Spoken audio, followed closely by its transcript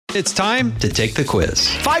It's time to take the quiz.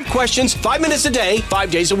 5 questions, 5 minutes a day,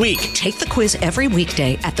 5 days a week. Take the quiz every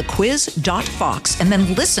weekday at thequiz.fox and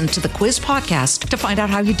then listen to the quiz podcast to find out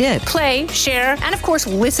how you did. Play, share, and of course,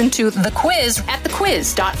 listen to The Quiz at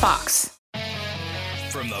thequiz.fox.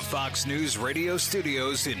 From the Fox News radio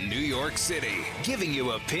studios in New York City, giving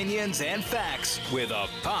you opinions and facts with a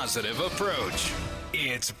positive approach.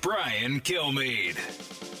 It's Brian Kilmeade.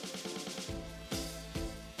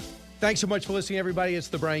 Thanks so much for listening, everybody. It's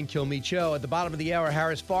the Brian Kilmeade Show. At the bottom of the hour,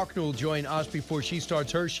 Harris Faulkner will join us before she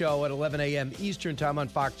starts her show at 11 a.m. Eastern Time on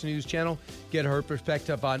Fox News Channel. Get her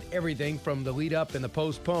perspective on everything from the lead-up and the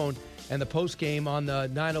postpone and the post-game on the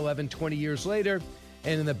 9/11 20 years later.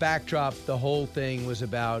 And in the backdrop, the whole thing was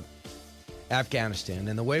about Afghanistan.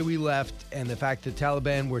 And the way we left and the fact that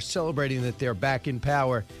Taliban were celebrating that they're back in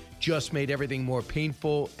power just made everything more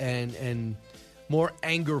painful and more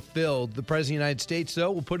anger-filled. The President of the United States,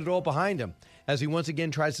 though, will put it all behind him as he once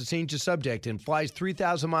again tries to change the subject and flies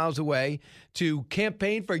 3,000 miles away to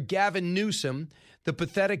campaign for Gavin Newsom, the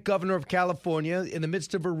pathetic governor of California, in the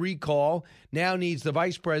midst of a recall, now needs the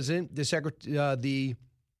vice president, the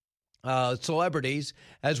celebrities,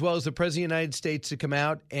 as well as the President of the United States to come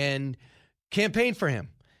out and campaign for him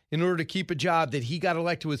in order to keep a job that he got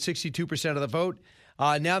elected with 62% of the vote.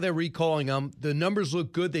 Now they're recalling him. The numbers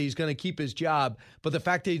look good that he's going to keep his job, but the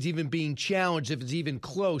fact that he's even being challenged, if it's even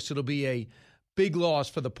close, it'll be a big loss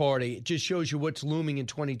for the party. It just shows you what's looming in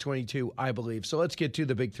 2022, I believe. So let's get to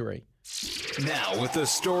the big three. Now with the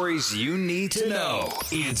stories you need to know,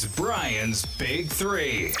 it's Brian's Big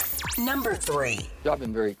Three. Number 3. I've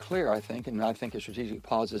been very clear, I think, and I think a strategic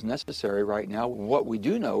pause is necessary right now. What we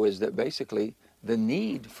do know is that basically the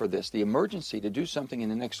need for this, the emergency to do something in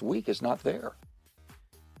the next week is not there.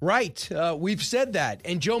 Right. We've said that.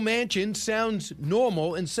 And Joe Manchin sounds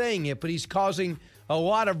normal in saying it, but he's causing a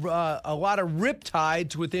lot of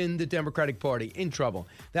riptides within the Democratic Party, in trouble.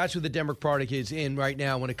 That's what the Democratic Party is in right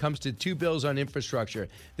now when it comes to 2 bills on infrastructure.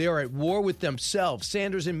 They are at war with themselves,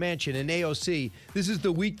 Sanders and Manchin and AOC. This is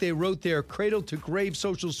the week they wrote their cradle-to-grave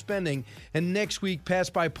social spending, and next week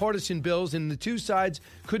passed bipartisan bills, and the two sides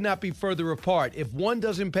could not be further apart. If one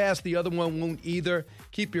doesn't pass, the other one won't either.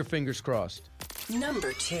 Keep your fingers crossed.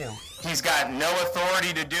 Number 2. He's got no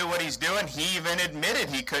authority to do what he's doing. He even admitted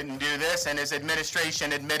he couldn't do this, and his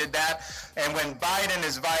administration admitted that. And when Biden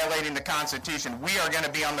is violating the Constitution, we are going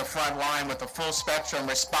to be on the front line with a full spectrum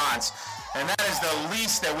response. And that is the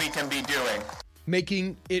least that we can be doing.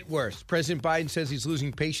 Making it worse. President Biden says he's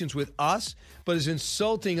losing patience with us, but is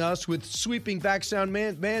insulting us with sweeping vaccine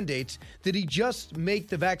mandates. Did he just make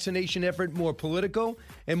the vaccination effort more political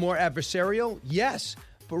and more adversarial? Yes.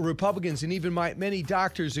 But Republicans and even many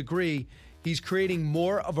doctors agree he's creating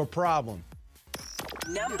more of a problem.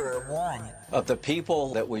 Number 1. Of the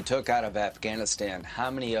people that we took out of Afghanistan, how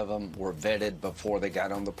many of them were vetted before they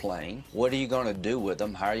got on the plane? What are you going to do with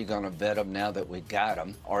them? How are you going to vet them now that we got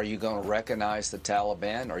them? Are you going to recognize the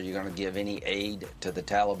Taliban? Are you going to give any aid to the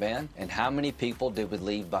Taliban? And how many people did we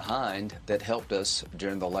leave behind that helped us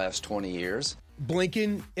during the last 20 years?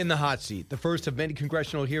 Blinken in the hot seat, the first of many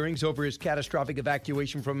congressional hearings over his catastrophic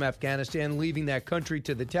evacuation from Afghanistan, leaving that country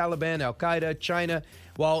to the Taliban, Al-Qaeda, China,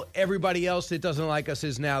 while everybody else that doesn't like us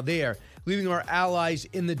is now there, leaving our allies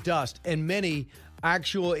in the dust and many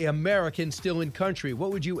actual Americans still in country.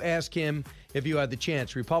 What would you ask him if you had the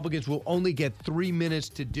chance? Republicans will only get 3 minutes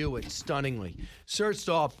to do it, stunningly. First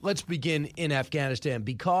off, let's begin in Afghanistan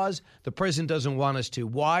because the president doesn't want us to.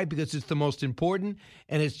 Why? Because it's the most important,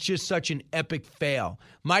 and it's just such an epic fail.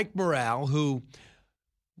 Mike Morrell, who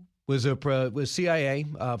was CIA,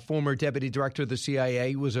 former deputy director of the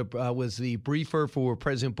CIA, was the briefer for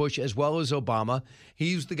President Bush as well as Obama.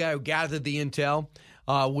 He's the guy who gathered the intel,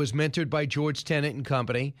 was mentored by George Tenet and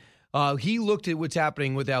company. He looked at what's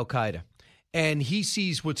happening with Al-Qaeda, and he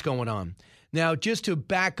sees what's going on. Now, just to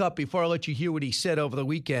back up before I let you hear what he said over the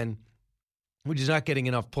weekend, which is not getting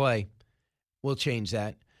enough play, we'll change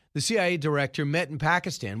that. The CIA director met in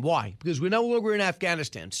Pakistan. Why? Because we're no longer in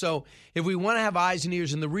Afghanistan. So if we want to have eyes and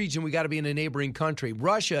ears in the region, we got to be in a neighboring country.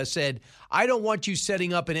 Russia said, I don't want you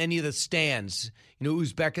setting up in any of the stands,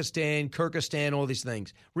 Uzbekistan, Kyrgyzstan, all these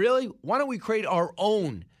things. Really? Why don't we create our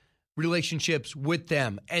own relationships with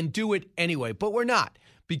them and do it anyway? But we're not,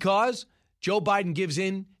 because Joe Biden gives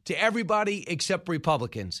in to everybody except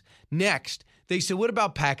Republicans. Next, they said, what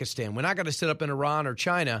about Pakistan? We're not going to set up in Iran or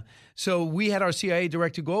China. So we had our CIA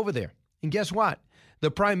director go over there. And guess what? The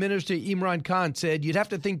Prime Minister, Imran Khan, said you'd have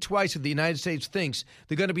to think twice if the United States thinks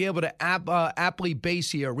they're going to be able to aptly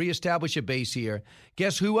base here, reestablish a base here.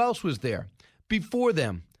 Guess who else was there? Before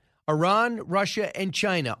them, Iran, Russia, and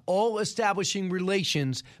China all establishing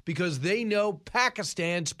relations because they know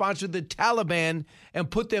Pakistan sponsored the Taliban and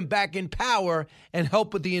put them back in power and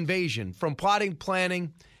helped with the invasion, from plotting,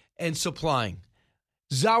 planning, and supplying.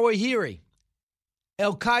 Zawahiri,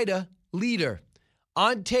 al-Qaeda leader,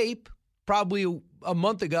 on tape probably a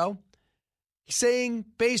month ago, saying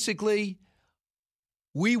basically,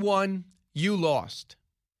 we won, you lost,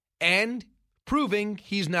 and proving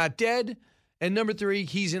he's not dead. And number 3,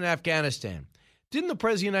 he's in Afghanistan. Didn't the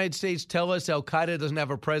President of the United States tell us al-Qaeda doesn't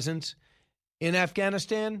have a presence in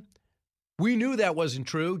Afghanistan? We knew that wasn't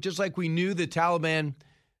true, just like we knew the Taliban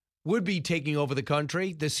would be taking over the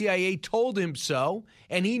country. The CIA told him so,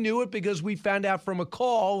 and he knew it because we found out from a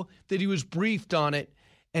call that he was briefed on it,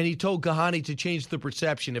 and he told Ghani to change the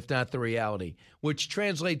perception, if not the reality, which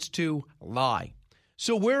translates to lie.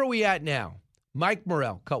 So where are we at now? Mike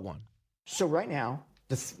Morrell, cut one. So right now,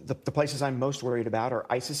 the places I'm most worried about are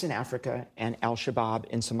ISIS in Africa and al-Shabaab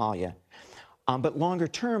in Somalia. But longer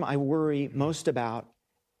term, I worry most about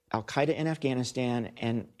al-Qaeda in Afghanistan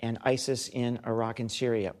and ISIS in Iraq and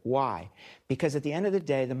Syria. Why? Because at the end of the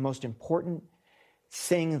day, the most important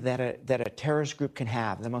thing that a terrorist group can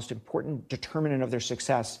have, the most important determinant of their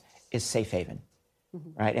success, is safe haven.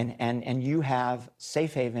 Right? And you have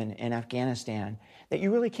safe haven in Afghanistan that you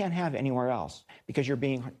really can't have anywhere else because you're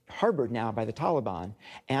being harbored now by the Taliban.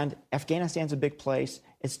 And Afghanistan's a big place.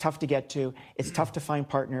 It's tough to get to. It's tough to find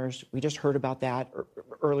partners. We just heard about that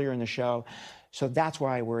earlier in the show. So that's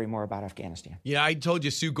why I worry more about Afghanistan. Yeah, I told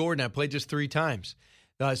you Sue Gordon. I played just 3 times.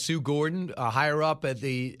 Sue Gordon, higher up at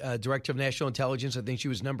the Director of National Intelligence. I think she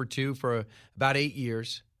was number 2 for about 8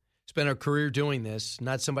 years. Spent her career doing this,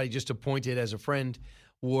 not somebody just appointed as a friend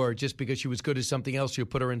or just because she was good at something else, you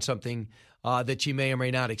put her in something that she may or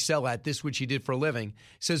may not excel at. This is what she did for a living.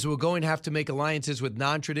 Says we're going to have to make alliances with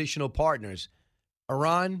non-traditional partners,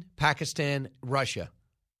 Iran, Pakistan, Russia,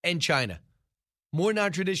 and China. More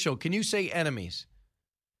non-traditional. Can you say enemies?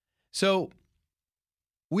 So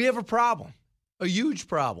we have a problem, a huge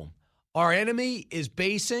problem. Our enemy is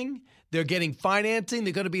basing. They're getting financing.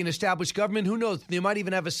 They're going to be an established government. Who knows? They might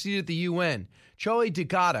even have a seat at the UN. Charlie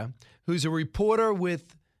D'Agata, who's a reporter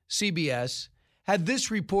with CBS, had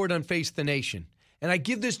this report on Face the Nation. And I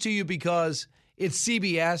give this to you because it's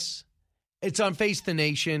CBS, it's on Face the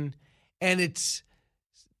Nation, and it's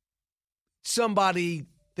somebody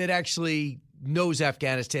that actually knows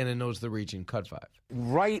Afghanistan and knows the region. Cut 5.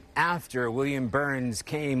 Right after William Burns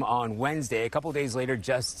came on Wednesday, a couple days later,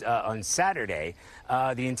 just on Saturday,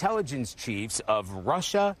 the intelligence chiefs of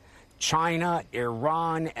Russia, China,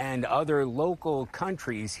 Iran, and other local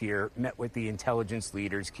countries here met with the intelligence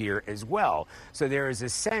leaders here as well. So there is a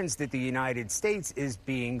sense that the United States is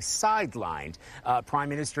being sidelined. Prime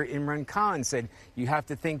Minister Imran Khan said you have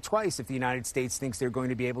to think twice if the United States thinks they're going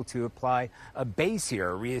to be able to apply a base here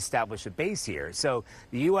or reestablish a base here. So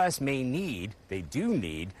the U.S. they do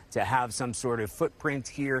need to have some sort of footprint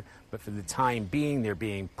here, but for the time being, they're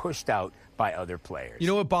being pushed out by other players. You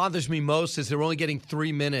know what bothers me most is they're only getting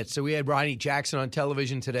 3 minutes. So we had Rodney Jackson on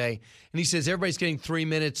television today, and he says everybody's getting 3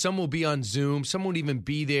 minutes. Some will be on Zoom. Some won't even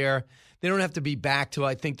be there. They don't have to be back till,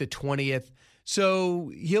 I think, the 20th.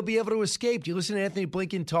 So he'll be able to escape. Do you listen to Anthony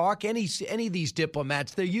Blinken talk? Any of these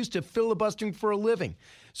diplomats, they're used to filibustering for a living.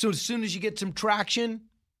 So as soon as you get some traction,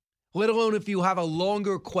 let alone if you have a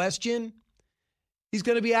longer question, he's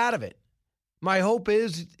going to be out of it. My hope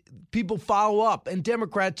is people follow up, and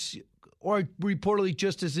Democrats are reportedly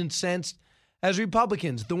just as incensed as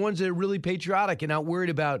Republicans, the ones that are really patriotic and not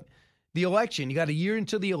worried about the election. You got a year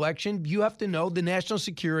into the election. You have to know the national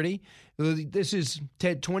security. This is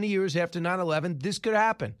 20 years after 9/11. This could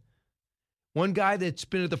happen. One guy that's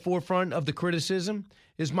been at the forefront of the criticism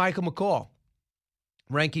is Michael McCaul,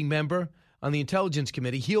 ranking member on the Intelligence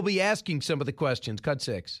Committee. He'll be asking some of the questions. Cut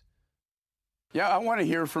 6. Yeah, I want to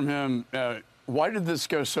hear from him. Why did this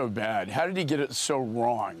go so bad? How did he get it so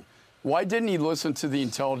wrong? Why didn't he listen to the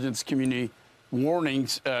intelligence community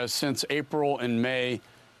warnings since April and May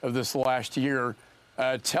of this last year,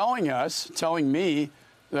 telling me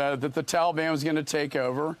that the Taliban was going to take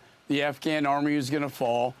over, the Afghan army was going to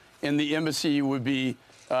fall, and the embassy would be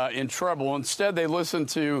in trouble. Instead, they listened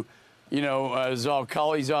to, Zalal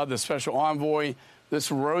Khalilzad, the special envoy, this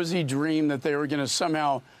rosy dream that they were going to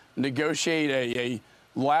somehow negotiate a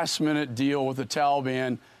last-minute deal with the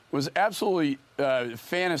Taliban. Was absolutely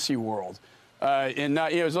fantasy world, and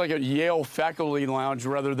not, it was like a Yale faculty lounge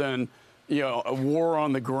rather than a war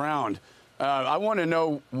on the ground. I want to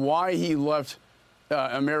know why he left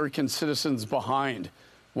American citizens behind.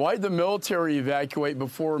 Why did the military evacuate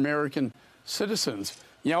before American citizens?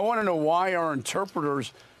 I want to know why our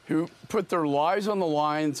interpreters who put their lives on the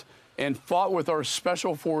lines and fought with our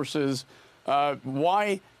special forces.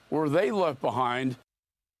 Why were they left behind?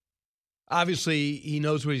 Obviously, he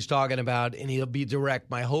knows what he's talking about, and he'll be direct.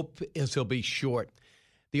 My hope is he'll be short.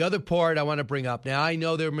 The other part I want to bring up, now I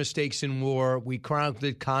know there are mistakes in war. We chronicled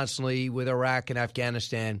it constantly with Iraq and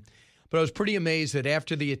Afghanistan. But I was pretty amazed that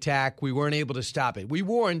after the attack, we weren't able to stop it. We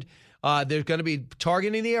warned they're going to be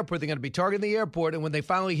targeting the airport. They're going to be targeting the airport. And when they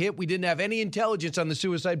finally hit, we didn't have any intelligence on the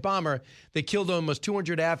suicide bomber that killed almost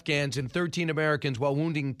 200 Afghans and 13 Americans while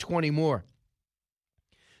wounding 20 more.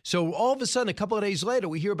 So all of a sudden, a couple of days later,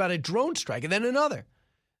 we hear about a drone strike and then another.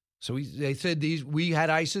 So they said we had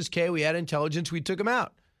ISIS-K, we had intelligence, we took them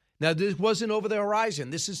out. Now, this wasn't over the horizon.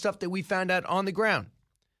 This is stuff that we found out on the ground.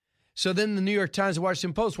 So then the New York Times and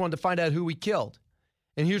Washington Post wanted to find out who we killed.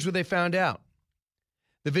 And here's what they found out.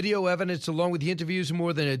 The video evidence, along with the interviews of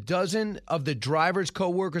more than a dozen of the drivers,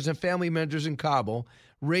 co-workers, and family members in Kabul,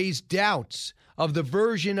 raised doubts of the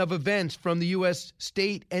version of events from the U.S.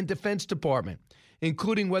 State and Defense Department,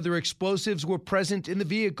 including whether explosives were present in the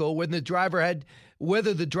vehicle, whether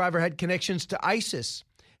the driver had connections to ISIS,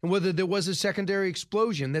 and whether there was a secondary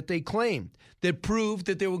explosion that they claimed that proved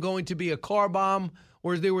that there were going to be a car bomb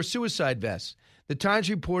or there were suicide vests. The Times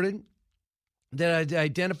reported that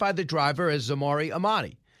identified the driver as Zamari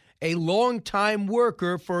Ahmadi, a longtime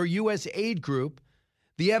worker for a U.S. aid group.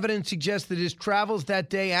 The evidence suggests that his travels that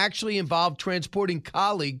day actually involved transporting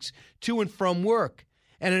colleagues to and from work.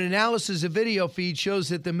 And an analysis of video feed shows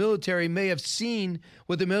that the military may have seen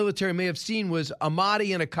was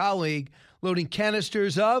Ahmadi and a colleague loading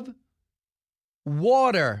canisters of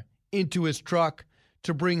water into his truck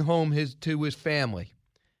to bring home to his family.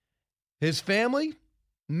 His family,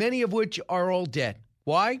 many of which are all dead.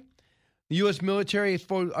 Why? The U.S. military has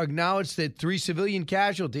acknowledged that 3 civilian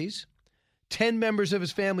casualties, 10 members of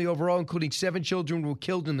his family overall, including 7 children, were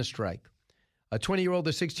killed in the strike. A 20-year-old,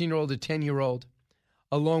 a 16-year-old, a 10-year-old,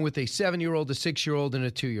 along with a 7-year-old, a 6-year-old, and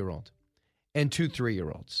a 2-year-old, and 2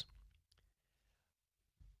 3-year-olds.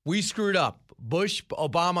 We screwed up. Bush,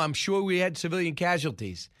 Obama, I'm sure we had civilian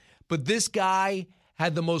casualties. But this guy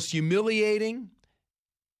had the most humiliating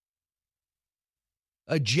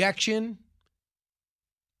ejection,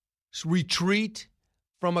 retreat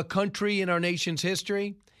from a country in our nation's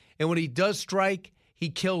history. And when he does strike, he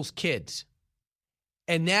kills kids.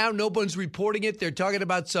 And now no one's reporting it. They're talking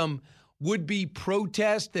about some would-be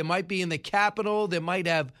protest that might be in the Capitol, that might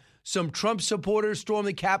have some Trump supporters storm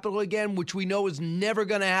the Capitol again, which we know is never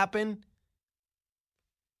going to happen.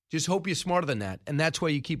 Just hope you're smarter than that. And that's why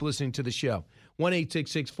you keep listening to the show.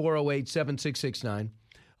 1-866-408-7669.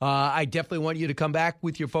 I definitely want you to come back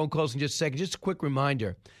with your phone calls in just a second. Just a quick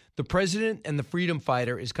reminder. The President and the Freedom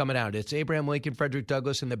Fighter is coming out. It's Abraham Lincoln, Frederick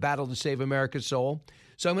Douglass, and the battle to save America's soul.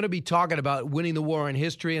 So I'm going to be talking about winning the war on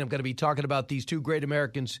history, and I'm going to be talking about these 2 great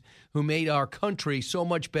Americans who made our country so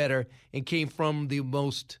much better and came from the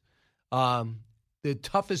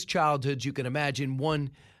toughest childhoods you can imagine.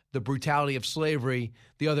 One, the brutality of slavery,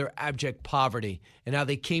 the other, abject poverty. And how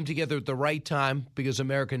they came together at the right time because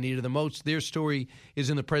America needed them most. Their story is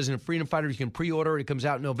in the President Freedom Fighter. You can pre-order it. It comes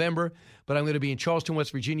out in November. But I'm going to be in Charleston,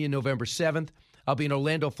 West Virginia, November 7th. I'll be in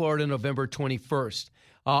Orlando, Florida, November 21st.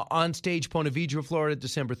 On stage, Ponte Vedra, Florida,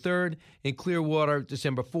 December 3rd. In Clearwater,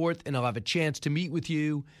 December 4th. And I'll have a chance to meet with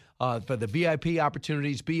you for the VIP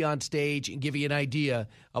opportunities, be on stage, and give you an idea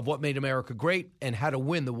of what made America great and how to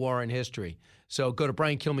win the war on history. So go to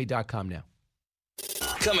BrianKilmeade.com now.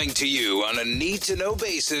 Coming to you on a need-to-know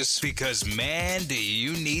basis because, man, do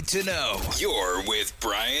you need to know. You're with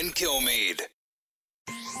Brian Kilmeade.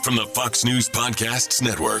 From the Fox News Podcasts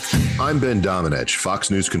Network. I'm Ben Domenech, Fox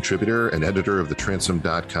News contributor and editor of the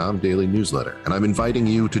Transom.com daily newsletter, and I'm inviting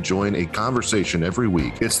you to join a conversation every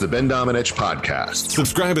week. It's the Ben Domenech Podcast.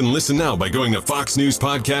 Subscribe and listen now by going to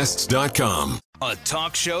foxnewspodcasts.com. A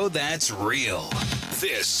talk show that's real.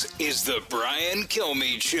 This is the Brian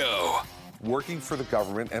Kilmeade Show. Working for the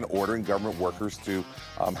government and ordering government workers to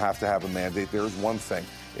have to have a mandate, there is one thing.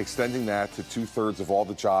 Extending that to 2/3 of all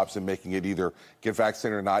the jobs and making it either get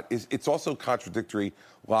vaccinated or not, it's also contradictory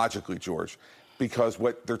logically, George, because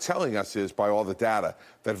what they're telling us is, by all the data,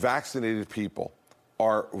 that vaccinated people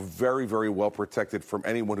are very, very well protected from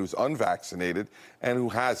anyone who's unvaccinated and who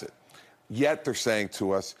has it. Yet they're saying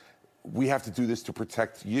to us, we have to do this to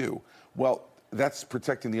protect you. Well, that's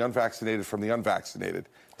protecting the unvaccinated from the unvaccinated.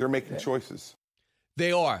 They're making choices.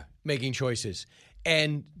 They are making choices.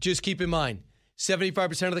 And just keep in mind,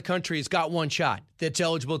 75% of the country has got one shot that's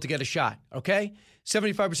eligible to get a shot, okay?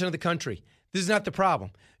 75% of the country. This is not the problem.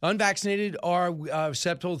 Unvaccinated are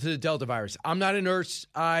susceptible to the Delta virus. I'm not a nurse.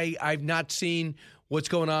 I've not seen what's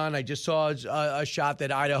going on. I just saw a shot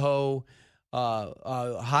that Idaho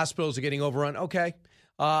hospitals are getting overrun. Okay.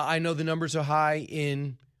 I know the numbers are high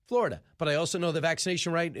in Florida, but I also know the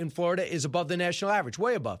vaccination rate in Florida is above the national average,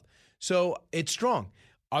 way above. So it's strong.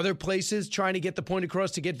 Other places trying to get the point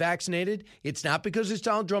across to get vaccinated, it's not because it's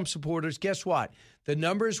Donald Trump supporters. Guess what? The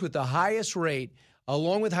numbers with the highest rate,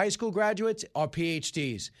 along with high school graduates, are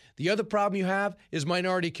PhDs. The other problem you have is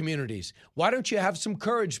minority communities. Why don't you have some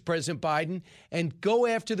courage, President Biden, and go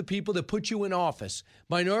after the people that put you in office?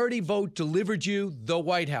 Minority vote delivered you the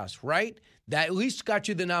White House, right? That at least got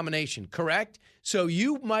you the nomination, correct? So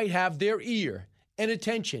you might have their ear and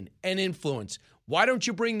attention and influence. Why don't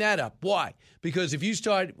you bring that up? Why? Because if you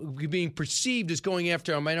start being perceived as going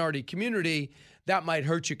after a minority community, that might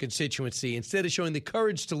hurt your constituency. Instead of showing the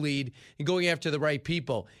courage to lead and going after the right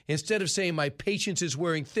people, instead of saying my patience is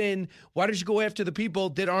wearing thin, why don't you go after the people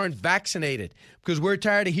that aren't vaccinated? Because we're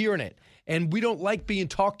tired of hearing it. And we don't like being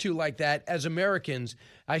talked to like that as Americans.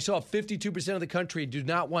 I saw 52% of the country do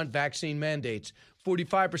not want vaccine mandates.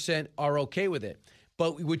 45% are okay with it.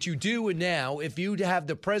 But what you do now, if you have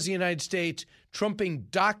the President of the United States trumping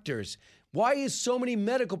doctors, why is so many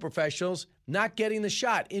medical professionals not getting the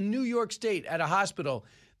shot? In New York State at a hospital,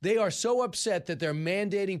 they are so upset that they're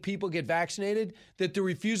mandating people get vaccinated that they're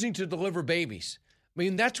refusing to deliver babies. I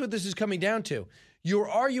mean, that's what this is coming down to. You're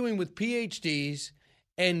arguing with PhDs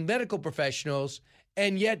and medical professionals,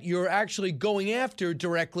 and yet you're actually going after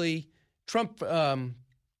directly Trump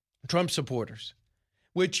supporters,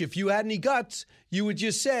 which if you had any guts, you would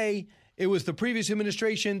just say it was the previous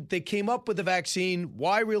administration that came up with the vaccine.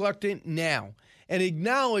 Why reluctant now? And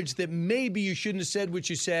acknowledge that maybe you shouldn't have said what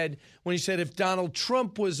you said when you said if Donald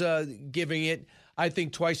Trump was giving it, I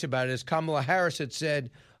think twice about it, as Kamala Harris had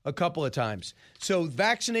said a couple of times. So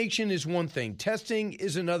vaccination is one thing. Testing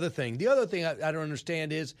is another thing. The other thing I don't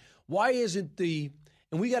understand is why isn't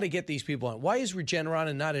and we got to get these people on. Why is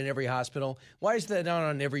Regeneron not in every hospital? Why is that not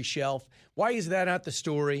on every shelf? Why is that not the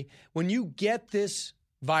story? When you get this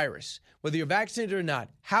virus, whether you're vaccinated or not,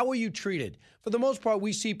 how are you treated? For the most part,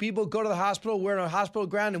 we see people go to the hospital, wear a hospital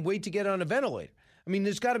gown, and wait to get on a ventilator. I mean,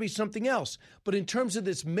 there's got to be something else. But in terms of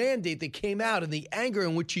this mandate that came out and the anger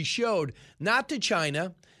in which he showed, not to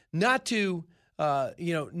China, not to the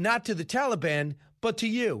Taliban, but to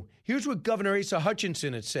you. Here's what Governor Asa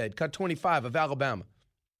Hutchinson had said, cut 25 of Alabama.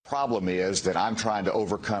 Problem is that I'm trying to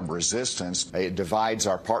overcome resistance. It divides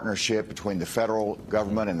our partnership between the federal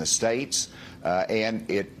government and the states, and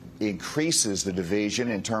it increases the division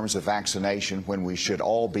in terms of vaccination when we should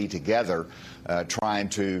all be together trying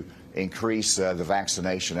to increase the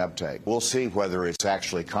vaccination uptake. We'll see whether it's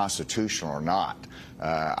actually constitutional or not.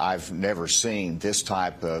 I've never seen this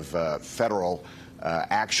type of federal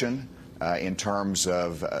action in terms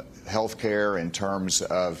of health care, in terms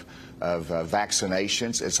of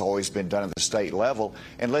vaccinations. It's always been done at the state level.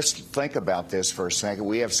 And let's think about this for a second.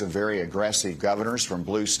 We have some very aggressive governors from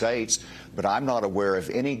blue states, but I'm not aware of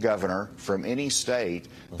any governor from any state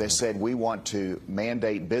that said we want to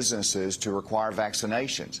mandate businesses to require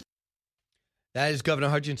vaccinations. That is Governor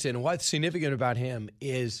Hutchinson. And what's significant about him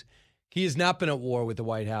is he has not been at war with the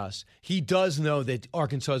White House. He does know that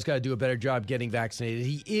Arkansas has got to do a better job getting vaccinated.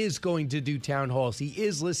 He is going to do town halls. He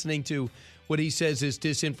is listening to what he says is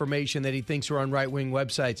disinformation that he thinks are on right-wing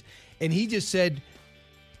websites. And he just said,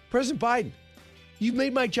 President Biden, you've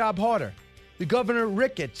made my job harder. The Governor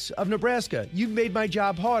Ricketts of Nebraska, you've made my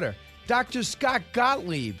job harder. Dr. Scott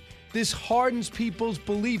Gottlieb, this hardens people's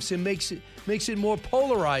beliefs and makes it more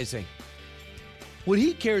polarizing. What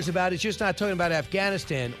he cares about is just not talking about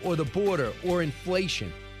Afghanistan or the border or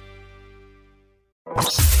inflation.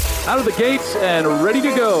 Out of the gates and ready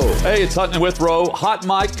to go. Hey, it's Hutton Withrow. Hot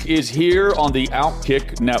Mike is here on the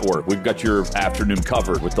Outkick Network. We've got your afternoon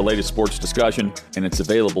covered with the latest sports discussion, and it's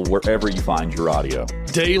available wherever you find your audio.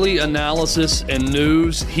 Daily analysis and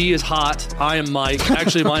news. He is hot. I am Mike.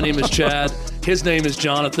 Actually, my name is Chad. His name is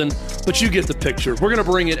Jonathan, but you get the picture. We're going to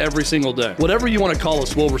bring it every single day. Whatever you want to call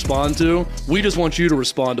us, we'll respond to. We just want you to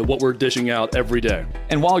respond to what we're dishing out every day.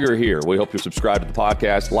 And while you're here, we hope you subscribe to the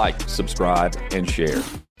podcast, like, subscribe, and share.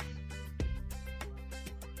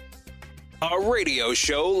 A radio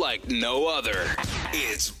show like no other.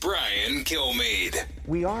 It's Brian Kilmeade.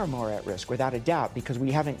 We are more at risk, without a doubt, because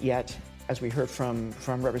we haven't yet, as we heard from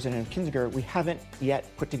Representative Kinzinger, we haven't yet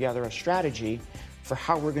put together a strategy for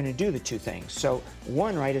how we're going to do the two things. So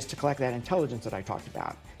one, right, is to collect that intelligence that I talked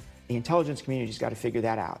about. The intelligence community's got to figure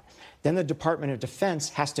that out. Then the Department of Defense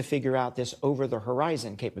has to figure out this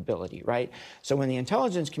over-the-horizon capability, right? So when the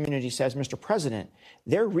intelligence community says, Mr. President,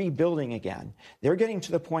 they're rebuilding again. They're getting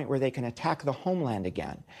to the point where they can attack the homeland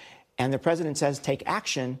again. And the president says, take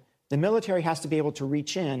action. The military has to be able to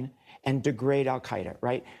reach in and degrade al-Qaeda,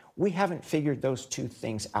 right? We haven't figured those two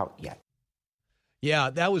things out yet.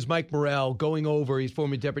 Yeah, that was Mike Morrell going over. He's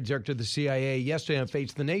former deputy director of the CIA yesterday on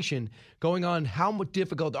Face the Nation, going on how much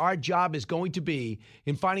difficult our job is going to be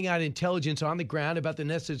in finding out intelligence on the ground about the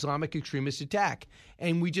next Islamic extremist attack.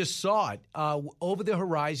 And we just saw it. Over the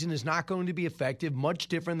horizon is not going to be effective, much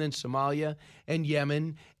different than Somalia and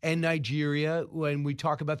Yemen and Nigeria when we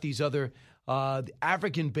talk about these other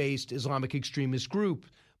African-based Islamic extremist groups.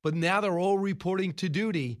 But now they're all reporting to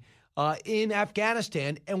duty in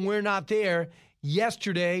Afghanistan, and we're not there.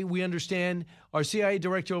 Yesterday, we understand our CIA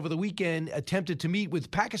director over the weekend attempted to meet with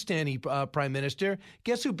Pakistani prime minister.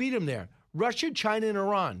 Guess who beat him there? Russia, China, and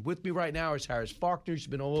Iran. With me right now is Harris Faulkner. She's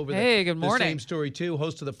been all over good morning. The same story, too,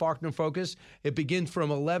 host of the Faulkner Focus. It begins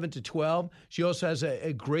from 11 to 12. She also has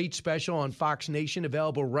a great special on Fox Nation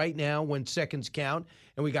available right now when seconds count.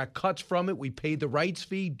 And we got cuts from it. We paid the rights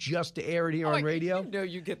fee just to air it here on radio. You know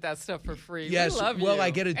you get that stuff for free. Yes, we love you.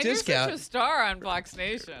 I get a and discount. You're such a star on Fox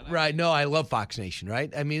Nation. Right. No, I love Fox Nation,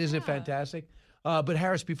 right? I mean, isn't it fantastic? But,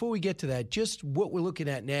 Harris, before we get to that, just what we're looking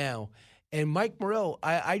at now. And Mike Morrell,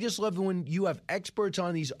 I just love when you have experts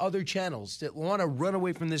on these other channels that want to run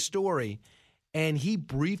away from this story. And he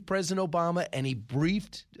briefed President Obama and he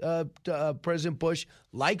briefed President Bush,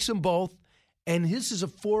 likes them both. And this is a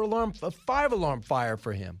 5-alarm fire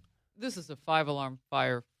for him. This is a 5-alarm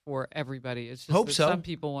fire for everybody. It's just Hope that so. Some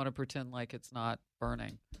people want to pretend like it's not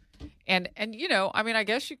burning. And you know, I mean, I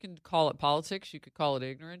guess you can call it politics. You could call it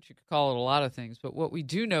ignorance. You could call it a lot of things. But what we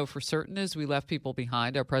do know for certain is we left people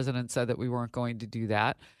behind. Our president said that we weren't going to do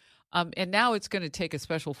that. And now it's going to take a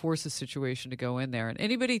special forces situation to go in there. And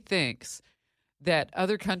anybody thinks that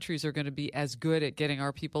other countries are going to be as good at getting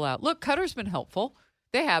our people out. Look, Qatar's been helpful.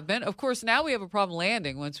 They have been. Of course, now we have a problem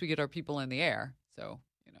landing once we get our people in the air. So,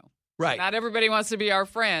 you know, right. Not everybody wants to be our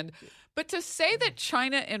friend. But to say that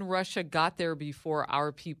China and Russia got there before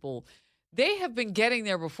our people, they have been getting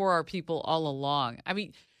there before our people all along. I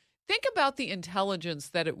mean, think about the intelligence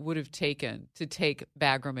that it would have taken to take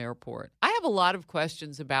Bagram Airport. I have a lot of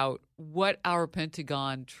questions about what our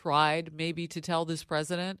Pentagon tried maybe to tell this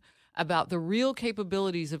president about the real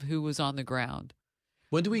capabilities of who was on the ground.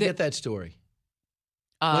 When do we get that story?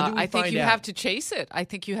 I think you have to chase it. I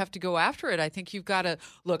think you have to go after it. I think you've got to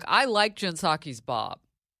look. I like Jen Psaki's Bob.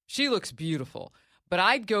 She looks beautiful, but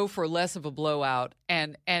I'd go for less of a blowout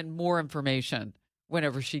and more information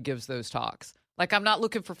whenever she gives those talks. Like, I'm not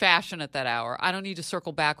looking for fashion at that hour. I don't need to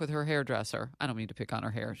circle back with her hairdresser. I don't mean to pick on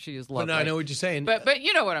her hair. She is lovely. But no, I know what you're saying. But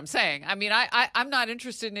you know what I'm saying. I mean, I'm not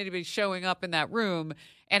interested in anybody showing up in that room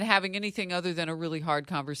and having anything other than a really hard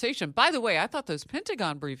conversation. By the way, I thought those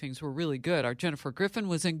Pentagon briefings were really good. Our Jennifer Griffin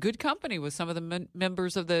was in good company with some of the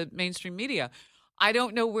members of the mainstream media. I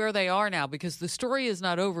don't know where they are now because the story is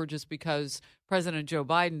not over just because President Joe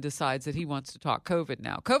Biden decides that he wants to talk COVID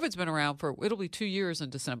now. COVID's been around it'll be 2 years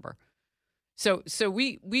in December. So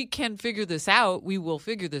we can figure this out. We will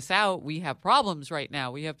figure this out. We have problems right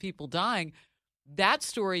now. We have people dying. That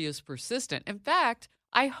story is persistent. In fact,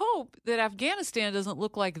 I hope that Afghanistan doesn't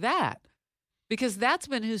look like that because that's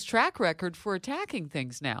been his track record for attacking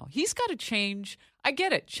things now. He's got to change. I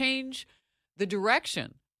get it. Change the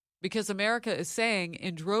direction because America is saying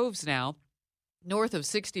in droves now, north of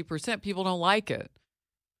 60%, people don't like it.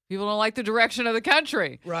 People don't like the direction of the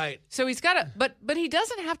country. Right. So he's got to, but he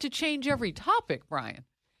doesn't have to change every topic, Brian.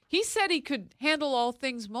 He said he could handle all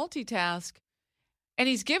things multitask, and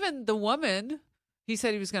he's given the woman, he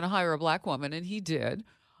said he was going to hire a black woman, and he did.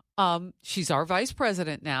 She's our vice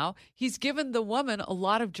president now. He's given the woman a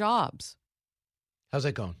lot of jobs. How's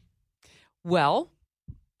that going? Well,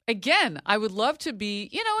 again, I would love to be,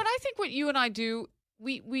 and I think what you and I do,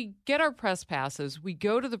 we get our press passes, we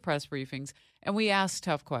go to the press briefings, and we ask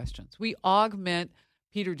tough questions. We augment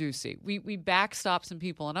Peter Doocy. We backstop some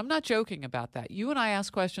people, and I'm not joking about that. You and I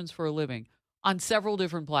ask questions for a living on several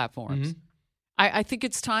different platforms. Mm-hmm. I think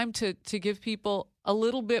it's time to give people a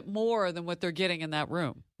little bit more than what they're getting in that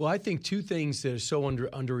room. Well, I think two things that are so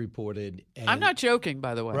underreported. And, I'm not joking,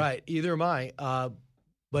 by the way. Right. Either am I.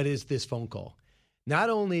 But is this phone call.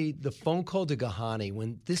 Not only the phone call to Ghani,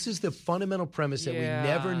 when this is the fundamental premise that we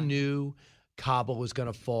never knew Kabul was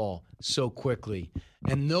going to fall so quickly,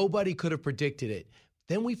 and nobody could have predicted it.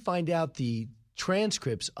 Then we find out the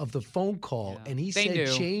transcripts of the phone call, and he said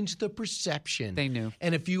change the perception. They knew.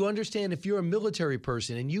 And if you understand, if you're a military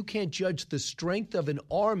person and you can't judge the strength of an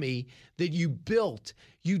army that you built,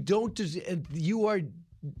 you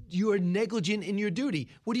are negligent in your duty.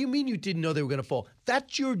 What do you mean you didn't know they were going to fall?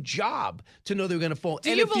 That's your job to know they were going to fall.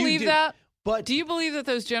 Do you believe that? But do you believe that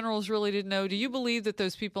those generals really didn't know? Do you believe that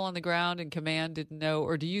those people on the ground in command didn't know?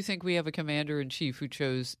 Or do you think we have a commander-in-chief who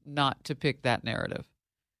chose not to pick that narrative?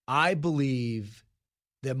 I believe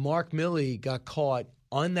that Mark Milley got caught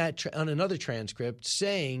on on another transcript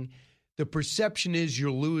saying the perception is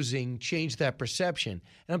you're losing, change that perception.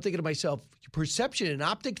 And I'm thinking to myself, perception and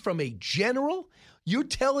optics from a general? You're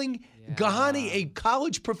telling Ghani, a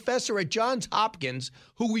college professor at Johns Hopkins,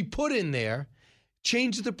 who we put in there,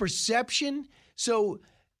 change the perception? So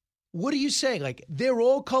what are you saying? Like, they're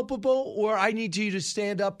all culpable, or I need you to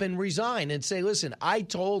stand up and resign and say, listen, I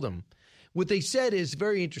told them. What they said is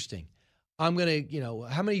very interesting. I'm going to,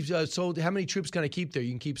 how many troops can I keep there?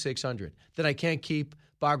 You can keep 600. Then I can't keep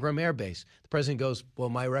Bagram Air Base. The president goes, well,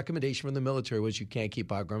 my recommendation from the military was you can't keep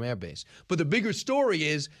Bagram Air Base. But the bigger story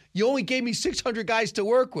is you only gave me 600 guys to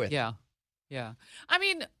work with. Yeah. Yeah. I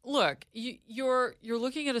mean, look, you're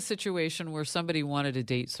looking at a situation where somebody wanted a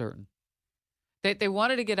date certain. They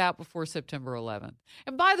wanted to get out before September 11th.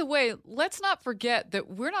 And by the way, let's not forget that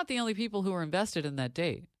we're not the only people who are invested in that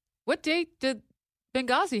date. What date did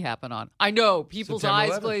Benghazi happen on? I know people's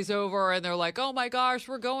eyes glaze over and they're like, oh my gosh,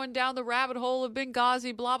 we're going down the rabbit hole of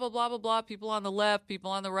Benghazi, blah, blah, blah, blah, blah. People on the left,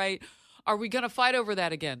 people on the right. Are we going to fight over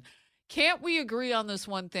that again? Can't we agree on this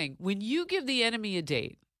one thing? When you give the enemy a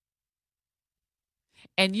date,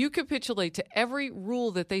 and you capitulate to every rule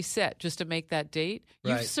that they set just to make that date,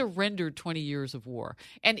 you've surrendered 20 years of war.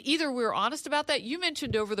 And either we're honest about that. You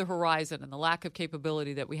mentioned over the horizon and the lack of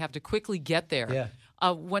capability that we have to quickly get there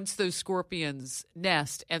once those scorpions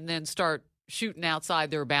nest and then start shooting outside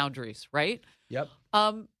their boundaries, right? Yep.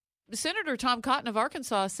 Senator Tom Cotton of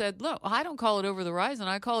Arkansas said, look, I don't call it over the horizon.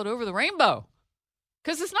 I call it over the rainbow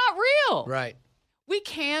because it's not real. Right. We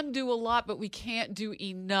can do a lot, but we can't do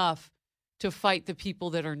enough to fight the people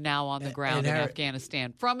that are now on the ground in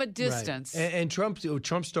Afghanistan from a distance. Right. And Trump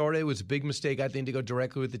started, it was a big mistake, I think, to go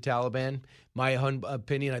directly with the Taliban. My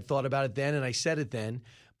opinion, I thought about it then and I said it then.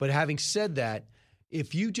 But having said that,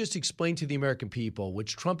 if you just explain to the American people,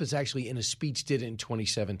 which Trump is actually in a speech did in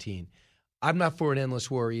 2017, I'm not for an endless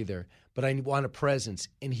war either, but I want a presence.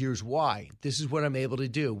 And here's why. This is what I'm able to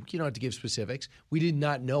do. You don't have to give specifics. We did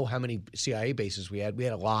not know how many CIA bases we had. We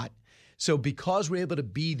had a lot. So because we're able to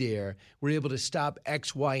be there, we're able to stop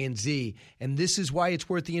X, Y, and Z. And this is why it's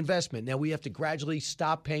worth the investment. Now, we have to gradually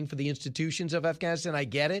stop paying for the institutions of Afghanistan. I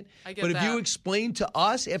get it. But if you explain to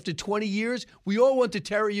us after 20 years, we all went to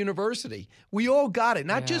Terror University. We all got it.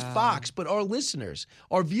 Not just Fox, but our listeners,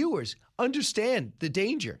 our viewers understand the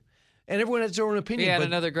danger. And everyone has their own opinion. We had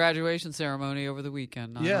another graduation ceremony over the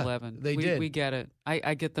weekend, 9/11. They did. We get it.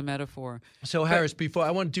 I get the metaphor. So, Harris, before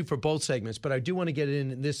I want to do for both segments, but I do want to get it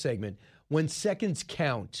in this segment. When seconds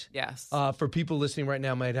count, for people listening right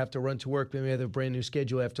now, might have to run to work. Maybe they have a brand new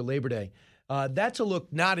schedule after Labor Day. That's a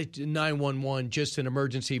look not at 911, just an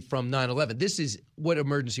emergency from 9/11. This is what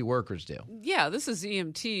emergency workers do. Yeah, this is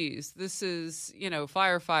EMTs. This is,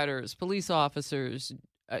 firefighters, police officers,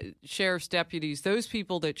 sheriff's deputies, those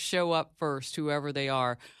people that show up first, whoever they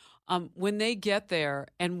are. When they get there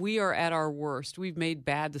and we are at our worst, we've made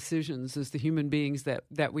bad decisions as the human beings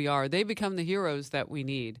that we are. They become the heroes that we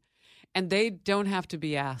need. And they don't have to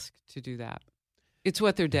be asked to do that. It's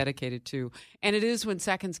what they're dedicated to. And it is when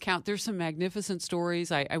seconds count. There's some magnificent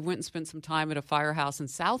stories. I went and spent some time at a firehouse in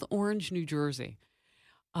South Orange, New Jersey.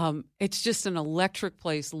 It's just an electric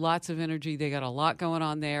place, lots of energy. They got a lot going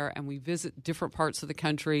on there, and we visit different parts of the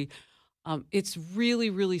country. It's really,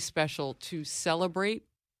 really special to celebrate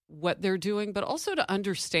what they're doing, but also to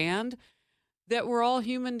understand that we're all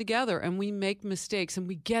human together and we make mistakes and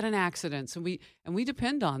we get in accidents and we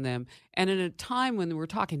depend on them. And in a time when we're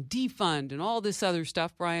talking defund and all this other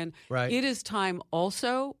stuff, Brian, it is time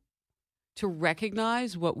also to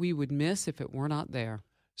recognize what we would miss if it were not there.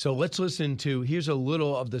 So let's listen to, here's a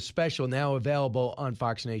little of the special now available on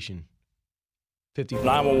Fox Nation.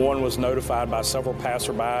 911 was notified by several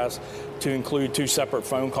passerbys to include 2 separate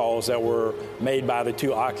phone calls that were made by the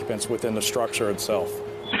 2 occupants within the structure itself.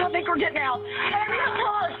 I think we're getting out.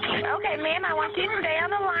 Okay, ma'am, I want you to stay on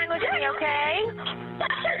the line with me, okay?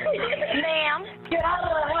 Ma'am. Get out of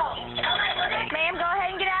the house. Ma'am, go ahead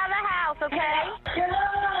and get out of the house, okay? Get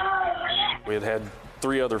out of the house. We had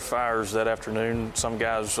 3 other fires that afternoon. Some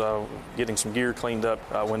guys getting some gear cleaned up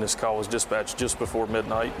when this call was dispatched just before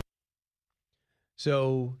midnight.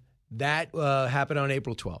 So that happened on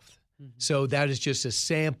April 12th. Mm-hmm. So that is just a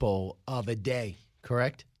sample of a day,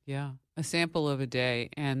 correct? Yeah, a sample of a day.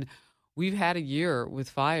 And we've had a year with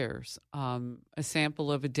fires. A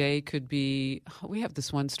sample of a day could be, we have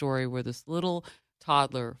this one story where this little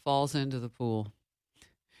toddler falls into the pool.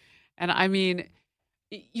 And I mean,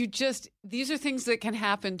 these are things that can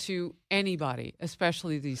happen to anybody,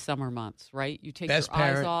 especially these summer months, right? You take Best your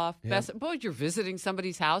parent. eyes off. Yeah. But you're visiting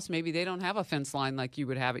somebody's house. Maybe they don't have a fence line like you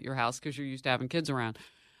would have at your house because you're used to having kids around.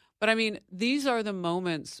 But I mean, these are the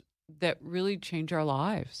moments that really change our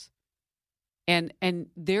lives. And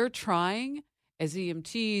they're trying, as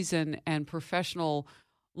EMTs and professional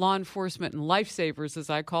law enforcement and lifesavers, as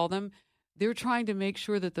I call them, they're trying to make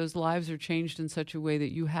sure that those lives are changed in such a way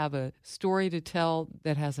that you have a story to tell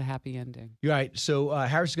that has a happy ending. You're right. So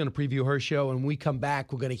Harris is going to preview her show, and when we come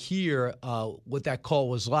back, we're going to hear what that call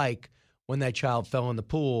was like when that child fell in the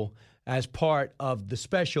pool as part of the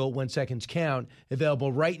special When Seconds Count,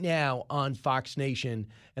 available right now on Fox Nation.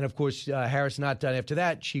 And, of course, Harris not done after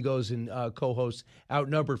that. She goes and co-hosts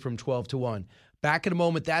Outnumbered from 12 to 1. Back in a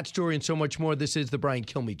moment, that story and so much more. This is The Brian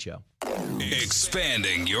Kilmeade Show.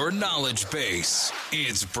 Expanding your knowledge base.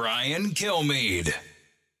 It's Brian Kilmeade.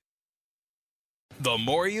 The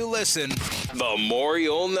more you listen, the more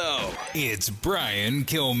you'll know. It's Brian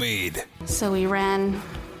Kilmeade. So we ran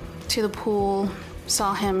to the pool,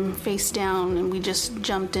 saw him face down, and we just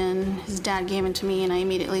jumped in. His dad gave it to me, and I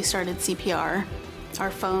immediately started CPR.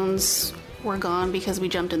 Our phones were gone because we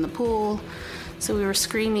jumped in the pool. So we were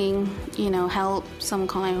screaming, help, someone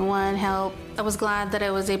call 911, help. I was glad that I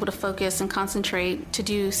was able to focus and concentrate to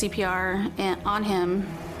do CPR on him,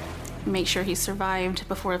 make sure he survived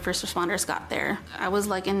before the first responders got there. I was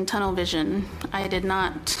like in tunnel vision. I did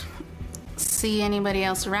not see anybody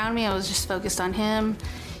else around me. I was just focused on him.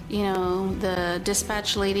 The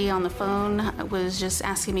dispatch lady on the phone was just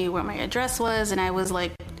asking me where my address was, and I was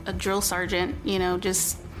like a drill sergeant,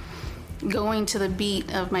 just going to the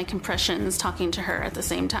beat of my compressions, talking to her at the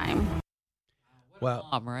same time. Well,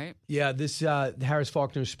 mom, right? Yeah, this Harris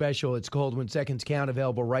Faulkner special, it's called When Seconds Count,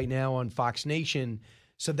 available right now on Fox Nation.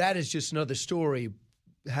 So that is just another story.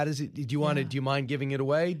 How does it, do you mind giving it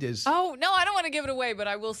away? Oh, no, I don't want to give it away, but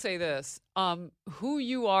I will say this. Who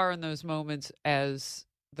you are in those moments as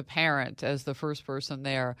the parent, as the first person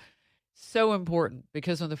there, so important,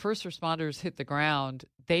 because when the first responders hit the ground,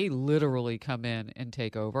 they literally come in and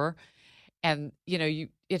take over. And,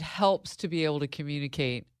 it helps to be able to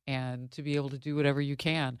communicate and to be able to do whatever you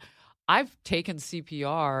can. I've taken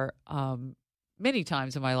CPR many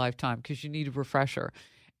times in my lifetime because you need a refresher.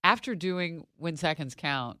 After doing When Seconds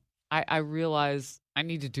Count, I realized I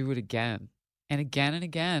need to do it again and again and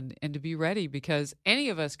again, and to be ready, because any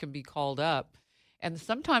of us can be called up. And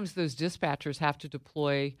sometimes those dispatchers have to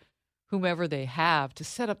deploy whomever they have to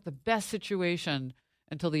set up the best situation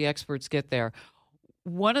until the experts get there.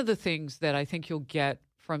 One of the things that I think you'll get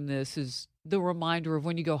from this is the reminder of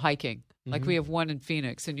when you go hiking. Mm-hmm. Like we have one in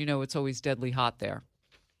Phoenix, and it's always deadly hot there.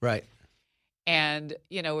 Right. And,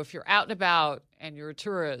 if you're out and about and you're a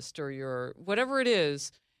tourist or you're whatever it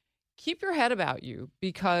is, keep your head about you,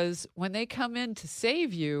 because when they come in to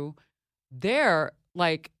save you, they're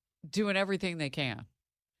like doing everything they can.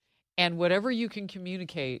 And whatever you can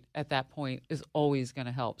communicate at that point is always going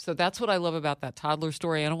to help. So that's what I love about that toddler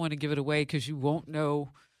story. I don't want to give it away because you won't know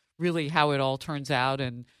really how it all turns out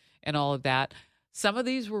and all of that. Some of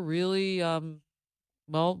these were really,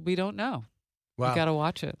 we don't know. Wow. You got to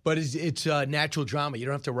watch it. But it's natural drama. You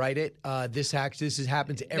don't have to write it. This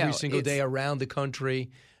happens every single day around the country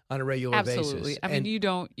on a regular basis. Absolutely. I mean, you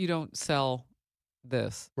don't sell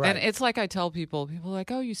this. Right. And it's like I tell people are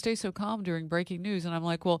like, oh, you stay so calm during breaking news. And I'm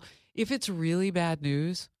like, well, if it's really bad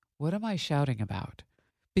news, what am I shouting about?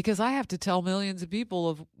 Because I have to tell millions of people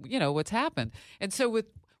of, what's happened. And so with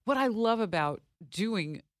what I love about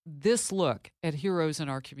doing this look at heroes in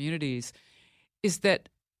our communities is that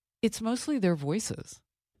it's mostly their voices.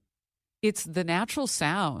 It's the natural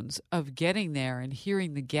sounds of getting there and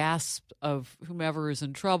hearing the gasp of whomever is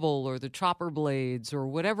in trouble, or the chopper blades, or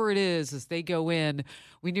whatever it is as they go in.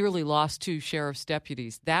 We nearly lost 2 sheriff's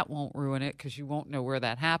deputies. That won't ruin it because you won't know where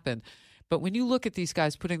that happened. But when you look at these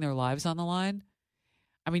guys putting their lives on the line,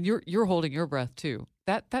 I mean, you're holding your breath too.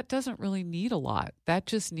 That doesn't really need a lot. That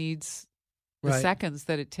just needs the seconds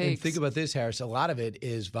that it takes. And think about this, Harris. A lot of it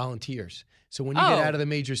is volunteers. So when you get out of the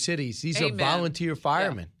major cities, these are volunteer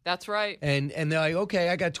firemen. Yeah, that's right. And they're like, okay,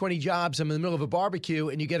 I got 20 jobs. I'm in the middle of a barbecue,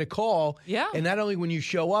 and you get a call. Yeah. And not only when you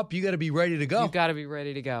show up, you got to be ready to go. You've got to be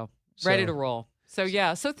ready to go, ready to roll. So,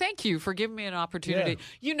 so thank you for giving me an opportunity.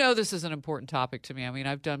 Yeah. This is an important topic to me. I mean,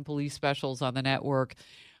 I've done police specials on the network.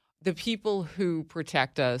 The people who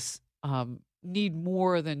protect us need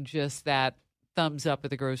more than just that thumbs up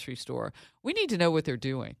at the grocery store. We need to know what they're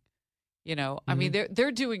doing. I mean,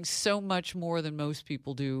 they're doing so much more than most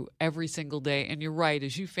people do every single day. And you're right,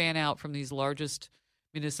 as you fan out from these largest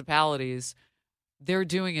municipalities, they're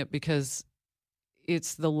doing it because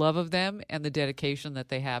it's the love of them and the dedication that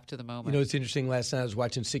they have to the moment. You know, it's interesting. Last night I was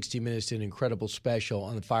watching 60 Minutes, an incredible special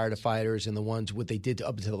on the firefighters and the ones, what they did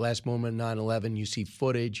up until the last moment of 9/11. You see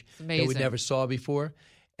footage that we never saw before.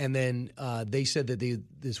 And then they said that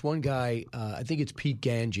this one guy, I think it's Pete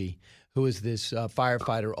Ganji, who is this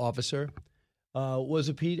firefighter officer. Was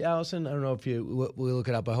it Pete, Allison? I don't know if we'll look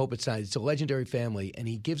it up. I hope it's not. It's a legendary family. And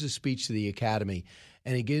he gives a speech to the Academy.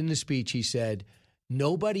 And in the speech, he said,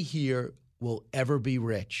 nobody here will ever be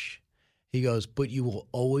rich. He goes, but you will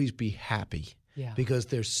always be happy. Yeah. Because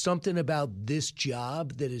there's something about this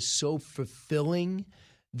job that is so fulfilling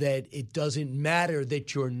that it doesn't matter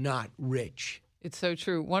that you're not rich. It's so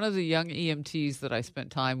true. One of the young EMTs that I spent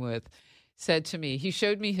time with said to me, he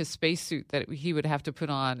showed me his spacesuit that he would have to put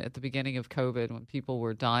on at the beginning of COVID when people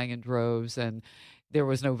were dying in droves and there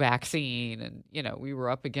was no vaccine. And, you know, we were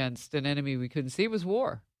up against an enemy we couldn't see. It was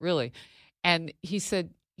war, really. And he said,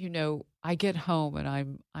 you know, I get home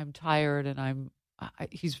and I'm tired and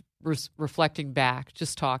he's reflecting back,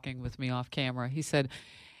 just talking with me off camera. He said,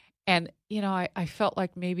 and, you know, I felt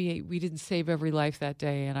like maybe we didn't save every life that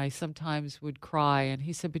day. And I sometimes would cry. And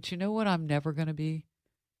he said, but you know what I'm never going to be?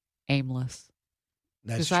 Aimless.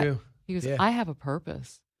 That's true. He goes, Yeah. I have a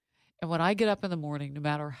purpose. And when I get up in the morning, no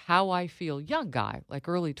matter how I feel, young guy, like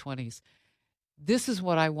early 20s, this is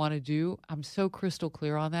what I want to do. I'm so crystal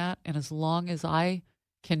clear on that. And as long as I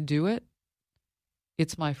can do it,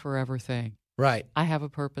 it's my forever thing. Right. I have a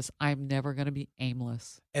purpose. I'm never going to be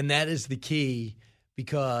aimless. And that is the key,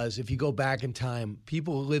 because if you go back in time,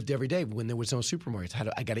 people lived every day when there was no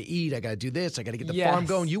supermarkets. I got to eat. I got to do this. I got to get the farm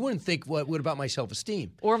going. You wouldn't think, what about my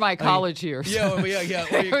self-esteem? Or my college years. Yeah. Or it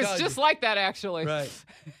your was college. just like that, actually. Right.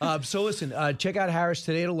 So listen, check out Harris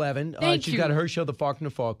today at 11. Thank She's you. got her show, The Faulkner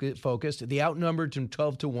Focused. The Outnumbered from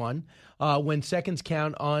 12-1. When seconds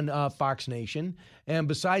count on Fox Nation. And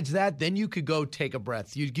besides that, then you could go take a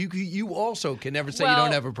breath. You also can never say you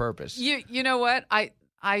don't have a purpose. You know what? I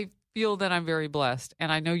feel that I'm very blessed,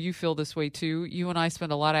 and I know you feel this way too. You and I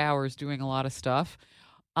spend a lot of hours doing a lot of stuff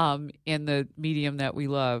in the medium that we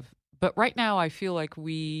love. But right now, I feel like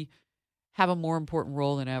we have a more important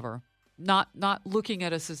role than ever. Not looking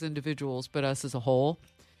at us as individuals, but us as a whole.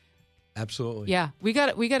 Absolutely. Yeah, we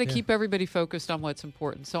got to keep everybody focused on what's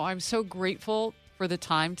important. So I'm so grateful for the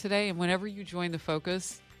time today. And whenever you join the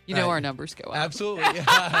Focus, you know our numbers go up. Absolutely.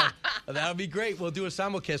 Yeah. That would be great. We'll do a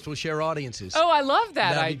simulcast. We'll share audiences. Oh, I love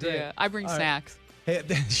that That'd be idea. great. I bring All right. snacks. Hey,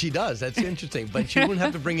 she does. That's interesting. But she wouldn't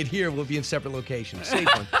have to bring it here. We'll be in separate locations. Safe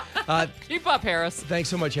one. Keep up, Harris. Thanks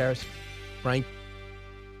so much, Harris. Brian.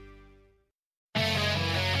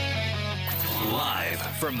 Live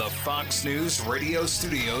from the Fox News radio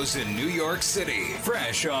studios in New York City,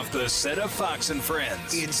 fresh off the set of Fox and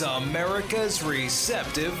Friends, it's America's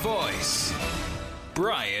receptive voice,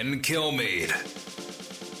 Brian Kilmeade.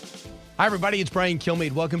 Hi, everybody. It's Brian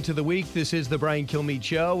Kilmeade. Welcome to the week. This is the Brian Kilmeade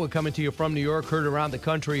Show. We're coming to you from New York, heard around the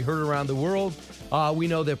country, heard around the world. We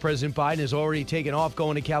know that President Biden has already taken off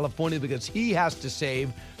going to California because he has to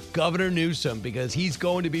save Governor Newsom because he's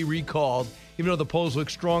going to be recalled. Even though the polls look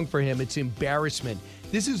strong for him, it's embarrassment.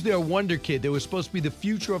 This is their wonder kid that was supposed to be the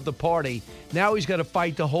future of the party. Now he's got to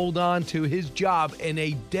fight to hold on to his job in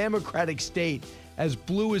a Democratic state as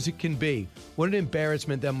blue as it can be. What an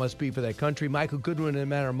embarrassment that must be for that country. Michael Goodwin in a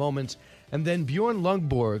matter of moments. And then Bjorn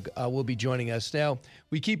Lundborg will be joining us. Now,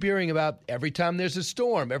 we keep hearing about every time there's a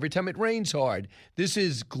storm, every time it rains hard. This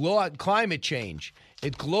is climate change.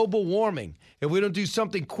 It's global warming. If we don't do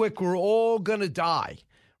something quick, we're all going to die,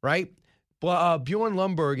 right? Well, Bjorn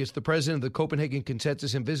Lundborg is the president of the Copenhagen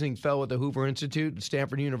Consensus and visiting fellow at the Hoover Institute at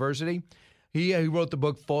Stanford University. He wrote the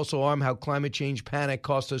book False Alarm, How Climate Change Panic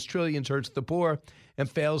Costs Us Trillions, Hurts the Poor, and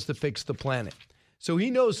Fails to Fix the Planet. So he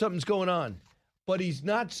knows something's going on, but he's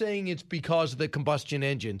not saying it's because of the combustion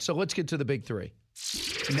engine. So let's get to the big three.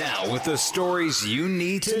 Now, with the stories you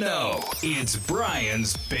need to know, it's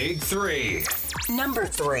Brian's Big Three. Number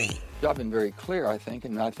 3. I've been very clear, I think,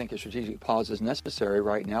 and I think a strategic pause is necessary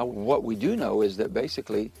right now. What we do know is that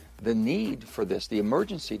basically the need for this, the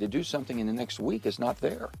emergency to do something in the next week is not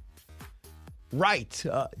there. Right.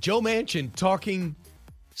 Joe Manchin talking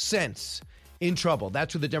sense. In trouble.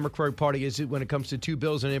 That's what the Democratic Party is when it comes to two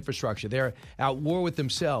bills on infrastructure. They're at war with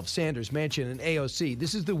themselves, Sanders, Manchin, and AOC.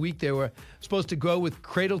 This is the week they were supposed to go with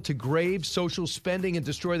cradle to grave social spending and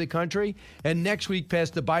destroy the country. And next week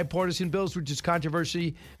pass the bipartisan bills, which is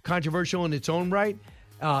controversial in its own right.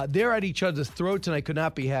 They're at each other's throats, and I could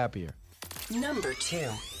not be happier. Number 2.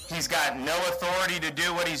 He's got no authority to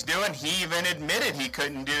do what he's doing. He even admitted he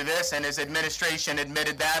couldn't do this, and his administration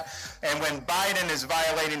admitted that. And when Biden is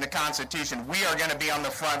violating the Constitution, we are going to be on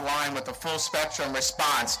the front line with a full spectrum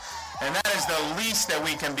response. And that is the least that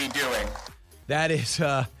we can be doing. That is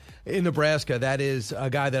in Nebraska. That is a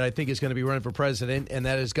guy that I think is going to be running for president, and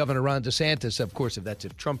that is Governor Ron DeSantis. Of course,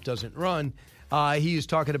 if Trump doesn't run, he is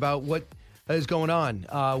talking about what is going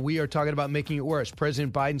on. We are talking about making it worse.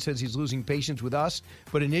 President Biden says he's losing patience with us,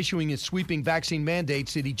 but in issuing his sweeping vaccine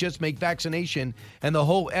mandates, did he just make vaccination and the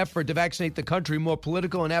whole effort to vaccinate the country more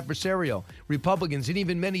political and adversarial? Republicans and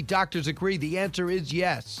even many doctors agree the answer is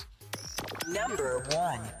yes. Number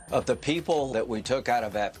 1. Of the people that we took out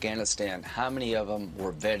of Afghanistan, how many of them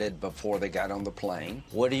were vetted before they got on the plane?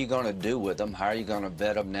 What are you going to do with them? How are you going to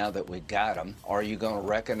vet them now that we got them? Are you going to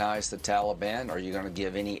recognize the Taliban? Are you going to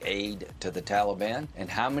give any aid to the Taliban? And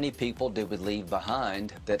how many people did we leave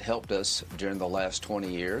behind that helped us during the last 20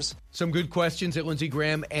 years? Some good questions that Lindsey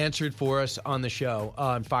Graham answered for us on the show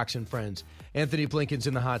on Fox and Friends. Anthony Blinken's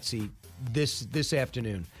in the hot seat this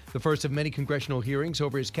afternoon. The first of many congressional hearings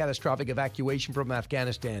over his catastrophic evacuation from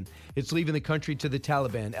Afghanistan. It's leaving the country to the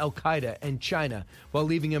Taliban, Al-Qaeda, and China, while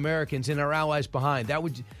leaving Americans and our allies behind.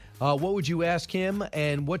 What would you ask him,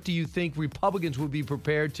 and what do you think Republicans would be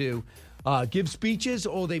prepared to give speeches,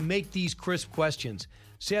 or they make these crisp questions?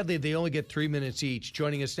 Sadly, they only get 3 minutes each.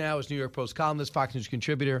 Joining us now is New York Post columnist, Fox News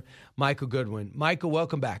contributor, Michael Goodwin. Michael,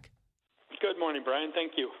 welcome back. Good morning, Brian.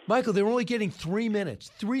 Thank you. Michael, they're only getting 3 minutes.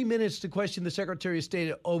 3 minutes to question the Secretary of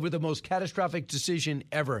State over the most catastrophic decision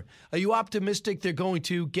ever. Are you optimistic they're going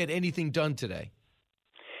to get anything done today?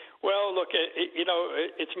 Well, look,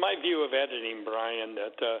 it's my view of editing, Brian,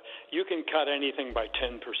 that you can cut anything by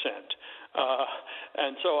 10%.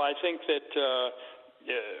 And so I think that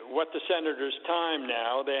what the senators' time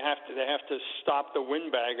now, they have to stop the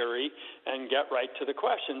windbaggery and get right to the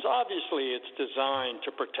questions. Obviously, it's designed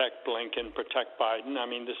to protect Blinken, protect Biden. I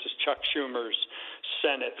mean, this is Chuck Schumer's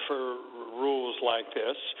Senate for rules like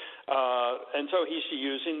this. And so he's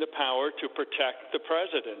using the power to protect the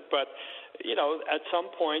president. But, at some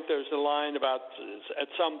point, there's a line about, at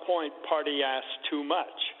some point, party asks too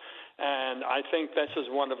much. And I think this is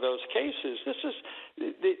one of those cases. This is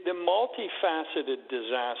the multifaceted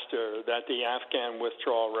disaster that the Afghan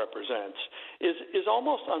withdrawal represents is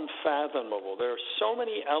almost unfathomable. There are so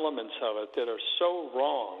many elements of it that are so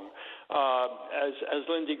wrong. As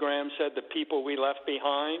Lindsey Graham said, the people we left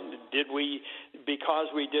behind, because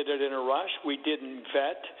we did it in a rush, we didn't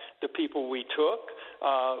vet the people we took.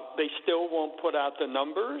 They still won't put out the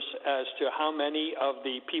numbers as to how many of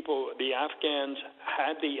the people, the Afghans,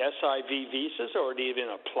 had the SIV visas or had even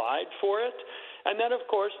applied for it. And then, of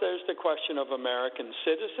course, there's the question of American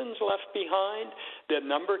citizens left behind. The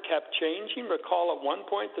number kept changing. Recall at one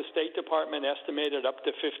point the State Department estimated up to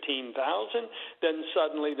 15,000. Then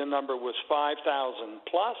suddenly the number was 5,000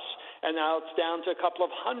 plus, and now it's down to a couple of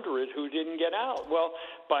hundred who didn't get out. Well,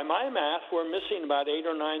 by my math, we're missing about 8,000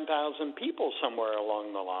 or 9,000 people somewhere along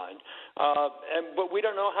the line. But we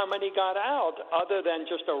don't know how many got out other than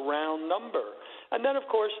just a round number. And then, of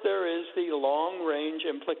course, there is the long-range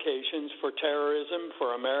implications for terrorism,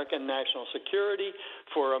 for American national security,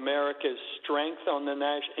 for America's strength on the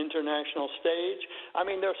international stage. I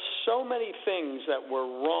mean, there's so many things that were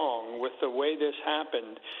wrong with the way this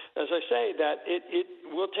happened. As I say, that it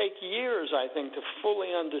will take years, I think, to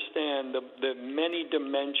fully understand the many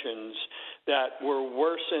dimensions that were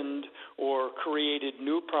worsened or created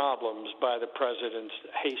new problems by the president's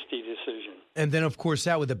hasty decision. And then, of course,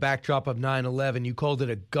 that with the backdrop of 9/11, you called it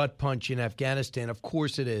a gut punch in Afghanistan. Of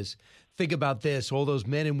course it is. Think about this. All those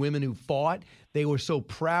men and women who fought, they were so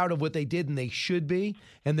proud of what they did, and they should be.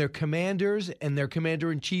 And their commanders and their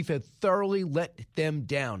commander-in-chief have thoroughly let them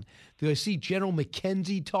down. Did I see General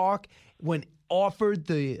McKenzie talk when offered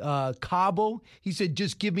the Kabul? He said,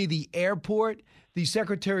 just give me the airport. The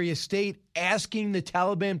Secretary of State asking the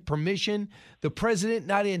Taliban permission, the president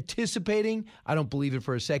not anticipating, I don't believe it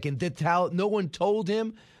for a second, that no one told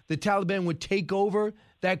him the Taliban would take over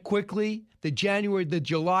that quickly. The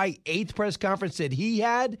July 8th press conference that he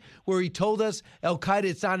had, where he told us Al-Qaeda,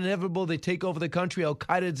 it's not inevitable they take over the country.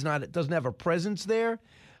 Al-Qaeda doesn't have a presence there.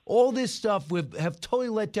 All this stuff have totally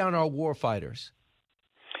let down our war fighters.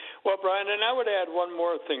 Well, Brian, and I would add one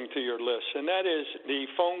more thing to your list, and that is the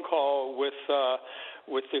phone call with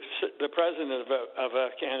the president of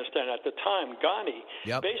Afghanistan at the time, Ghani.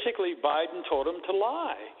 Yep. Basically, Biden told him to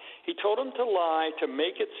lie. He told him to lie to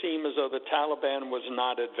make it seem as though the Taliban was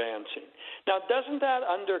not advancing. Now, doesn't that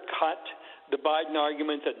undercut the Biden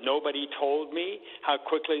argument that nobody told me how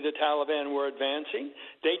quickly the Taliban were advancing.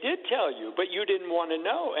 They did tell you, but you didn't want to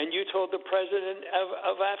know, and you told the president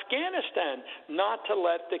of Afghanistan not to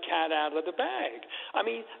let the cat out of the bag. I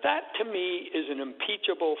mean, that to me is an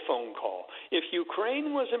impeachable phone call. If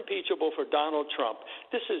Ukraine was impeachable for Donald Trump,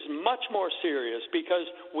 this is much more serious because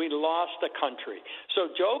we lost a country.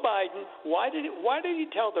 So Joe Biden, why did he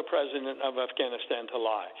tell the president of Afghanistan to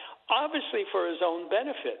lie? Obviously for his own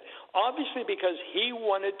benefit. Obviously because he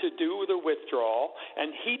wanted to do the withdrawal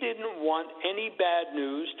and he didn't want any bad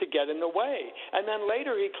news to get in the way. And then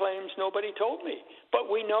later he claims nobody told me.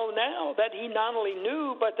 But we know now that he not only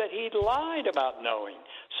knew, but that he lied about knowing.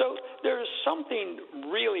 So there's something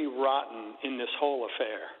really rotten in this whole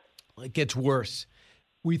affair. It gets worse.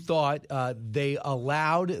 We thought they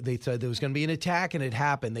said there was going to be an attack, and it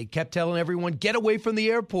happened. They kept telling everyone, get away from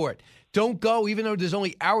the airport. Don't go, even though there's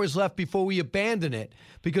only hours left before we abandon it,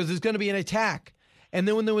 because there's going to be an attack. And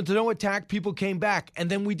then when there was no attack, people came back.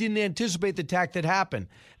 And then we didn't anticipate the attack that happened.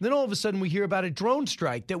 And then all of a sudden we hear about a drone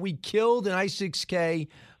strike that we killed an I-6K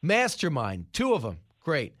mastermind, 2 of them.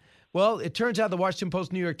 Great. Well, it turns out the Washington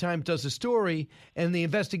Post, New York Times does a story, and the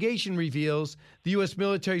investigation reveals the U.S.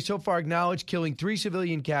 military so far acknowledged killing 3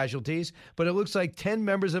 civilian casualties, but it looks like 10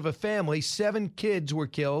 members of a family, 7 kids were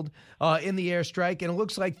killed in the airstrike, and it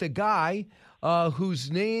looks like the guy whose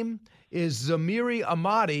name is Zamiri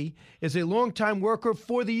Ahmadi is a longtime worker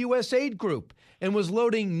for the U.S. Aid Group and was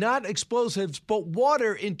loading not explosives but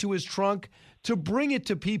water into his trunk to bring it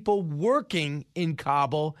to people working in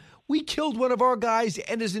Kabul. We killed one of our guys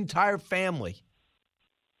and his entire family.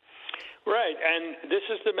 Right, and this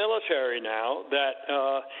is the military now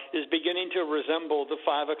that is beginning to resemble the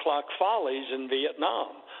 5 o'clock follies in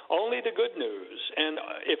Vietnam. Only the good news, and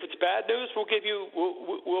if it's bad news,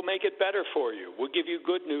 we'll make it better for you. We'll give you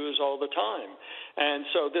good news all the time. And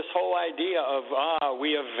so this whole idea of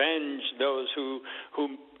we avenge those who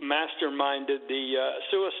masterminded the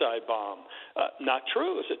suicide bomb. Not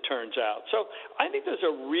true, as it turns out. So I think there's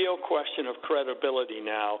a real question of credibility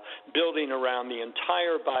now building around the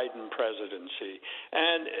entire Biden presidency.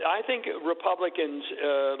 And I think Republicans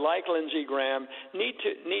like Lindsey Graham need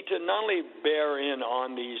to not only bear in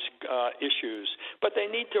on these issues, but they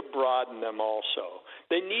need to broaden them also.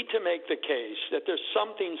 They need to make the case that there's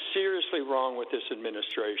something seriously wrong with this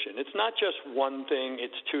administration. It's not just one thing,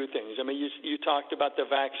 it's 2 things. I mean, you talked about the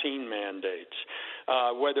vaccine mandates,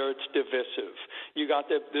 whether it's divisive. You got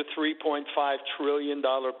the $3.5 trillion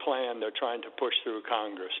plan they're trying to push through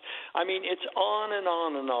Congress. I mean, it's on and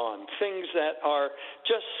on and on. Things that are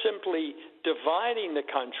just simply dividing the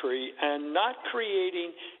country and not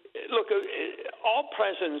creating. Look, all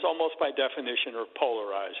presidents, almost by definition, are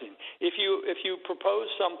polarizing. If you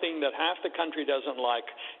propose something that half the country doesn't like,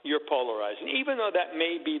 you're polarizing, even though that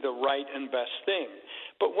may be the right and best thing.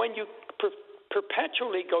 But when you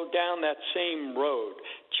perpetually go down that same road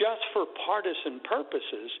just for partisan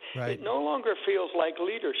purposes, right, it no longer feels like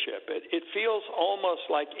leadership. It feels almost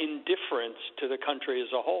like indifference to the country as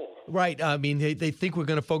a whole. Right. I mean, they think we're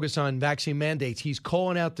going to focus on vaccine mandates. He's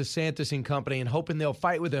calling out DeSantis and company and hoping they'll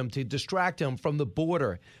fight with him to distract him from the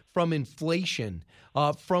border, from inflation,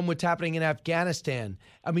 from what's happening in Afghanistan.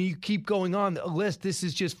 I mean, you keep going on the list. This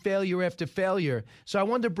is just failure after failure. So I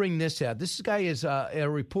wanted to bring this out. This guy is a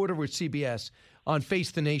reporter with CBS on Face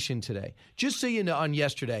the Nation today. Just so you know, on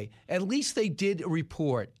yesterday, at least they did a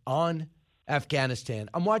report on Afghanistan.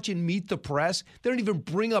 I'm watching Meet the Press. They don't even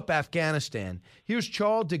bring up Afghanistan. Here's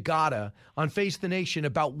Charles DeGatta on Face the Nation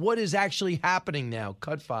about what is actually happening now.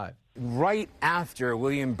 Cut 5. Right after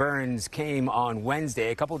William Burns came on Wednesday,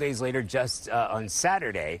 a couple days later, just on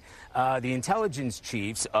Saturday, the intelligence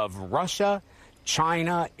chiefs of Russia,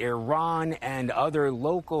 China, Iran, and other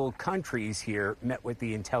local countries here met with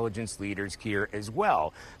the intelligence leaders here as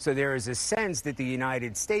well. So there is a sense that the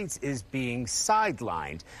United States is being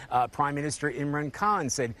sidelined. Prime Minister Imran Khan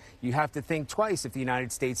said you have to think twice if the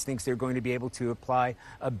United States thinks they're going to be able to apply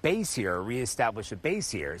a base here or reestablish a base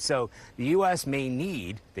here. So the U.S.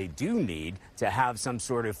 they do need to have some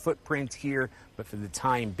sort of footprint here, but for the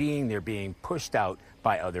time being, they're being pushed out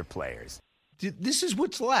by other players. This is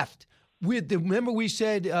what's left. Remember we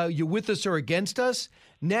said you're with us or against us?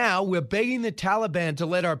 Now we're begging the Taliban to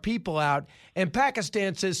let our people out, and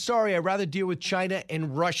Pakistan says, sorry, I'd rather deal with China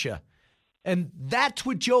and Russia. And that's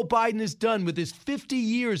what Joe Biden has done with his 50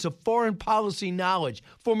 years of foreign policy knowledge.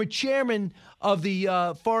 Former chairman of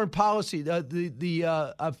the Foreign Policy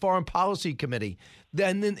Foreign Policy Committee,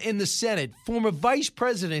 then in the Senate, former vice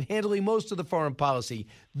president handling most of the foreign policy.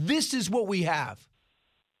 This is what we have.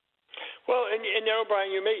 Well, and you know,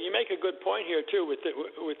 Brian, you make a good point here too with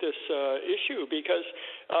this issue, because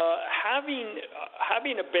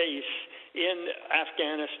having a base in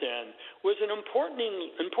Afghanistan was an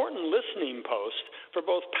important listening post for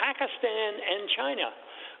both Pakistan and China.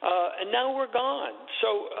 And now we're gone.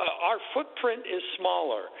 So our footprint is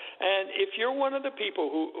smaller. And if you're one of the people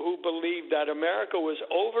who believe that America was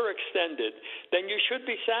overextended, then you should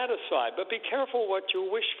be satisfied. But be careful what you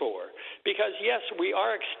wish for. Because, yes, we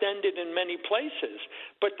are extended in many places,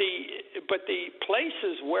 but the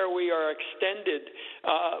places where we are extended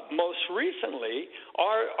most recently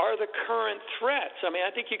are the current threats. I mean, I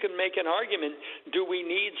think you can make an argument, do we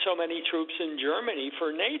need so many troops in Germany for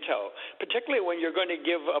NATO, particularly when you're going to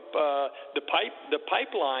give up the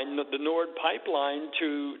pipeline, the Nord pipeline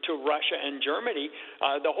to Russia and Germany.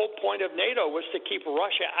 The whole point of NATO was to keep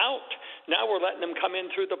Russia out. Now we're letting them come in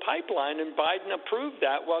through the pipeline, and Biden approved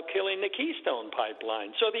that while killing the Keystone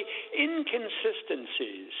pipeline. So the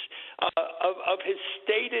inconsistencies of his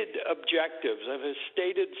stated objectives, of his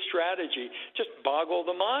stated strategy, just boggle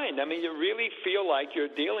the mind. I mean, you really feel like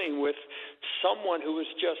you're dealing with someone who is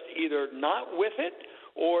just either not with it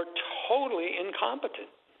or totally incompetent.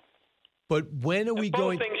 But when are we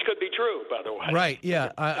going? Both things could be true, by the way. Right,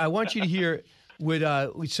 yeah. I want you to hear what,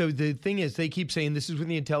 so the thing is, they keep saying, this is what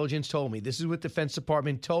the intelligence told me. This is what the Defense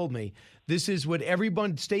Department told me. This is what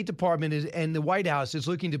everyone, State Department is, and the White House is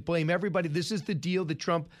looking to blame everybody. This is the deal that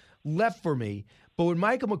Trump left for me. But what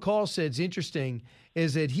Michael McCall said is interesting,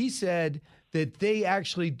 is that he said that they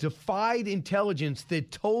actually defied intelligence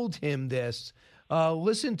that told him this.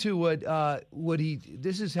 Listen to what he,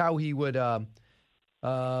 this is how he would,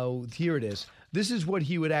 here it is. This is what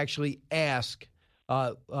he would actually ask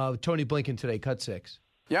Tony Blinken today, cut 6.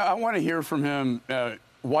 Yeah, I want to hear from him.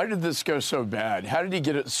 Why did this go so bad? How did he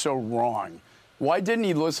get it so wrong? Why didn't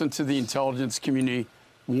he listen to the intelligence community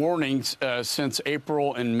warnings since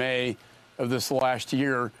April and May of this last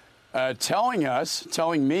year,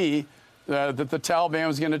 telling me that the Taliban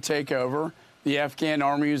was going to take over, the Afghan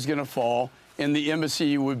army was going to fall, and the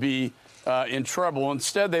embassy would be in trouble.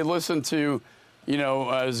 Instead, they listened to,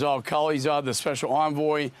 Zalal Khalilzad, the special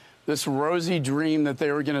envoy, this rosy dream that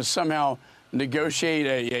they were going to somehow negotiate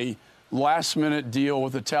a last-minute deal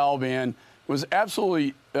with the Taliban was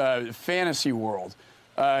absolutely fantasy world.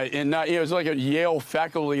 And not, it was like a Yale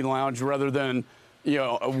faculty lounge rather than,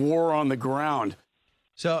 a war on the ground.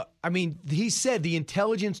 So, I mean, he said the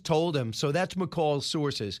intelligence told him, so that's McCall's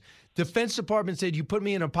sources. Defense Department said, you put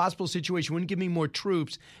me in a possible situation, wouldn't give me more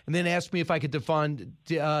troops, and then asked me if I could defend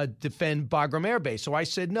Bagram Air Base. So I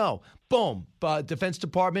said no. Boom. Defense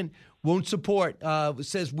Department won't support,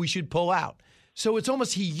 says we should pull out. So it's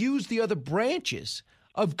almost he used the other branches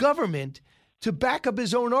of government to back up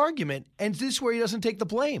his own argument, and this is where he doesn't take the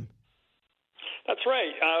blame. That's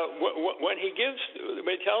right. When he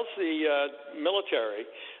tells the military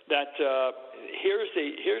that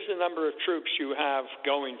here's the number of troops you have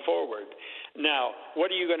going forward. Now, what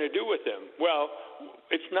are you going to do with them? Well,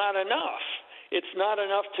 it's not enough. It's not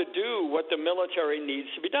enough to do what the military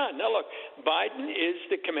needs to be done. Now, look, Biden is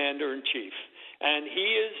the commander-in-chief, and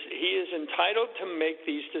he is entitled to make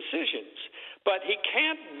these decisions. But he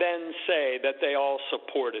can't then say that they all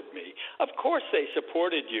supported me. Of course they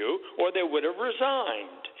supported you, or they would have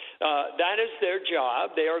resigned. That is their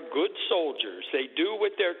job. They are good soldiers. They do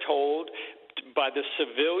what they're told by the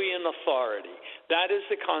civilian authority. That is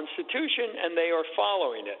the Constitution, and they are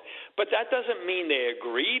following it. But that doesn't mean they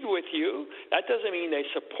agreed with you. That doesn't mean they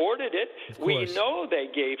supported it. We know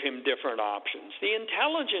they gave him different options. The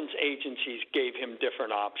intelligence agencies gave him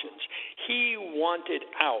different options. He wanted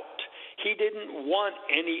out. He didn't want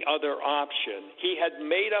any other option. He had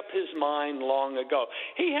made up his mind long ago.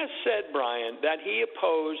 He has said, Brian, that he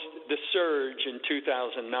opposed the surge in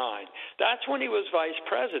 2009. That's when he was vice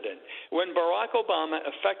president, when Barack Obama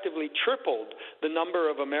effectively tripled the number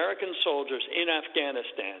of American soldiers in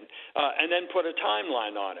Afghanistan and then put a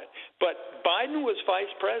timeline on it. But Biden was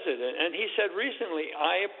vice president, and he said recently,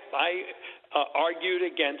 I argued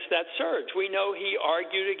against that surge. We know he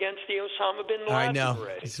argued against the Osama bin Laden I know.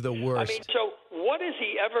 raid. It's the worst. I mean, so what has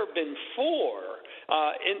he ever been for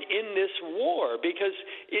in this war? Because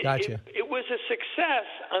it was a success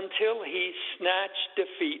until he snatched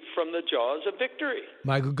defeat from the jaws of victory.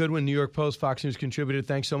 Michael Goodwin, New York Post, Fox News contributor.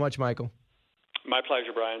 Thanks so much, Michael. My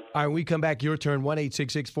pleasure, Brian. All right, when we come back, your turn,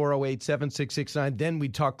 1-866-408-7669. Then we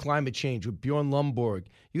talk climate change with Bjorn Lomborg.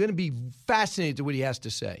 You're going to be fascinated to what he has to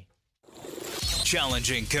say.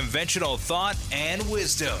 Challenging conventional thought and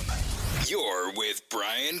wisdom. You're with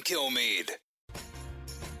Brian Kilmeade.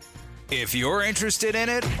 If you're interested in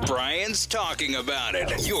it, Brian's talking about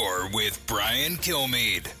it. You're with Brian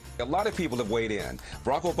Kilmeade. A lot of people have weighed in.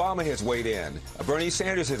 Barack Obama has weighed in. Bernie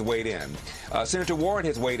Sanders has weighed in. Senator Warren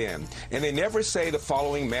has weighed in. And they never say the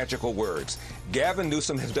following magical words. Gavin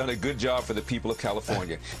Newsom has done a good job for the people of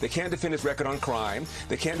California. They can't defend his record on crime.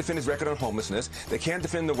 They can't defend his record on homelessness. They can't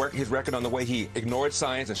defend his record on the way he ignored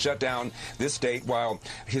science and shut down this state while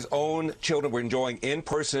his own children were enjoying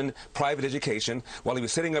in-person private education, while he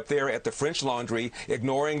was sitting up there at the French Laundry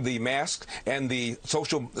ignoring the masks and the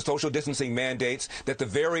social distancing mandates that the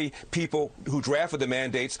very people who drafted the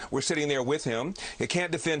mandates were sitting there with him. He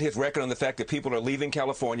can't defend his record on the fact that people are leaving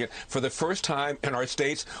California for the first time in our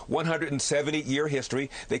state's 170-year history.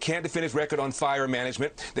 They can't defend his record on fire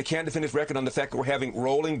management. They can't defend his record on the fact that we're having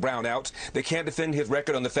rolling brownouts. They can't defend his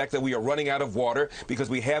record on the fact that we are running out of water because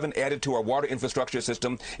we haven't added to our water infrastructure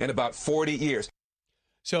system in about 40 years.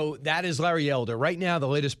 So that is Larry Elder. Right now, the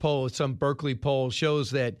latest poll, some Berkeley poll,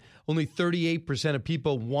 shows that only 38% of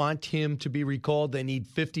people want him to be recalled. They need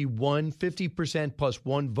 50% plus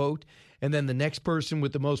one vote. And then the next person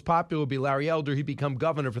with the most popular will be Larry Elder. He'd become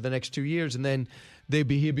governor for the next 2 years, and then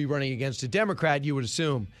he'd be running against a Democrat, you would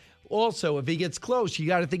assume. Also, if he gets close, you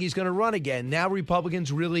got to think he's going to run again. Now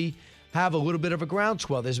Republicans really have a little bit of a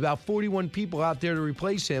groundswell. There's about 41 people out there to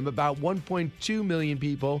replace him. About 1.2 million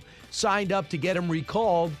people signed up to get him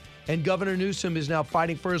recalled, and Governor Newsom is now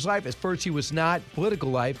fighting for his life. At first, he was not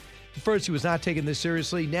political life. At first, he was not taking this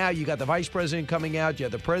seriously. Now you got the vice president coming out. You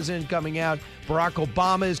have the president coming out. Barack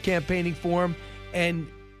Obama is campaigning for him, and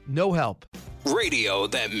no help. Radio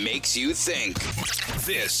that makes you think.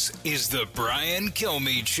 This is the Brian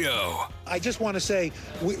Kilmeade Show. I just want to say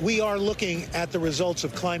we are looking at the results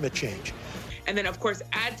of climate change. And then, of course,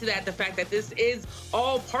 add to that the fact that this is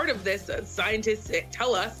all part of this. Scientists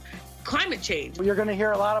tell us climate change. You're going to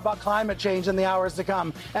hear a lot about climate change in the hours to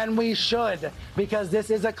come, and we should, because this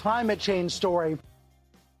is a climate change story.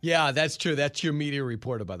 Yeah, that's true. That's your media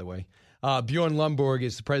reporter, by the way. Bjorn Lomborg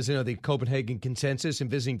is the president of the Copenhagen Consensus and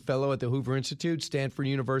visiting fellow at the Hoover Institute, Stanford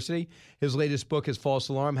University. His latest book is False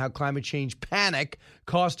Alarm, How Climate Change Panic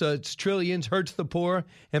Costs Us Trillions, Hurts the Poor,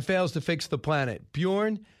 and Fails to Fix the Planet.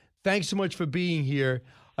 Bjorn, thanks so much for being here.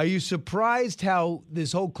 Are you surprised how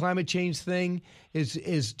this whole climate change thing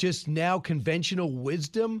is just now conventional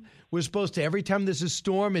wisdom? We're supposed to, every time there's a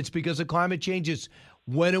storm, it's because of climate change. It's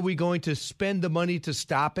when are we going to spend the money to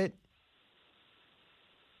stop it?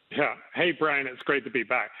 Yeah. Hey, Brian, it's great to be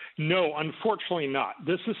back. No, unfortunately not.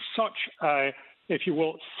 This is such a, if you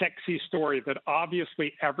will, sexy story that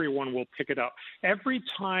obviously everyone will pick it up. Every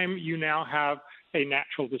time you now have a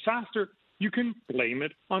natural disaster, you can blame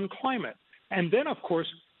it on climate. And then, of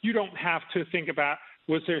course, you don't have to think about,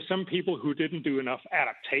 was there some people who didn't do enough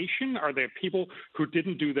adaptation? Are there people who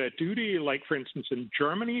didn't do their duty? Like, for instance, in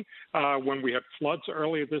Germany, when we had floods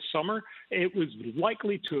earlier this summer, it was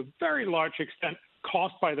likely to a very large extent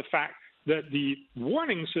caused by the fact that the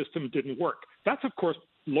warning system didn't work. That's, of course,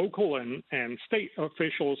 local and state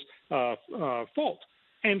officials' fault.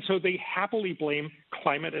 And so they happily blame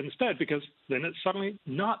climate instead, because then it's suddenly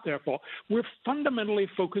not their fault. We're fundamentally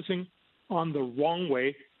focusing on the wrong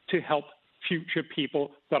way to help future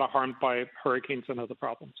people that are harmed by hurricanes and other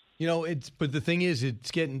problems. You know, but the thing is,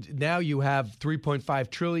 it's getting, now you have $3.5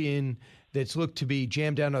 trillion that's looked to be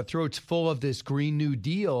jammed down our throats full of this Green New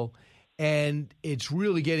Deal. And it's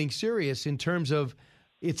really getting serious in terms of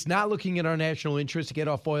it's not looking at our national interest to get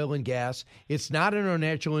off oil and gas. It's not in our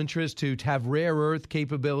national interest to have rare earth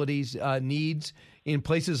capabilities, needs in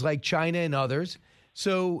places like China and others.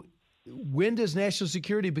 So when does national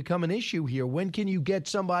security become an issue here? When can you get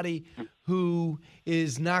somebody who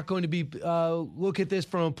is not going to be look at this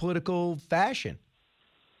from a political fashion?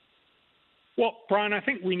 Well, Brian, I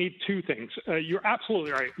think we need two things. You're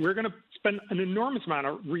absolutely right. We're going to spend an enormous amount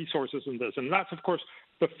of resources in this, and that's, of course,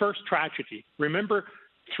 the first tragedy. Remember,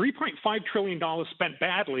 $3.5 trillion spent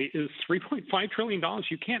badly is $3.5 trillion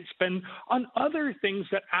you can't spend on other things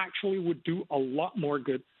that actually would do a lot more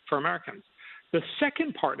good for Americans. The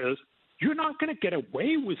second part is you're not going to get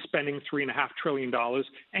away with spending $3.5 trillion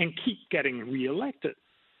and keep getting reelected.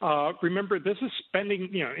 Remember, this is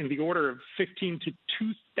spending, in the order of $1,500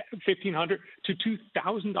 to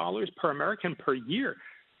 $2,000 per American per year.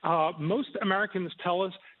 Most Americans tell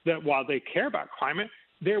us that while they care about climate,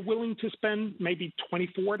 they're willing to spend maybe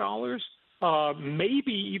 $24,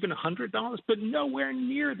 maybe even $100, but nowhere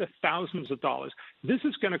near the thousands of dollars. This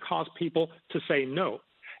is going to cause people to say no.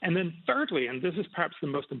 And then thirdly, and this is perhaps the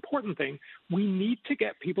most important thing, we need to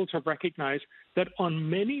get people to recognize that on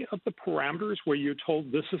many of the parameters where you're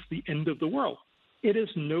told this is the end of the world, it is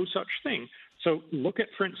no such thing. So look at,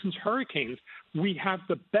 for instance, hurricanes. We have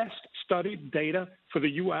the best studied data for the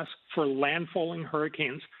U.S. for landfalling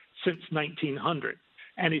hurricanes since 1900.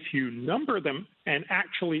 And if you number them and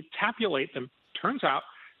actually tabulate them, turns out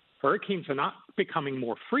hurricanes are not becoming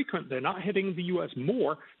more frequent. They're not hitting the U.S.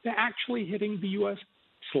 more. They're actually hitting the U.S.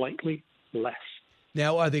 slightly less.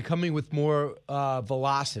 Now, are they coming with more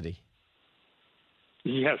velocity?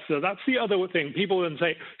 Yes, so that's the other thing. People then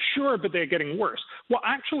say, sure, but they're getting worse. Well,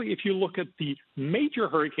 actually, if you look at the major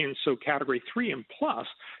hurricanes, so Category 3 and plus,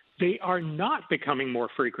 they are not becoming more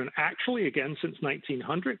frequent. Actually, again, since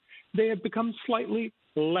 1900, they have become slightly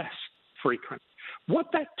less frequent. What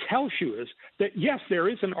that tells you is that, yes, there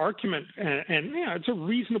is an argument, and it's a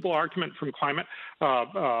reasonable argument from climate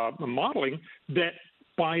modeling, that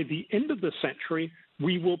by the end of the century,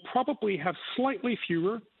 we will probably have slightly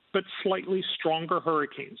fewer but slightly stronger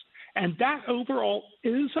hurricanes. And that overall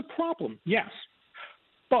is a problem, yes.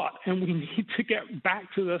 But, and we need to get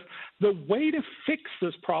back to this, the way to fix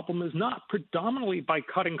this problem is not predominantly by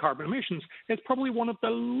cutting carbon emissions. It's probably one of the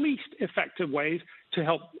least effective ways to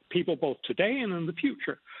help people both today and in the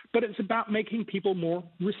future. But it's about making people more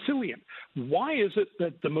resilient. Why is it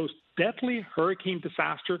that the most deadly hurricane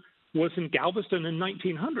disaster was in Galveston in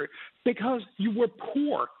 1900? Because you were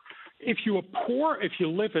poor. If you are poor, if you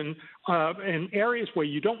live in areas where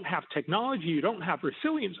you don't have technology, you don't have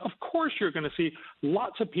resilience, of course you're going to see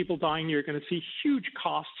lots of people dying. You're going to see huge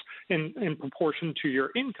costs in proportion to your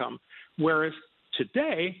income. Whereas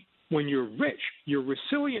today, when you're rich, you're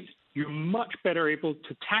resilient, you're much better able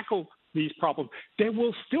to tackle these problems. There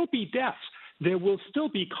will still be deaths. There will still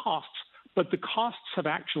be costs, but the costs have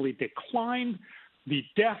actually declined. The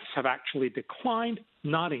deaths have actually declined,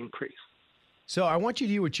 not increased. So I want you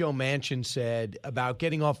to hear what Joe Manchin said about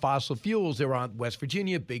getting off fossil fuels. They're on West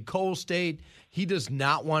Virginia, big coal state. He does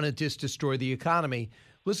not want to just destroy the economy.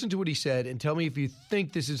 Listen to what he said and tell me if you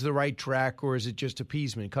think this is the right track or is it just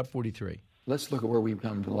appeasement. Cut 43. Let's look at where we've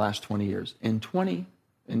come in the last 20 years. In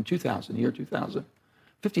 2000, year 2000,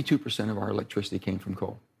 52% of our electricity came from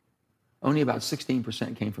coal. Only about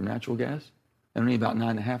 16% came from natural gas, and only about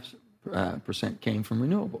 9.5% came from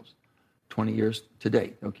renewables. 20 years to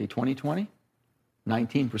date. Okay, 2020,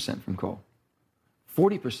 19% from coal,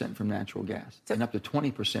 40% from natural gas, and up to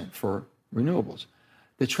 20% for renewables.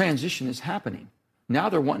 The transition is happening. Now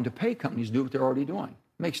they're wanting to pay companies to do what they're already doing.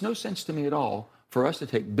 It makes no sense to me at all for us to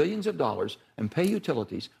take billions of dollars and pay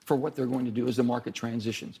utilities for what they're going to do as the market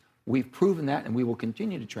transitions. We've proven that, and we will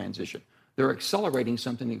continue to transition. They're accelerating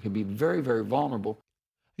something that could be very, very vulnerable.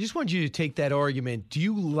 I just want you to take that argument. Do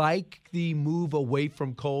you like the move away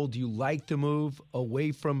from coal? Do you like the move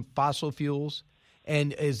away from fossil fuels?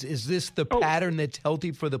 And is this the pattern that's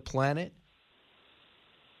healthy for the planet?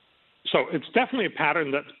 So it's definitely a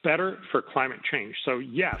pattern that's better for climate change. So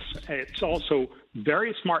yes, it's also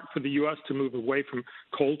very smart for the U.S. to move away from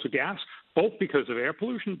coal to gas, both because of air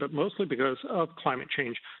pollution, but mostly because of climate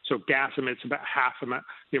change. So gas emits about half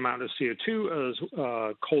the amount of CO2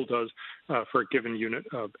 as coal does for a given unit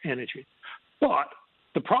of energy. But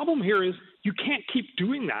the problem here is you can't keep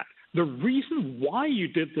doing that. The reason why you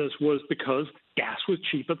did this was because gas was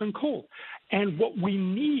cheaper than coal. And what we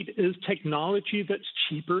need is technology that's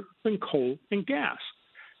cheaper than coal and gas.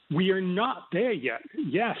 We are not there yet.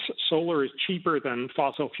 Yes, solar is cheaper than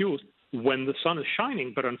fossil fuels when the sun is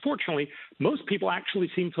shining, but unfortunately, most people actually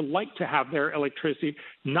seem to like to have their electricity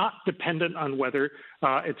not dependent on whether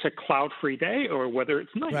it's a cloud-free day or whether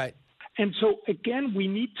it's night. Right. And so, again, we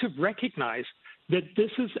need to recognize that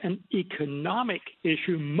this is an economic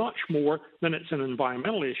issue much more than it's an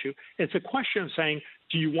environmental issue. It's a question of saying,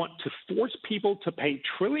 do you want to force people to pay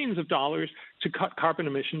trillions of dollars to cut carbon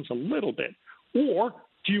emissions a little bit? Or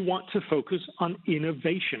do you want to focus on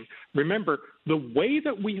innovation? Remember, the way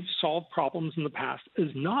that we have solved problems in the past is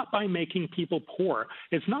not by making people poor.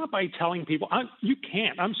 It's not by telling people, you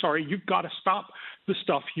can't, I'm sorry, you've got to stop the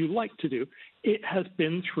stuff you like to do. It has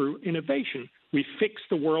been through innovation. We fixed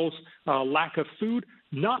the world's lack of food,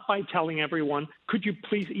 not by telling everyone, could you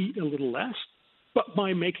please eat a little less, but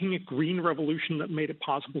by making a green revolution that made it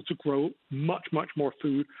possible to grow much, much more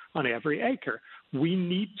food on every acre. We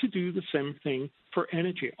need to do the same thing for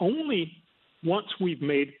energy. Only once we've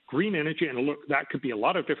made green energy, and look, that could be a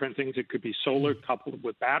lot of different things. It could be solar coupled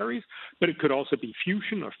with batteries, but it could also be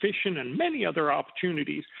fusion or fission and many other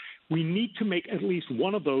opportunities. We need to make at least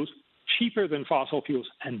one of those cheaper than fossil fuels.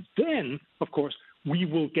 And then, of course, we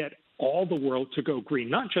will get all the world to go green,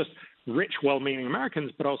 not just rich, well-meaning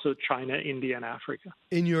Americans, but also China, India, and Africa.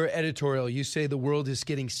 In your editorial, you say the world is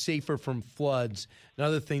getting safer from floods.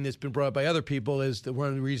 Another thing that's been brought up by other people is that one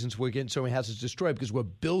of the reasons we're getting so many houses destroyed because we're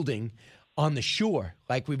building on the shore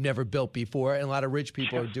like we've never built before, and a lot of rich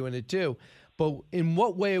people are doing it too. But in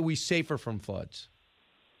what way are we safer from floods?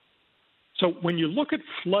 So when you look at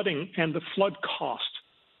flooding and the flood cost,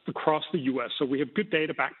 across the U.S., so we have good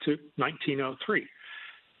data back to 1903.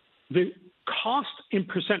 The cost in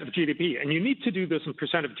percent of GDP, and you need to do this in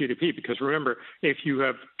percent of GDP because remember, if you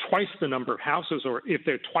have twice the number of houses or if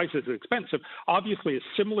they're twice as expensive, obviously a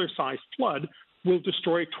similar sized flood will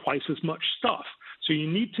destroy twice as much stuff. So you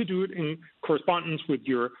need to do it in correspondence with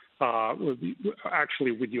your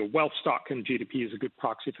with your wealth stock, and GDP is a good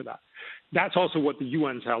proxy for that. That's also what the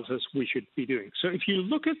UN tells us we should be doing. So if you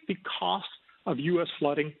look at the cost of U.S.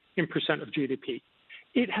 flooding in percent of GDP,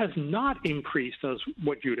 it has not increased as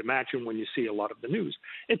what you'd imagine when you see a lot of the news.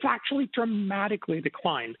 It's actually dramatically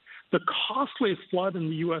declined. The costliest flood in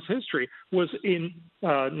the U.S. history was in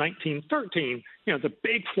 1913. You know, the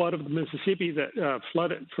big flood of the Mississippi that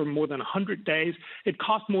flooded for more than 100 days. It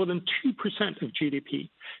cost more than 2% of GDP.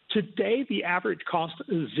 Today, the average cost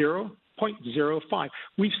is 0.05.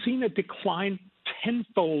 We've seen a decline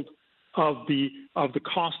tenfold of the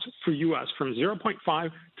cost for U.S. from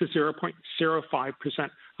 0.5 to 0.05%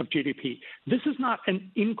 of GDP. This is not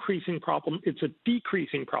an increasing problem. It's a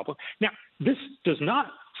decreasing problem. Now, this does not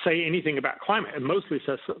say anything about climate. It mostly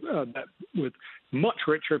says that with much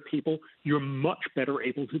richer people, you're much better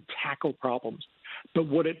able to tackle problems. But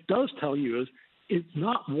what it does tell you is it's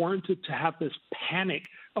not warranted to have this panic,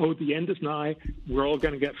 oh, the end is nigh, we're all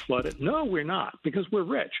going to get flooded. No, we're not, because we're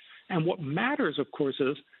rich. And what matters, of course,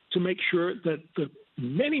 is to make sure that the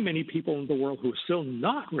many, many people in the world who are still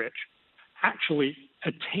not rich actually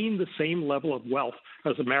attain the same level of wealth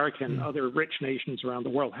as America and other rich nations around the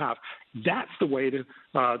world have. That's the way to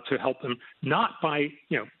help them, not by,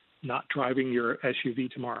 not driving your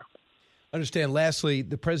SUV tomorrow. Understand, lastly,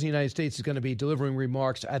 the President of the United States is going to be delivering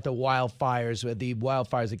remarks at the wildfires, the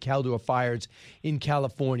Caldor fires in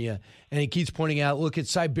California. And he keeps pointing out, look at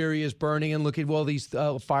Siberia's burning and look at all these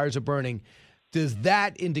fires are burning. Does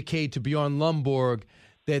that indicate to Bjorn Lomborg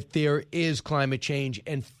that there is climate change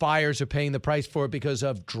and fires are paying the price for it because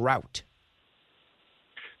of drought?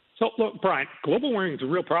 So, look, Brian, global warming is a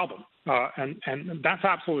real problem, and that's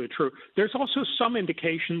absolutely true. There's also some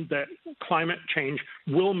indication that climate change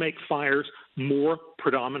will make fires more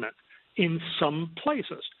predominant in some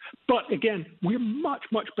places. But again, we're much,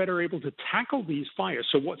 much better able to tackle these fires.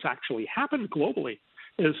 So what's actually happened globally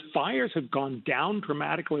is fires have gone down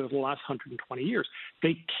dramatically over the last 120 years.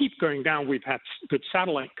 They keep going down. We've had good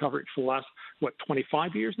satellite coverage for the last,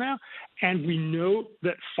 25 years now? And we know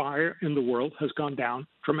that fire in the world has gone down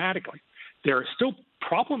dramatically. There are still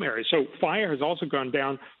problem areas. So fire has also gone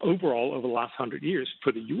down overall over the last 100 years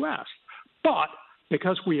for the U.S. But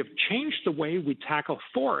because we have changed the way we tackle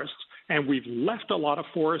forests and we've left a lot of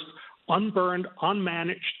forests unburned,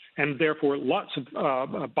 unmanaged, and therefore lots of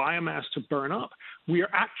biomass to burn up, we are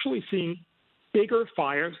actually seeing bigger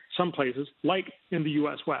fires some places, like in the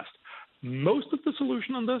U.S. West. Most of the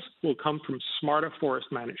solution on this will come from smarter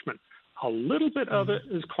forest management. A little bit of it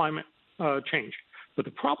is climate change. But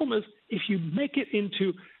the problem is if you make it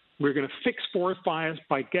into we're going to fix forest fires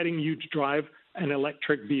by getting you to drive an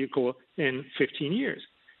electric vehicle in 15 years,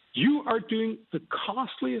 you are doing the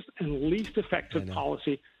costliest and least effective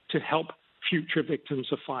policy to help future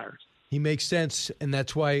victims of fires. He makes sense, and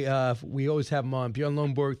that's why we always have him on. Bjorn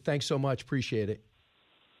Lomborg, thanks so much. Appreciate it.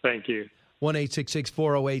 Thank you.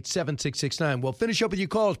 1-866-408-7669. We'll finish up with your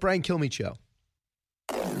calls. Brian Kilmeade Show.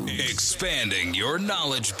 Expanding your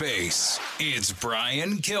knowledge base. It's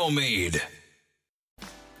Brian Kilmeade.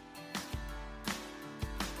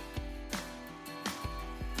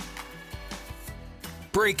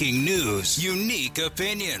 Breaking news, unique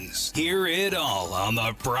opinions. Hear it all on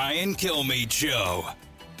the Brian Kilmeade Show.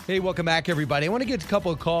 Hey, welcome back, everybody. I want to get a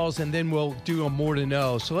couple of calls, and then we'll do a more to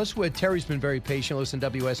know. So let's wait. Terry's been very patient. Listen to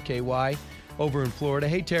WSKY over in Florida.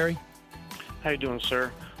 Hey, Terry. How you doing,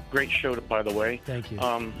 sir? Great show, by the way. Thank you.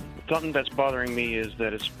 Something that's bothering me is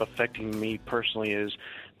that it's affecting me personally is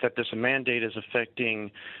that this mandate is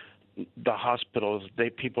affecting the hospitals.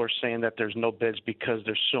 People are saying that there's no beds because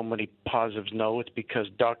there's so many positives. No, it's because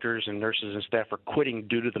doctors and nurses and staff are quitting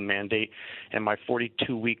due to the mandate, and my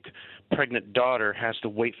 42-week pregnant daughter has to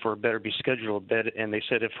wait for a better be scheduled bed, and they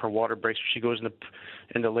said if her water breaks when she goes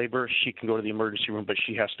into labor, she can go to the emergency room, but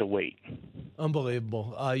she has to wait.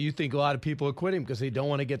 Unbelievable. You think a lot of people are quitting because they don't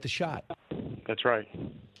want to get the shot. That's right.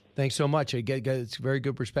 Thanks so much. It's a very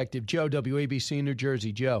good perspective. Joe, WABC, New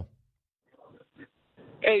Jersey. Joe.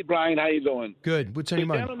 Hey, Brian, how you doing? Good. What's on your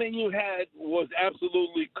mind? The gentleman you had was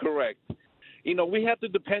absolutely correct. You know, we have to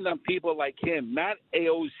depend on people like him, not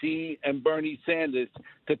AOC and Bernie Sanders,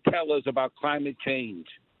 to tell us about climate change.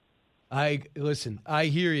 Listen, I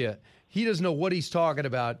hear you. He doesn't know what he's talking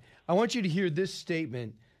about. I want you to hear this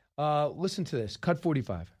statement. Listen to this. Cut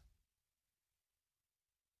 45.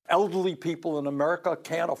 Elderly people in America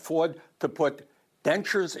can't afford to put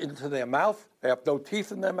dentures into their mouth. They have no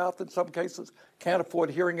teeth in their mouth in some cases, can't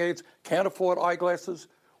afford hearing aids, can't afford eyeglasses.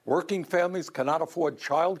 Working families cannot afford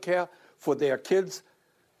child care for their kids.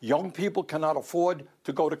 Young people cannot afford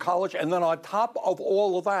to go to college. And then on top of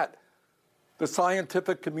all of that, the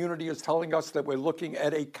scientific community is telling us that we're looking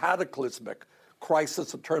at a cataclysmic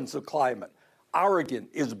crisis in terms of climate. Oregon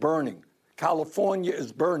is burning. California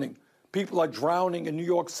is burning. People are drowning in New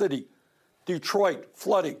York City. Detroit,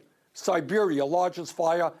 flooding. Siberia, largest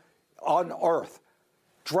fire on Earth.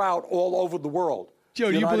 Drought all over the world.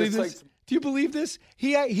 Joe, do you believe this? Do you believe this?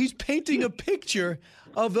 He's painting a picture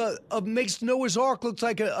of makes Noah's Ark looks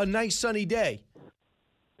like a nice sunny day.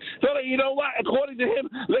 So you know what? According to him,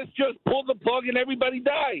 let's just pull the plug and everybody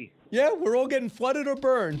die. Yeah, we're all getting flooded or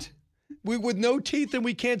burned. With no teeth and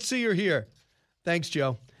we can't see or hear. Thanks,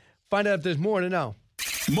 Joe. Find out if there's more to know.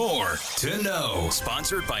 More to know.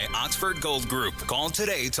 Sponsored by Oxford Gold Group. Call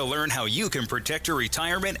today to learn how you can protect your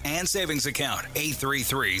retirement and savings account.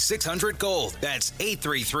 833-600-GOLD. That's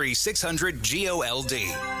 833-600-GOLD.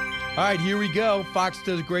 All right, here we go. Fox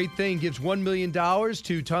does a great thing. Gives $1 million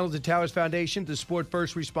to Tunnel to Towers Foundation to support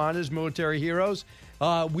first responders, military heroes.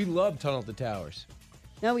 We love Tunnel to Towers.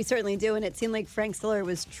 No, we certainly do. And it seemed like Frank Stiller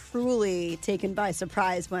was truly taken by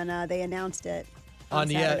surprise when they announced it.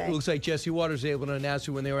 It looks like Jesse Waters was able to announce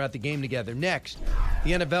it when they were at the game together. Next,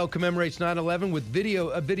 the NFL commemorates 9/11 with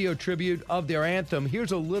a video tribute of their anthem.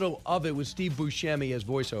 Here's a little of it with Steve Buscemi as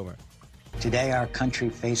voiceover. Today, our country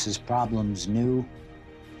faces problems new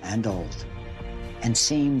and old, and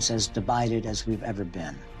seems as divided as we've ever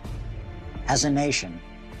been. As a nation,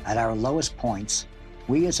 at our lowest points,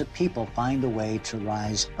 we as a people find a way to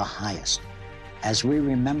rise the highest. As we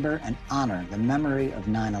remember and honor the memory of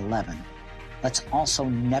 9/11, let's also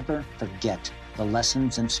never forget the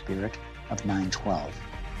lessons and spirit of 9/12.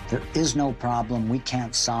 There is no problem we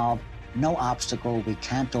can't solve, no obstacle we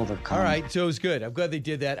can't overcome. All right, so it was good. I'm glad they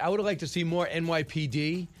did that. I would have liked to see more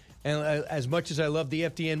NYPD. And as much as I love the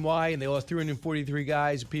FDNY and they lost 343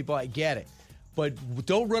 guys, people, I get it. But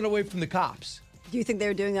don't run away from the cops. Do you think they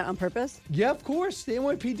were doing that on purpose? Yeah, of course. The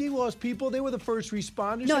NYPD lost people. They were the first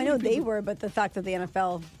responders. No, I know they were, but the fact that the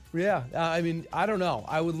NFL... Yeah, I mean, I don't know.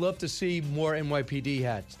 I would love to see more NYPD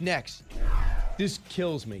hats. Next. This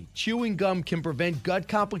kills me. Chewing gum can prevent gut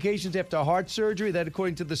complications after heart surgery. That,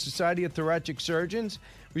 according to the Society of Thoracic Surgeons,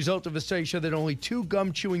 result of a study showed that only 2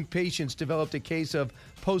 gum-chewing patients developed a case of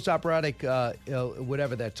post-operatic,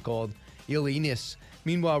 whatever that's called, illness.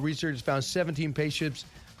 Meanwhile, researchers found 17 patients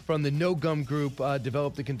from the no-gum group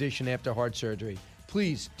developed the condition after heart surgery.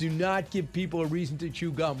 Please, do not give people a reason to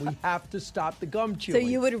chew gum. We have to stop the gum chewing. So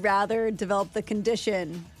you would rather develop the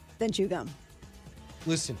condition than chew gum?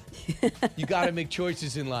 Listen, you got to make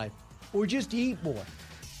choices in life. Or just eat more.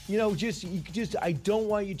 You know, I don't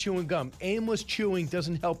want you chewing gum. Aimless chewing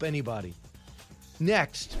doesn't help anybody.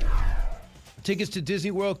 Next, tickets to Disney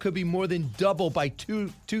World could be more than double by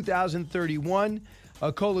 2031.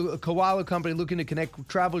 A Koala company looking to connect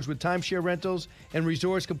travelers with timeshare rentals and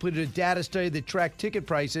resorts completed a data study that tracked ticket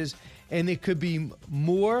prices, and it could be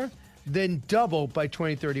more than double by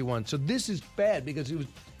 2031. So this is bad because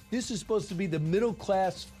this is supposed to be the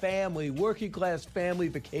middle-class family, working-class family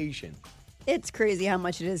vacation. It's crazy how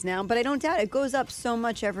much it is now, but I don't doubt it goes up so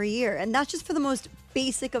much every year. And that's just for the most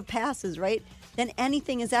basic of passes, right? Then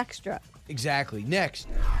anything is extra. Exactly. Next,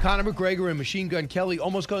 Conor McGregor and Machine Gun Kelly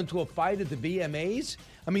almost got into a fight at the VMAs.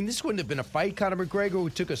 I mean, this wouldn't have been a fight. Conor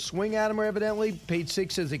McGregor took a swing at him, evidently. Page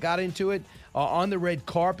 6 says they got into it on the red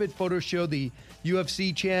carpet. Photos show the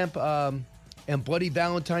UFC champ and Bloody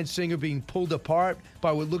Valentine singer being pulled apart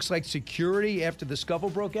by what looks like security after the scuffle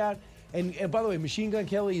broke out. And by the way, Machine Gun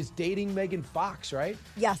Kelly is dating Megan Fox, right?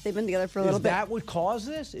 Yes, they've been together for a little bit. Is that what caused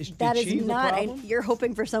this? That is not. You're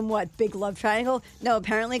hoping for some, big love triangle? No,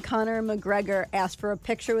 apparently Conor McGregor asked for a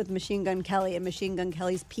picture with Machine Gun Kelly, and Machine Gun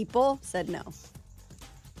Kelly's people said no.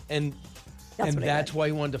 And that's why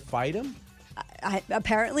he wanted to fight him?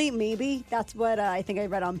 Apparently, maybe. That's what I think I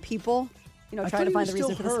read on People, trying to find the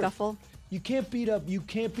reason for the scuffle. You can't beat up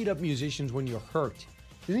musicians when you're hurt.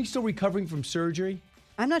 Isn't he still recovering from surgery?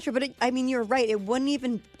 I'm not sure, but you're right. It wouldn't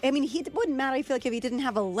even. It wouldn't matter. I feel like if he didn't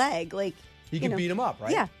have a leg, he could beat him up,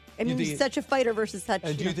 right? Yeah. He's such a fighter versus such.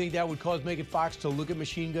 And do you think that would cause Megan Fox to look at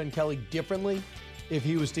Machine Gun Kelly differently if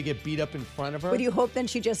he was to get beat up in front of her? Would you hope then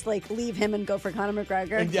she just leave him and go for Conor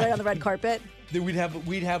McGregor right on the red carpet? Then we'd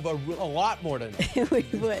have a lot more to know. We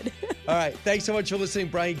would. All right. Thanks so much for listening,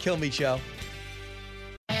 Brian Kilmeade Show.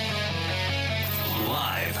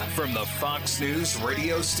 Live From the Fox News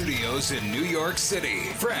radio studios in New York City,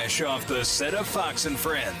 fresh off the set of Fox and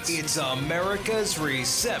Friends, it's America's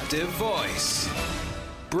receptive voice,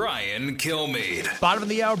 Brian Kilmeade. Bottom of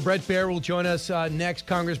the hour, Bret Baier will join us next.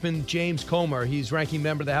 Congressman James Comer. He's ranking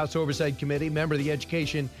member of the House Oversight Committee, member of the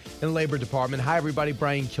Education and Labor Department. Hi, everybody.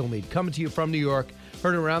 Brian Kilmeade coming to you from New York.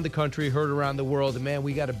 Heard around the country, heard around the world. And, man,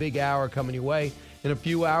 we got a big hour coming your way. In a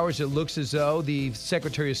few hours, it looks as though the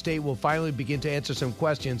Secretary of State will finally begin to answer some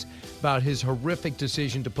questions about his horrific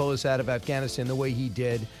decision to pull us out of Afghanistan the way he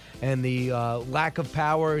did, and the lack of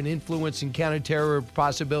power and influence and counterterror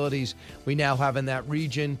possibilities we now have in that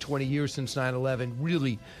region. 20 years since 9/11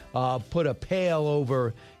 really put a pale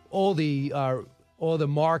over all the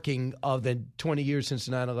marking of the 20 years since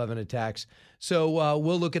the 9/11 attacks. So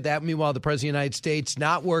we'll look at that. Meanwhile, the President of the United States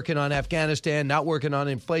not working on Afghanistan, not working on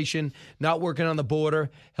inflation, not working on the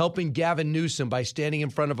border, helping Gavin Newsom by standing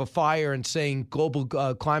in front of a fire and saying global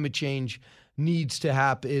climate change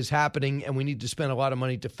is happening, and we need to spend a lot of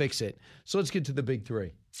money to fix it. So let's get to the big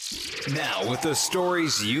three. Now, with the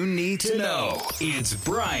stories you need to know, it's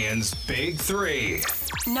Brian's Big Three.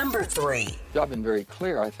 Number 3. I've been very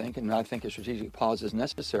clear, I think, and I think a strategic pause is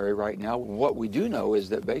necessary right now. What we do know is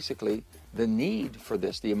that basically the need for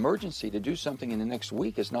this, the emergency to do something in the next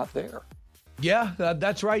week is not there. Yeah,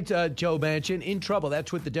 that's right, Joe Manchin. In trouble.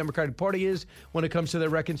 That's what the Democratic Party is when it comes to their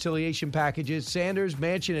reconciliation packages. Sanders,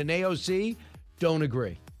 Manchin, and AOC don't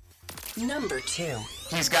agree. Number 2.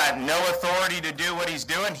 He's got no authority to do what he's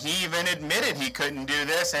doing. He even admitted he couldn't do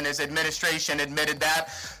this, and his administration admitted that.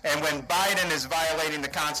 And when Biden is violating the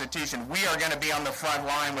Constitution, we are going to be on the front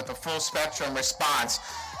line with a full spectrum response.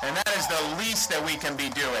 And that is the least that we can be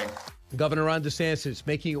doing. Governor Ron DeSantis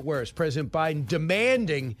making it worse. President Biden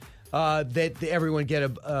demanding that everyone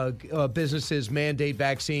get businesses mandate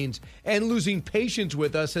vaccines, and losing patience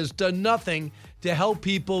with us, has done nothing to help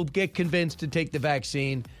people get convinced to take the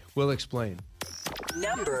vaccine. We'll explain.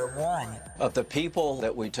 Number 1. Of the people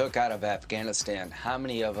that we took out of Afghanistan, how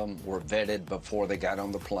many of them were vetted before they got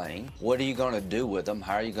on the plane? What are you going to do with them?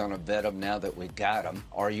 How are you going to vet them now that we got them?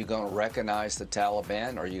 Are you going to recognize the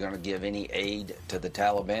Taliban? Are you going to give any aid to the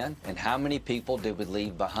Taliban? And how many people did we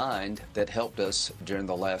leave behind that helped us during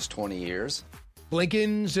the last 20 years?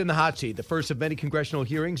 Blinken's in the hot seat, the first of many congressional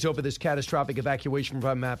hearings over this catastrophic evacuation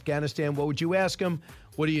from Afghanistan. What would you ask him?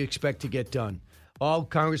 What do you expect to get done? Well,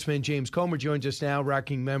 Congressman James Comer joins us now,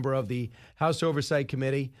 ranking member of the House Oversight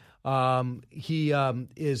Committee. He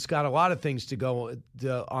has got a lot of things to go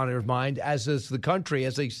on his mind, as does the country,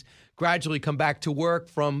 as they gradually come back to work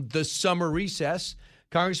from the summer recess.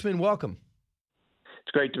 Congressman, welcome.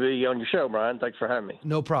 It's great to be on your show, Brian. Thanks for having me.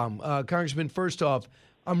 No problem. Congressman, first off,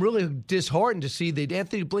 I'm really disheartened to see that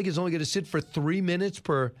Anthony Blinken is only going to sit for 3 minutes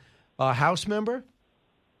per House member.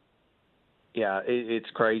 Yeah, it's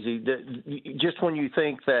crazy. Just when you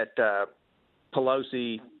think that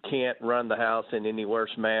Pelosi can't run the House in any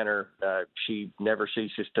worse manner, she never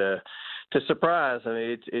ceases to surprise. I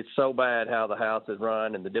mean, it's so bad how the House is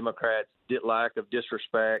run, and the Democrats' lack of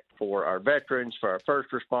disrespect for our veterans, for our first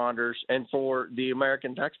responders, and for the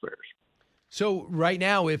American taxpayers. So right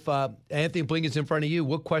now, if Anthony Blinken's in front of you,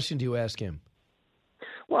 what question do you ask him?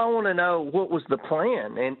 Well, I want to know, what was the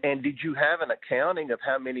plan, and did you have an accounting of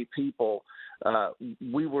how many people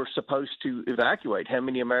we were supposed to evacuate? How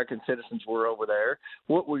many American citizens were over there?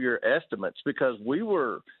 What were your estimates? Because we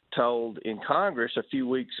were told in Congress a few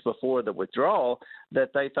weeks before the withdrawal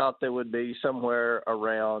that they thought there would be somewhere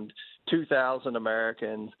around 2,000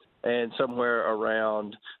 Americans and somewhere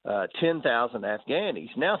around 10,000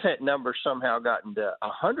 Afghanis. Now that number's somehow gotten to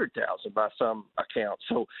 100,000 by some accounts.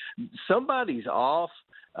 So somebody's off.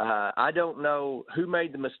 I don't know who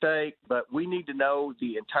made the mistake, but we need to know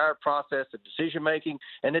the entire process of decision-making.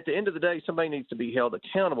 And at the end of the day, somebody needs to be held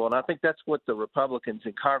accountable. And I think that's what the Republicans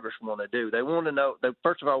in Congress want to do. They want to know that,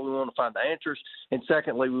 first of all, we want to find the answers. And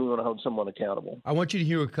secondly, we want to hold someone accountable. I want you to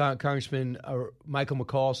hear what Congressman Michael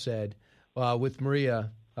McCaul said with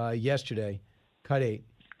Maria yesterday. Cut 8.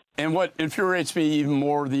 And what infuriates me even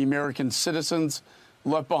more, the American citizens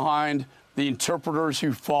left behind, the interpreters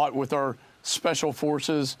who fought with our special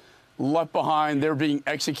forces left behind. They're being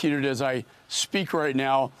executed as I speak right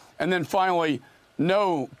now. And then finally,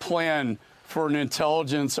 no plan for an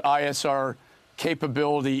intelligence ISR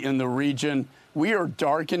capability in the region. We are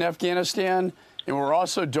dark in Afghanistan, and we're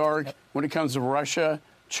also dark when it comes to Russia,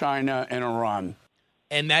 China, and Iran.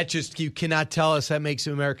 And that just, you cannot tell us that makes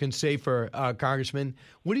Americans safer, Congressman.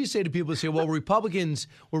 What do you say to people who say, well, Republicans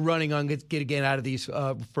were running on getting out of these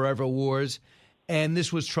forever wars, and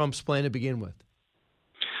this was Trump's plan to begin with?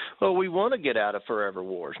 Well, we want to get out of forever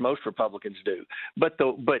wars. Most Republicans do. But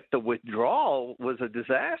the withdrawal was a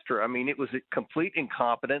disaster. I mean, it was a complete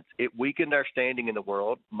incompetence. It weakened our standing in the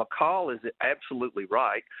world. McCall is absolutely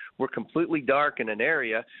right. We're completely dark in an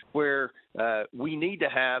area where we need to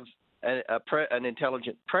have an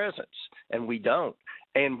intelligent presence, and we don't.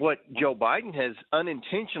 And what Joe Biden has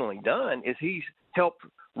unintentionally done is he's helped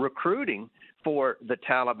recruiting for the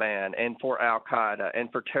Taliban and for Al-Qaeda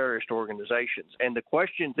and for terrorist organizations. And the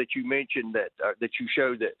questions that you mentioned that you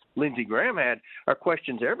showed that Lindsey Graham had are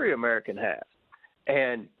questions every American has.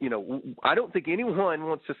 And, I don't think anyone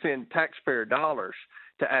wants to send taxpayer dollars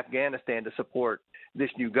to Afghanistan to support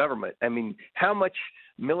this new government. I mean, how much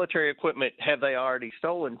military equipment have they already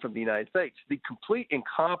stolen from the United States? The complete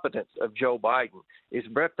incompetence of Joe Biden is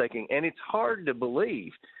breathtaking, and it's hard to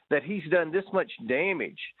believe that he's done this much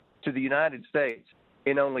damage to the United States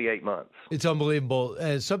in only 8 months. It's unbelievable.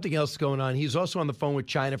 Something else going on. He's also on the phone with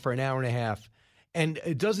China for an hour and a half. And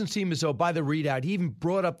it doesn't seem as though by the readout, he even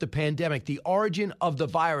brought up the pandemic, the origin of the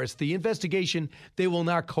virus, the investigation they will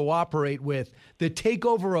not cooperate with, the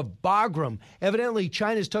takeover of Bagram. Evidently,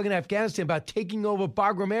 China is talking to Afghanistan about taking over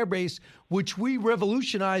Bagram Air Base, which we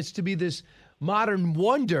revolutionized to be this modern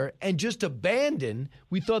wonder and just abandon.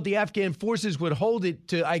 We thought the Afghan forces would hold it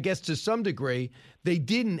to, I guess, to some degree. They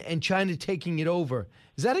didn't, and China taking it over.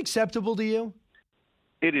 Is that acceptable to you?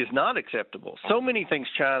 It is not acceptable. So many things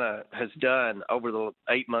China has done over the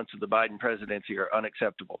 8 months of the Biden presidency are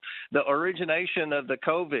unacceptable. The origination of the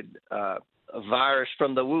COVID virus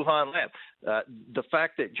from the Wuhan lab, the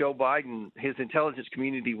fact that Joe Biden, his intelligence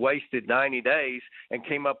community wasted 90 days and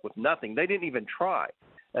came up with nothing. They didn't even try.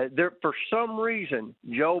 For some reason,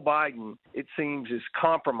 Joe Biden, it seems, is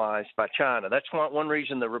compromised by China. That's one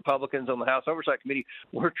reason the Republicans on the House Oversight Committee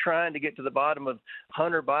were trying to get to the bottom of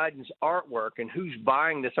Hunter Biden's artwork and who's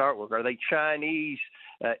buying this artwork. Are they Chinese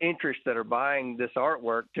interests that are buying this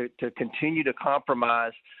artwork to continue to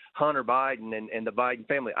compromise Hunter Biden and the Biden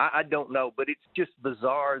family? I don't know, but it's just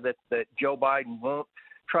bizarre that Joe Biden won't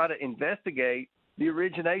try to investigate the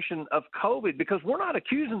origination of COVID, because we're not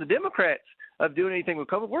accusing the Democrats of doing anything with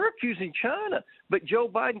COVID. We're accusing China. But Joe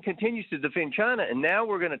Biden continues to defend China, and now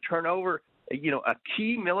we're going to turn over a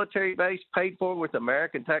key military base paid for with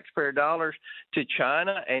American taxpayer dollars to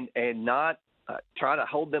China and not try to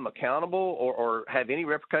hold them accountable or have any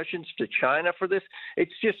repercussions to China for this.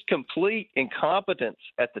 It's just complete incompetence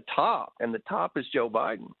at the top, and the top is Joe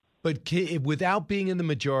Biden. But without being in the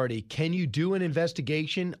majority, can you do an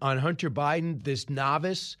investigation on Hunter Biden, this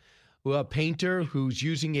novice painter who's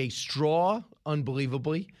using a straw,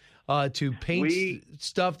 unbelievably, to paint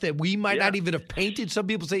stuff that we might not even have painted? Some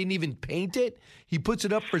people say he didn't even paint it. He puts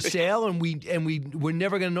it up for sale, and we're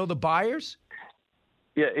never going to know the buyers?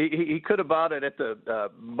 Yeah, he could have bought it at the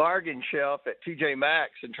bargain shelf at TJ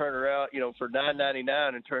Maxx and turned around, for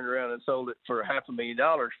 $9.99 and turned around and sold it for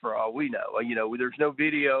 $500,000 for all we know. There's no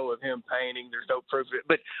video of him painting. There's no proof of it.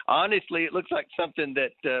 But honestly, it looks like something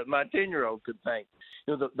that my 10-year-old could paint.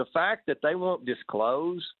 The fact that they won't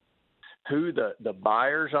disclose who the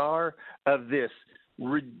buyers are of this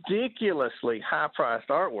ridiculously high-priced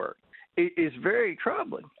artwork is very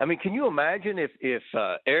troubling. I mean, can you imagine if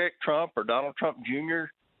Eric Trump or Donald Trump Jr.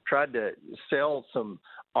 tried to sell some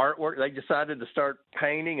artwork? They decided to start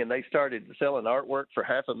painting and they started selling artwork for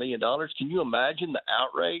 $500,000. Can you imagine the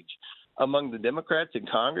outrage among the Democrats in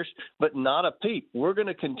Congress? But not a peep. We're going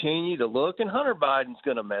to continue to look, and Hunter Biden's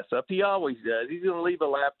going to mess up. He always does. He's going to leave a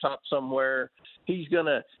laptop somewhere. He's going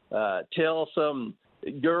to tell some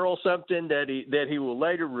girl something that he will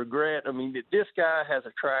later regret. I mean, this guy has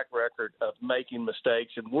a track record of making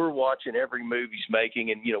mistakes, and we're watching every move he's making.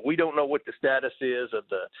 And we don't know what the status is of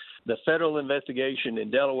the federal investigation in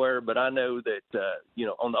Delaware, but I know that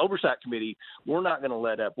on the Oversight Committee, we're not going to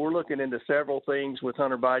let up. We're looking into several things with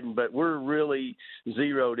Hunter Biden, but we're really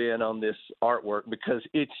zeroed in on this artwork because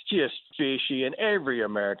it's just fishy, and every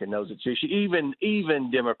American knows it's fishy.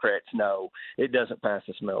 Even Democrats know it doesn't pass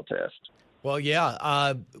the smell test. Well,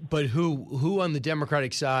 yeah, but who on the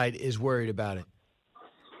Democratic side is worried about it?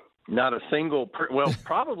 Not a single. Well,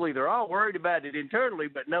 probably they're all worried about it internally,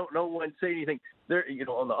 but no one see anything. They're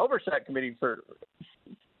on the Oversight Committee,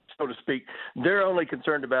 so to speak, they're only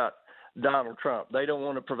concerned about Donald Trump. They don't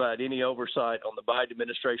want to provide any oversight on the Biden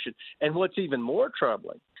administration. And what's even more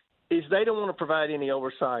troubling is they don't want to provide any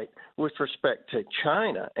oversight with respect to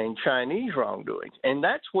China and Chinese wrongdoing. And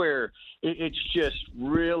that's where it's just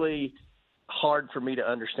really hard for me to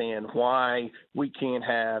understand why we can't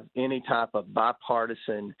have any type of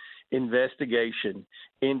bipartisan investigation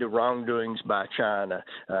into wrongdoings by China.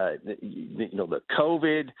 The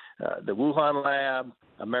COVID, the Wuhan lab,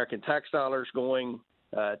 American tax dollars going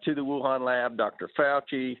to the Wuhan lab, Dr.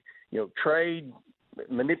 Fauci, trade,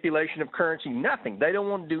 manipulation of currency, nothing. They don't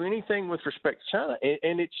want to do anything with respect to China.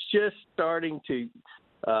 And it's just starting to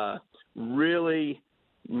really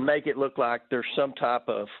make it look like there's some type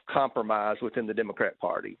of compromise within the Democrat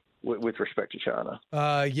Party with respect to China.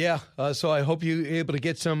 So I hope you're able to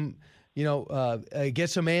get some, get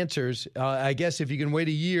some answers. I guess if you can wait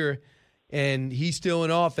a year and he's still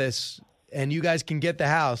in office and you guys can get the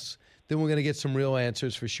House, then we're going to get some real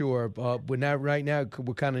answers for sure. But right now,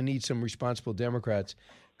 we kind of need some responsible Democrats.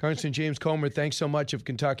 Congressman James Comer, thanks so much of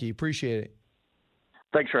Kentucky. Appreciate it.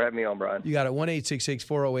 Thanks for having me on, Brian. You got it,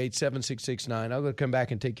 1-866-408-7669. I'm going to come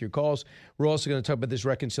back and take your calls. We're also going to talk about this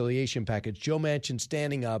reconciliation package. Joe Manchin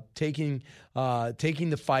standing up, taking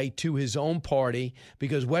the fight to his own party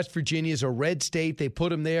because West Virginia is a red state. They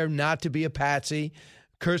put him there not to be a patsy.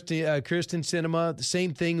 Kyrsten Sinema, the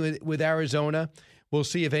same thing with Arizona. We'll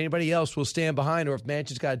see if anybody else will stand behind or if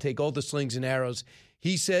Manchin's got to take all the slings and arrows.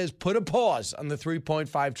 He says put a pause on the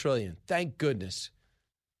 $3.5 trillion. Thank goodness.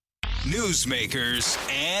 Newsmakers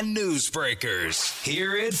and newsbreakers.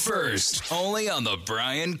 Hear it first, only on the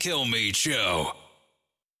Brian Kilmeade Show.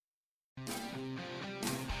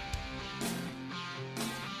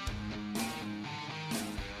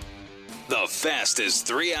 The fastest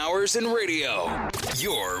 3 hours in radio.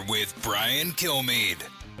 You're with Brian Kilmeade.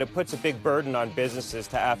 It puts a big burden on businesses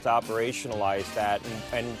to have to operationalize that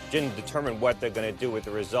and determine what they're going to do with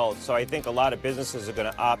the results. So I think a lot of businesses are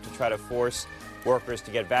going to opt to try to force workers to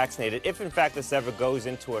get vaccinated if, in fact, this ever goes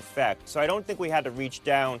into effect. So I don't think we had to reach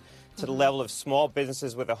down to the level of small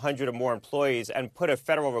businesses with 100 or more employees and put a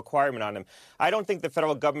federal requirement on them. I don't think the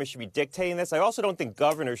federal government should be dictating this. I also don't think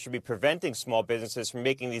governors should be preventing small businesses from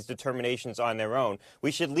making these determinations on their own. We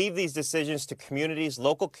should leave these decisions to communities,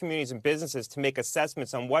 local communities and businesses to make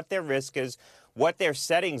assessments on what their risk is, what their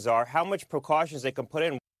settings are, how much precautions they can put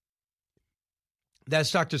in. That's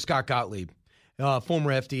Dr. Scott Gottlieb,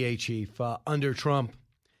 former FDA chief under Trump.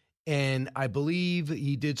 And I believe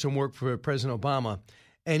he did some work for President Obama.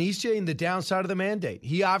 And he's saying the downside of the mandate.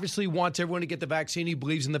 He obviously wants everyone to get the vaccine. He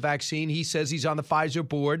believes in the vaccine. He says he's on the Pfizer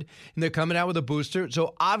board, and they're coming out with a booster.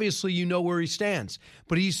 So obviously you know where he stands.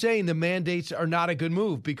 But he's saying the mandates are not a good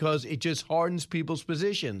move because it just hardens people's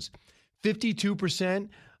positions. 52%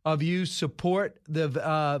 of you support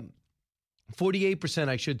the 48%,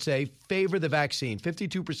 I should say, favor the vaccine.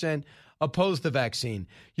 52% oppose the vaccine.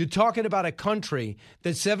 You're talking about a country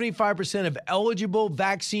that 75% of eligible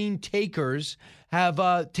vaccine takers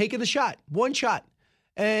have taken the shot, one shot.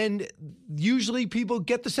 And usually people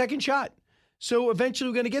get the second shot. So eventually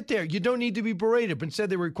we're going to get there. You don't need to be berated. But instead,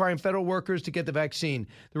 they're requiring federal workers to get the vaccine.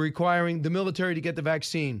 They're requiring the military to get the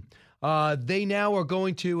vaccine. They now are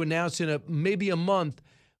going to announce in maybe a month,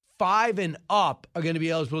 5 and up are going to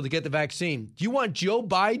be eligible to get the vaccine. Do you want Joe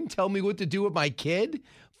Biden tell me what to do with my kid?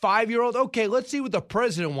 5-year-old? Okay, let's see what the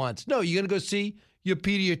president wants. No, you're going to go see your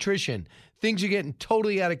pediatrician. Things are getting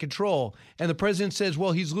totally out of control. And the president says,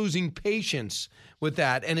 well, he's losing patience with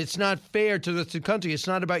that. And it's not fair to the country. It's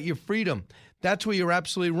not about your freedom. That's where you're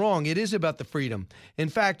absolutely wrong. It is about the freedom. In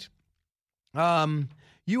fact,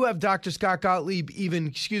 you have Dr. Scott Gottlieb,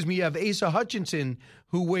 you have Asa Hutchinson,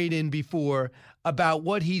 who weighed in before about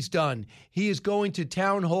what he's done. He is going to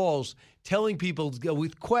town halls, telling people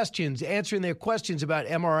with questions, answering their questions about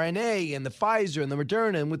mRNA and the Pfizer and the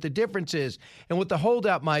Moderna and what the difference is and what the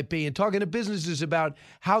holdout might be, and talking to businesses about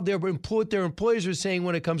how their employees are saying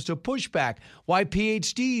when it comes to pushback, why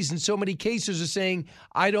PhDs in so many cases are saying,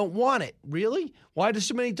 I don't want it. Really? Why do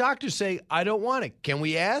so many doctors say, I don't want it? Can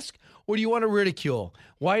we ask? Or do you want to ridicule?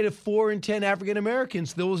 Why do 4 in 10 African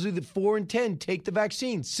Americans, those are the 4 in 10, take the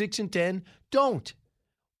vaccine? 6 in 10 don't.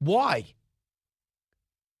 Why?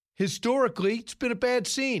 Historically, it's been a bad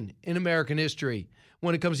scene in American history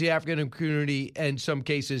when it comes to the African community and some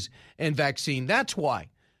cases and vaccine. That's why.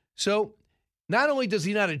 So not only does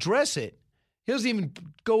he not address it, he doesn't even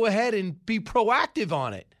go ahead and be proactive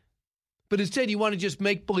on it. But instead, you want to just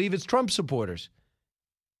make believe it's Trump supporters.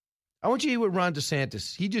 I want you to hear what Ron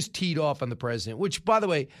DeSantis, he just teed off on the president, which, by the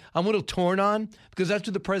way, I'm a little torn on because that's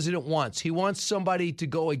what the president wants. He wants somebody to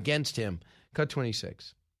go against him. Cut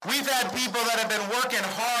 26. We've had people that have been working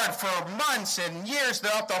hard for months and years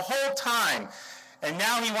throughout the whole time. And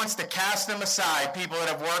now he wants to cast them aside. People that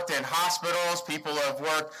have worked in hospitals, people that have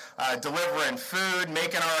worked delivering food,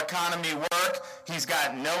 making our economy work. work. He's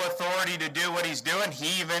got no authority to do what he's doing.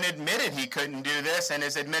 He even admitted he couldn't do this, and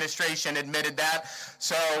his administration admitted that.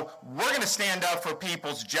 So we're going to stand up for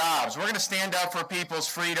people's jobs. We're going to stand up for people's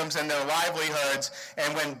freedoms and their livelihoods.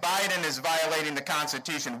 And when Biden is violating the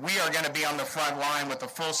Constitution, we are going to be on the front line with a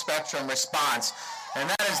full spectrum response. And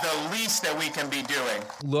that is the least that we can be doing.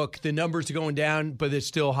 Look, the numbers are going down, but they're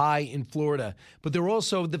still high in Florida. But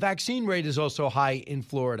the vaccine rate is also high in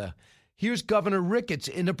Florida. Here's Governor Ricketts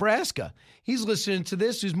in Nebraska. He's listening to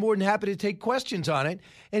this. He's more than happy to take questions on it.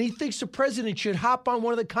 And he thinks the president should hop on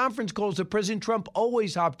one of the conference calls that President Trump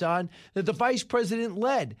always hopped on, that the vice president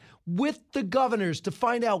led, with the governors to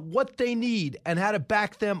find out what they need and how to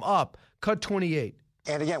back them up. Cut 28.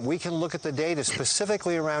 And again, we can look at the data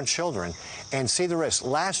specifically around children and see the risk.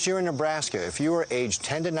 Last year in Nebraska, if you were aged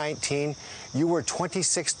 10 to 19, you were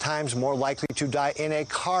 26 times more likely to die in a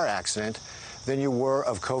car accident than you were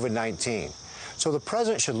of COVID-19. So the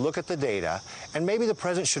president should look at the data, and maybe the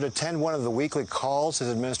president should attend one of the weekly calls his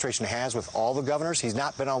administration has with all the governors. He's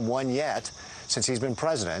not been on one yet since he's been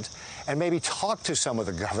president, and maybe talk to some of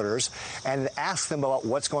the governors and ask them about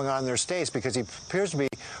what's going on in their states, because he appears to be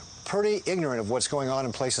pretty ignorant of what's going on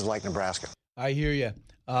in places like Nebraska. I hear you.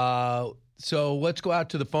 So let's go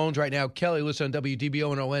out to the phones right now. Kelly, listen on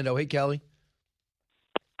WDBO in Orlando. Hey, Kelly.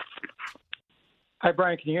 Hi,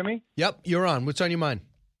 Brian. Can you hear me? Yep, you're on. What's on your mind?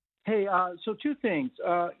 Hey, so two things.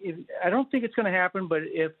 I don't think it's going to happen, but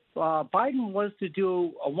if Biden was to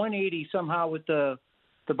do a 180 somehow with the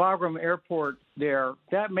Bagram Airport there,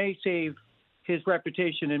 that may save his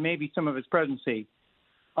reputation and maybe some of his presidency.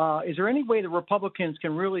 Is there any way the Republicans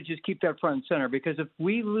can really just keep that front and center? Because if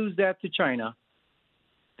we lose that to China,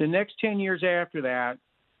 the next 10 years after that,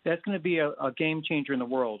 that's going to be a game changer in the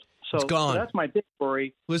world. So, it's gone. So that's my big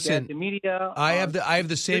worry. Listen, the media. I have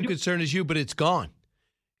the same concern as you, but it's gone.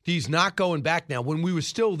 He's not going back now. When we were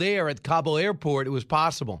still there at Kabul Airport, it was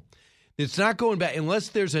possible. It's not going back unless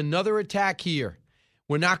there's another attack here.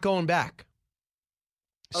 We're not going back.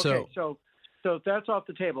 Okay, so that's off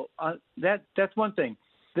the table. That's one thing.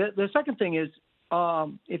 The second thing is,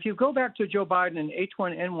 if you go back to Joe Biden and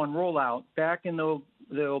H1N1 rollout back in the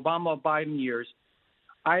Obama-Biden years,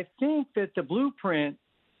 I think that the blueprint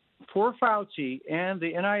for Fauci and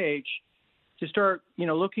the NIH to start,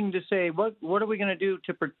 looking to say, what are we going to do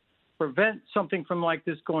to prevent something from like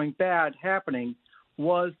this going bad happening,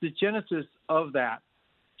 was the genesis of that.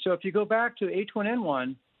 So if you go back to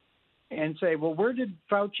H1N1 and say, well, where did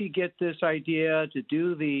Fauci get this idea to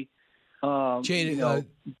do the chain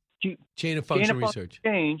of function research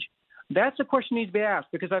change? That's a question that needs to be asked,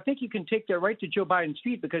 because I think you can take that right to Joe Biden's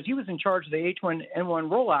feet, because he was in charge of the H1N1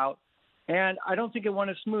 rollout, and I don't think it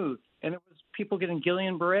went as smooth. And it was people getting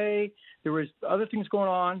Guillain-Barré. There was other things going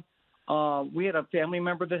on. We had a family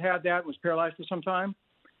member that had that and was paralyzed for some time.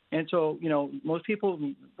 And so, most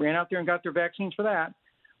people ran out there and got their vaccines for that.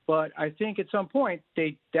 But I think at some point,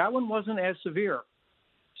 that one wasn't as severe.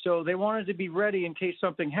 So they wanted to be ready in case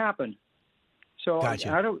something happened. So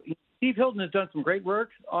gotcha. Steve Hilton has done some great work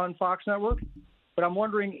on Fox Network, but I'm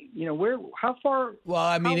wondering, how far? Well,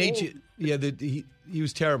 I mean, he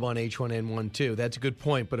was terrible on H1N1 too. That's a good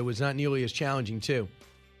point, but it was not nearly as challenging too.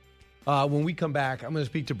 When we come back, I'm going to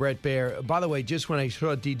speak to Bret Baier. By the way, just when I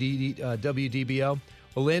saw WDBO,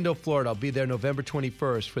 Orlando, Florida, I'll be there November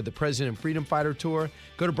 21st for the President Freedom Fighter Tour.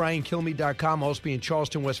 Go to BrianKilmeade.com. I'll also be in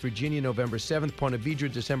Charleston, West Virginia, November 7th, Ponte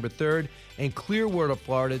Vedra, December 3rd, and Clearwater,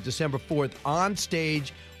 Florida, December 4th, on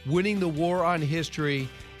stage, winning the war on history,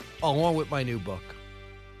 along with my new book.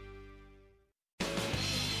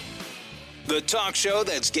 The talk show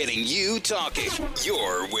that's getting you talking.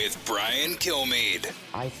 You're with Brian Kilmeade.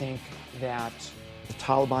 I think that the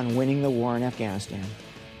Taliban winning the war in Afghanistan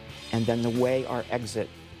and then the way our exit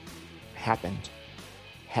happened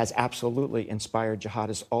has absolutely inspired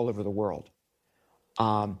jihadists all over the world.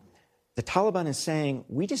 The Taliban is saying,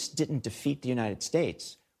 we just didn't defeat the United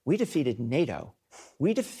States. We defeated NATO.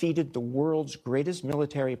 We defeated the world's greatest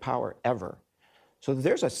military power ever. So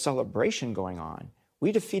there's a celebration going on.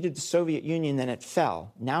 We defeated the Soviet Union, then it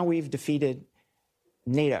fell. Now we've defeated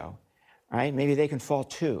NATO, right? Maybe they can fall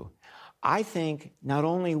too. I think not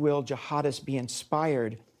only will jihadists be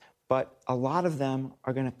inspired, but a lot of them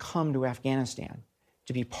are going to come to Afghanistan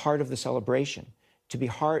to be part of the celebration, to be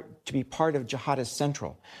part of Jihadist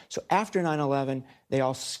Central. So after 9/11, they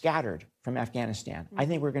all scattered from Afghanistan. I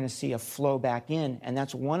think we're going to see a flow back in, and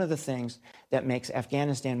that's one of the things that makes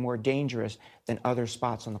Afghanistan more dangerous than other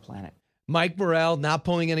spots on the planet. Mike Morrell not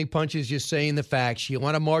pulling any punches, just saying the facts. You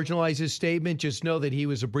want to marginalize his statement, just know that he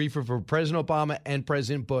was a briefer for President Obama and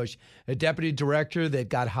President Bush, a deputy director that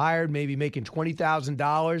got hired, maybe making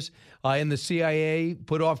 $20,000 in the CIA,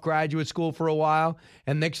 put off graduate school for a while,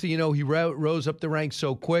 and next thing you know, he rose up the ranks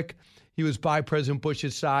so quick. He was by President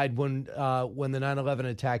Bush's side when the 9/11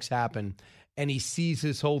 attacks happened, and he sees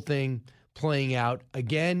this whole thing playing out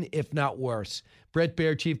again, if not worse. Bret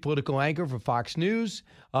Baier, chief political anchor for Fox News,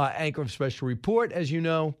 anchor of Special Report, as you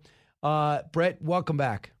know. Bret, welcome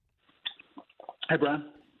back. Hi, Brian.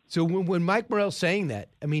 So when Mike Morrell's saying that,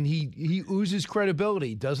 I mean, he oozes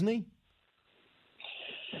credibility, doesn't he?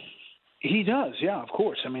 He does, yeah, of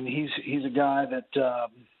course. I mean, he's a guy that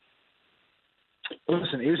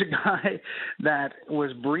listen. He was a guy that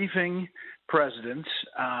was briefing presidents,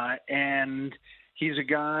 and he's a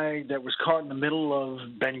guy that was caught in the middle of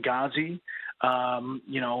Benghazi, and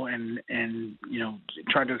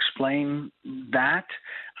trying to explain that.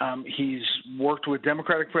 He's worked with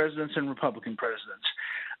Democratic presidents and Republican presidents.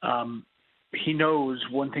 He knows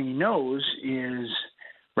one thing. He knows is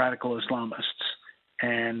radical Islamists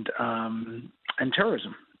and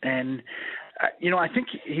terrorism. And I think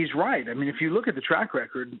he's right. I mean, if you look at the track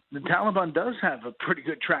record, the Taliban does have a pretty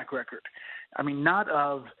good track record. I mean, not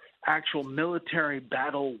of actual military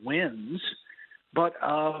battle wins, but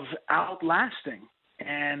of outlasting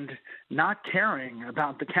and not caring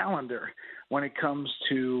about the calendar when it comes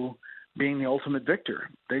to being the ultimate victor.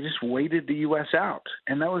 They just waited the U.S. out,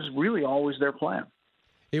 and that was really always their plan.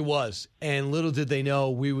 It was, and little did they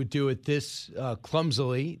know we would do it this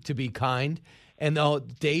clumsily, to be kind, and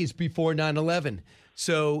days before 9/11.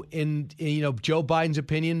 So in Joe Biden's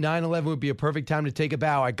opinion, 9/11 would be a perfect time to take a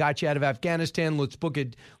bow. I got you out of Afghanistan. Let's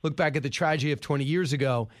look back at the tragedy of 20 years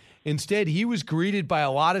ago. Instead, he was greeted by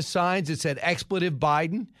a lot of signs that said expletive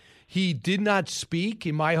Biden. He did not speak,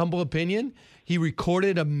 in my humble opinion. He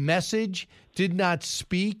recorded a message, did not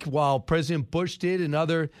speak, while President Bush did and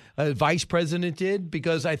other vice president did,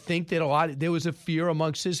 because I think that there was a fear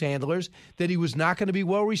amongst his handlers that he was not going to be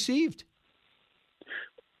well received.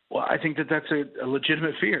 Well, I think that's a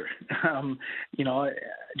legitimate fear.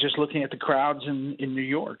 Just looking at the crowds in New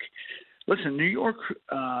York. Listen, New York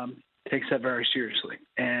takes that very seriously,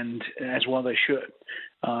 and as well they should.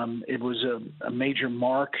 It was a major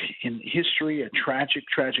mark in history, a tragic,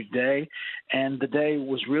 tragic day, and the day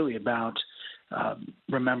was really about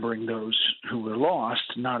remembering those who were lost,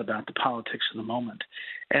 not about the politics of the moment.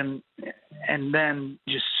 And then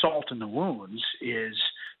just salt in the wounds is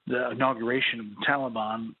the inauguration of the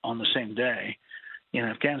Taliban on the same day in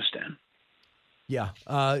Afghanistan. Yeah.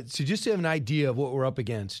 So just to have an idea of what we're up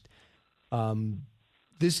against,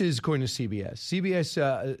 this is according to CBS.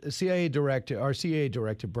 CIA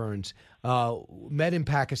director Burns met in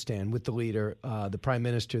Pakistan with the leader, the prime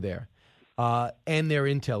minister there, and their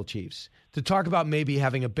intel chiefs to talk about maybe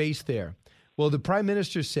having a base there. Well, the prime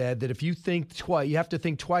minister said that if you think twice, you have to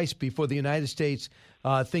think twice before the United States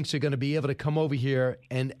thinks they're going to be able to come over here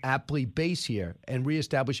and aptly base here and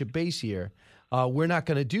reestablish a base here. We're not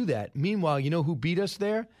going to do that. Meanwhile, you know who beat us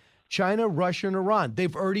there? China, Russia, and Iran.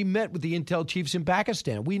 They've already met with the intel chiefs in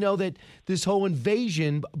Pakistan. We know that this whole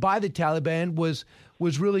invasion by the Taliban was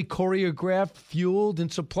really choreographed, fueled,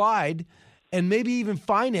 and supplied, and maybe even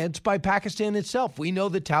financed by Pakistan itself. We know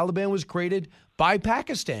the Taliban was created by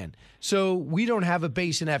Pakistan. So we don't have a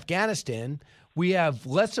base in Afghanistan. We have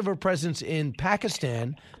less of a presence in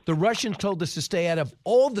Pakistan. The Russians told us to stay out of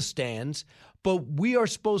all the stands, but we are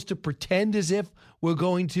supposed to pretend as if we're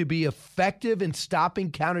going to be effective in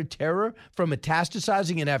stopping counterterror from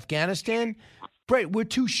metastasizing in Afghanistan. Brett,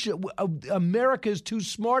 America's too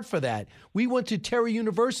smart for that. We went to Terror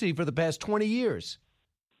University for the past 20 years.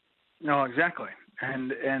 No, exactly.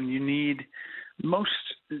 And most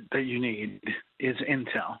that you need is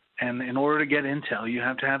intel. And in order to get intel, you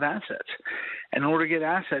have to have assets. And in order to get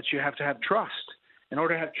assets, you have to have trust. In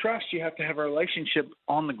order to have trust, you have to have a relationship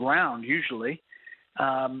on the ground, usually.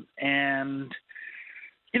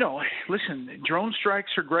 Listen, drone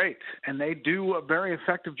strikes are great, and they do a very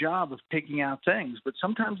effective job of taking out things, but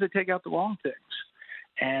sometimes they take out the wrong things.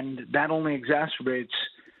 And that only exacerbates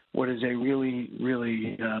what is a really,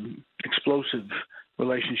 really explosive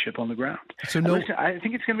relationship on the ground. So listen, I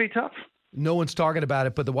think it's going to be tough. No one's talking about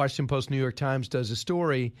it, but the Washington Post, New York Times does a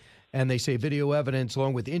story, and they say video evidence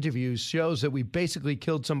along with interviews shows that we basically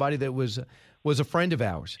killed somebody that was a friend of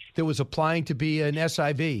ours that was applying to be an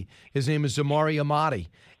SIV. His name is Zamari Ahmadi.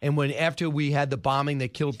 And after we had the bombing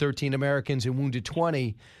that killed 13 Americans and wounded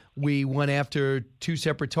 20, we went after two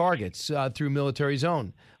separate targets through military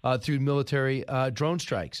drone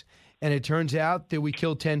strikes. And it turns out that we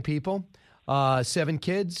killed 10 people. 7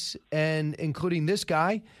 kids, and including this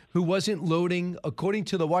guy who wasn't loading, according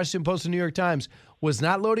to the Washington Post and New York Times, was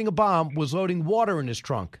not loading a bomb, was loading water in his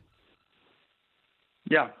trunk.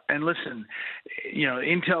 Yeah, and listen,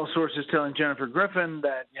 intel sources telling Jennifer Griffin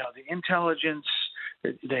that, the intelligence,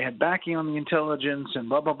 they had backing on the intelligence and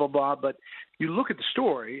blah, blah, blah, blah. But you look at the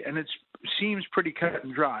story, and it seems pretty cut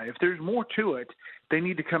and dry. If there's more to it, they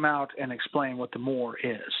need to come out and explain what the more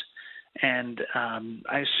is. And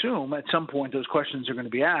I assume at some point those questions are going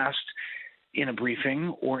to be asked in a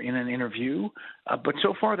briefing or in an interview, but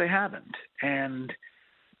so far they haven't. And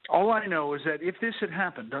all I know is that if this had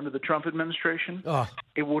happened under the Trump administration,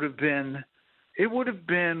 it would have been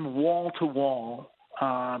wall to wall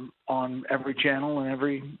on every channel and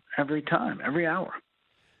every time, every hour.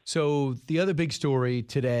 So the other big story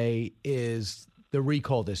today is the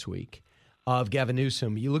recall this week of Gavin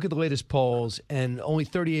Newsom. You look at the latest polls, and only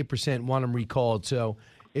 38% want him recalled. So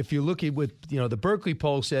if you look at what the Berkeley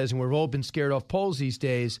poll says, and we've all been scared off polls these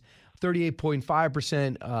days,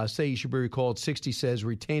 38.5% say he should be recalled. 60 says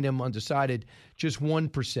retain him, undecided, just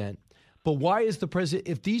 1%. But why is the president,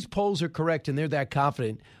 if these polls are correct and they're that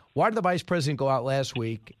confident, why did the vice president go out last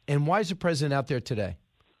week, and why is the president out there today?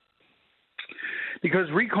 Because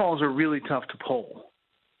recalls are really tough to poll.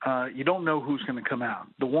 You don't know who's going to come out.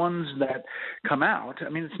 The ones that come out,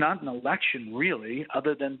 it's not an election really,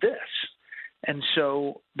 other than this. And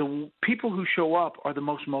so the people who show up are the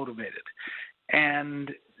most motivated. And,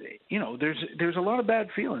 there's a lot of bad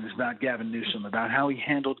feelings about Gavin Newsom, about how he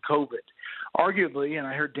handled COVID. Arguably, and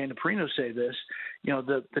I heard Dana Perino say this,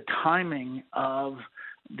 the timing of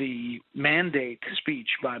the mandate speech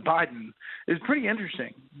by Biden is pretty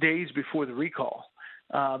interesting, days before the recall.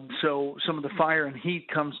 So some of the fire and heat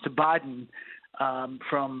comes to Biden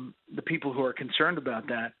from the people who are concerned about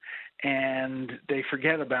that, and they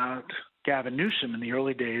forget about Gavin Newsom in the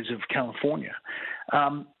early days of California.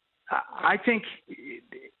 I think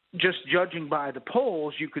just judging by the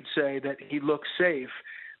polls, you could say that he looks safe,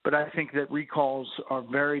 but I think that recalls are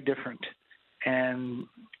very different. And,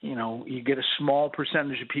 you get a small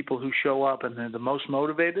percentage of people who show up and they're the most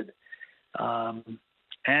motivated.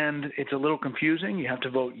 And it's a little confusing. You have to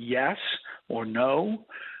vote yes or no.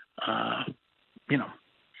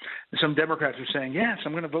 Some Democrats are saying, yes,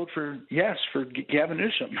 I'm going to vote for yes for Gavin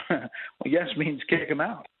Newsom. Well, yes means kick him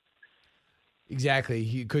out. Exactly.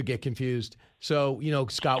 He could get confused. So,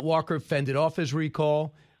 Scott Walker fended off his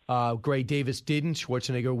recall. Gray Davis didn't.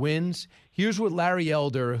 Schwarzenegger wins. Here's what Larry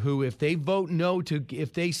Elder, who if they vote no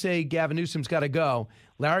if they say Gavin Newsom's got to go,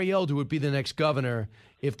 Larry Elder would be the next governor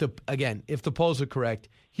if the polls are correct.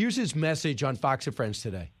 Here's his message on Fox and Friends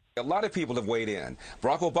today. A lot of people have weighed in.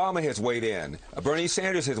 Barack Obama has weighed in. Bernie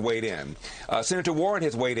Sanders has weighed in. Senator Warren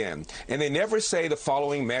has weighed in. And they never say the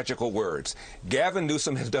following magical words. Gavin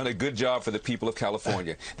Newsom has done a good job for the people of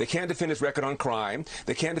California. They can't defend his record on crime.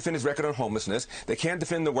 They can't defend his record on homelessness. They can't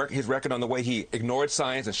defend his record on the way he ignored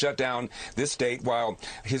science and shut down this state while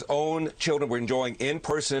his own children were enjoying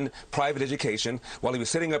in-person private education, while he was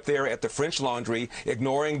sitting up there at the French Laundry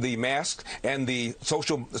ignoring the masks and the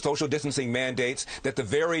social distancing mandates that the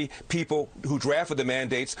very people who drafted the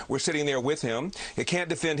mandates were sitting there with him. He can't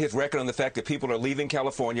defend his record on the fact that people are leaving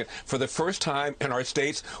California for the first time in our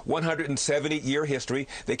state's 170-year history.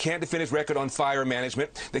 They can't defend his record on fire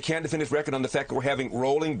management. They can't defend his record on the fact that we're having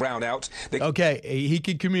rolling brownouts. Okay, he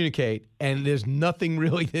can communicate, and there's nothing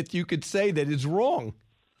really that you could say that is wrong.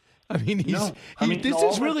 This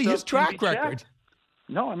is really his track record.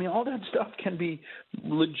 No, all that stuff can be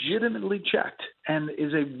legitimately checked and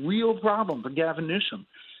is a real problem for Gavin Newsom.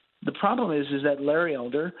 The problem is that Larry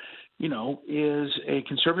Elder, is a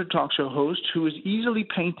conservative talk show host who is easily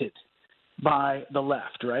painted by the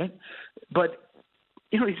left, right? But,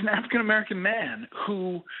 he's an African-American man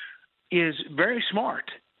who is very smart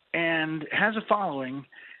and has a following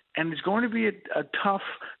and is going to be a tough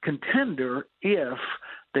contender if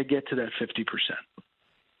they get to that 50%.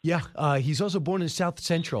 Yeah, he's also born in South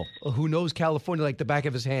Central, who knows California like the back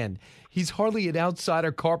of his hand. He's hardly an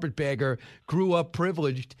outsider carpetbagger, grew up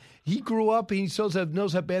privileged. He grew up, he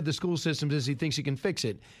knows how bad the school system is. He thinks he can fix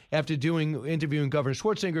it. After interviewing Governor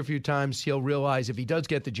Schwarzenegger a few times, he'll realize if he does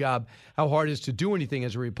get the job, how hard it is to do anything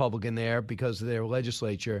as a Republican there because of their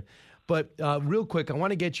legislature. But real quick, I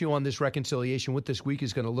want to get you on this reconciliation, what this week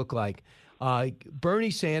is going to look like. Bernie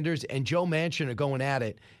Sanders and Joe Manchin are going at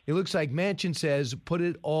it. It looks like Manchin says, put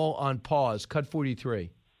it all on pause. Cut 43.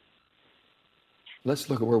 Let's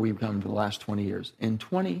look at where we've come in the last 20 years. In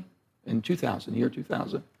 2000,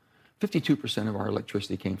 52% of our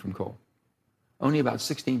electricity came from coal. Only about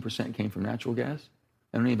 16% came from natural gas,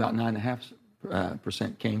 and only about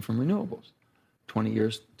 9.5% came from renewables. 20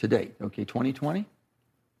 years to date. Okay, 2020,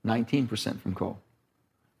 19% from coal,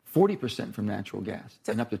 40% from natural gas,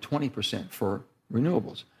 and up to 20% for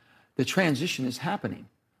renewables. The transition is happening.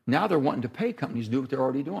 Now they're wanting to pay companies to do what they're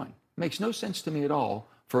already doing. It makes no sense to me at all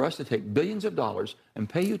for us to take billions of dollars and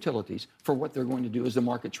pay utilities for what they're going to do as the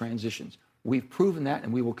market transitions. We've proven that,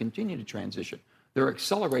 and we will continue to transition. They're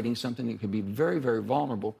accelerating something that could be very, very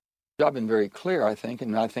vulnerable. I've been very clear, I think,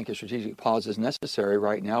 and I think a strategic pause is necessary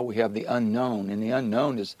right now. We have the unknown, and the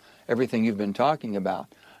unknown is everything you've been talking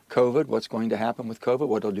about. COVID, what's going to happen with COVID,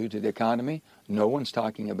 what it'll do to the economy. No one's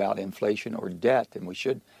talking about inflation or debt, and we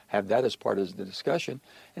should have that as part of the discussion.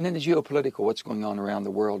 And then the geopolitical, what's going on around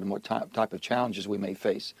the world and what type of challenges we may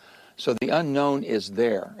face. So the unknown is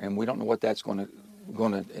there, and we don't know what that's going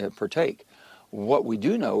to partake. What we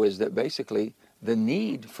do know is that basically the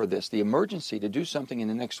need for this, the emergency to do something in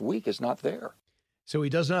the next week is not there. So he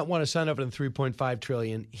does not want to sign up for the $3.5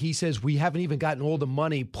 trillion. He says we haven't even gotten all the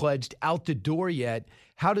money pledged out the door yet.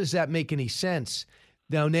 How does that make any sense?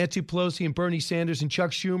 Now, Nancy Pelosi and Bernie Sanders and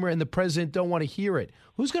Chuck Schumer and the president don't want to hear it.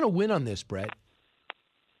 Who's going to win on this, Brett?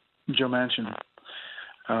 Joe Manchin.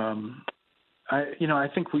 I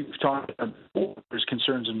think we've talked about there's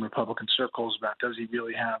concerns in Republican circles about does he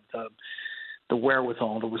really have the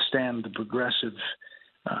wherewithal to withstand the progressive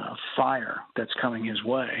fire that's coming his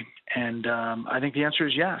way. And I think the answer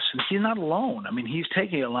is yes. And he's not alone. I mean, he's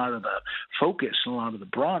taking a lot of the focus and a lot of the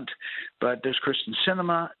brunt. But there's Kristen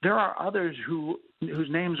Sinema. There are others whose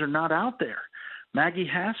names are not out there. Maggie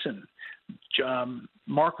Hassan,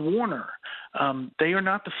 Mark Warner. They are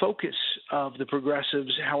not the focus of the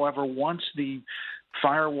progressives. However, once the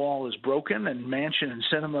firewall is broken and Manchin and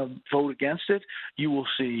Sinema vote against it, you will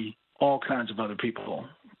see all kinds of other people,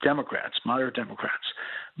 Democrats, moderate Democrats,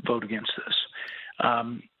 vote against this.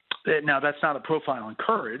 Now, that's not a profile in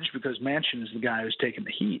courage because Manchin is the guy who's taking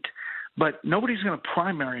the heat. But nobody's going to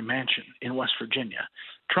primary Manchin in West Virginia.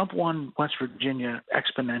 Trump won West Virginia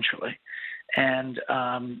exponentially, and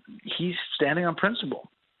he's standing on principle.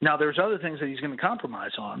 Now, there's other things that he's going to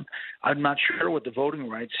compromise on. I'm not sure what the voting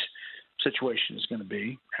rights situation is going to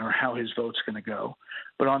be or how his vote's going to go.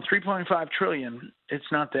 But on $3.5 trillion,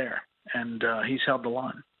 it's not there, and he's held the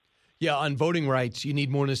line. Yeah, on voting rights, you need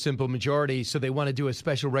more than a simple majority, so they want to do a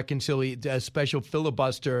special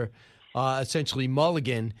filibuster, essentially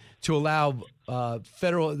mulligan, to allow the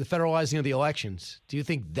federalizing of the elections. Do you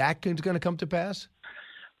think that is going to come to pass?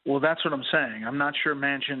 Well, that's what I'm saying. I'm not sure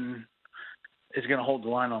Manchin is going to hold the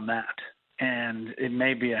line on that. And it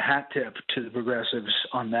may be a hat tip to the progressives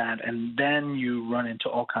on that. And then you run into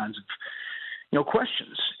all kinds of,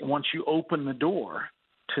 questions. Once you open the door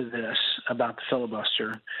to this about the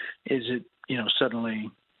filibuster, is it, suddenly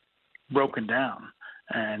broken down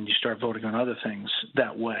and you start voting on other things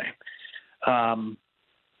that way?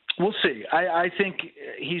 We'll see. I think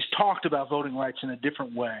he's talked about voting rights in a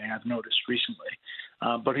different way, I've noticed recently.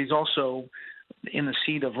 But he's also in the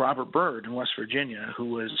seat of Robert Byrd in West Virginia, who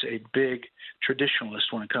was a big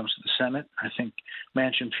traditionalist when it comes to the Senate. I think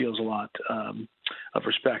Manchin feels a lot of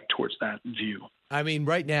respect towards that view. I mean,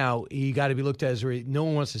 right now, he got to be looked at as no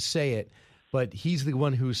one wants to say it, but he's the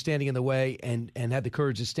one who's standing in the way and had the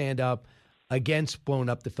courage to stand up against blowing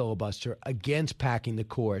up the filibuster, against packing the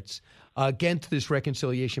courts, against this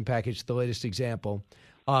reconciliation package, the latest example,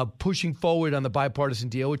 pushing forward on the bipartisan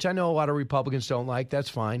deal, which I know a lot of Republicans don't like. That's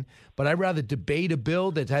fine. But I'd rather debate a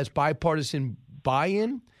bill that has bipartisan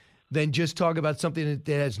buy-in than just talk about something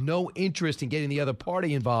that has no interest in getting the other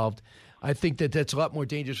party involved. I think that that's a lot more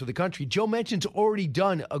dangerous for the country. Joe Manchin's already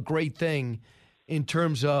done a great thing in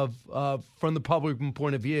terms of, from the Republican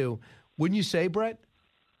point of view. Wouldn't you say, Brett?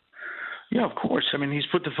 Yeah, of course. I mean, he's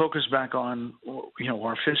put the focus back on,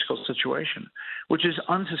 our fiscal situation, which is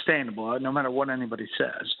unsustainable, no matter what anybody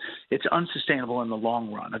says. It's unsustainable in the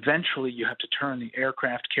long run. Eventually, you have to turn the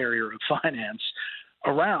aircraft carrier of finance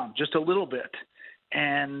around just a little bit.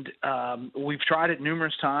 And we've tried it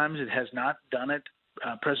numerous times. It has not done it.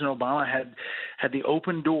 President Obama had the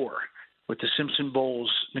open door with the Simpson-Bowles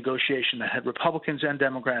negotiation that had Republicans and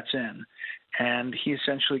Democrats in, and he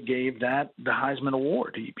essentially gave that the Heisman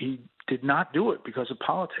Award. He did not do it because of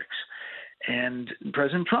politics. And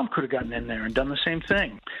President Trump could have gotten in there and done the same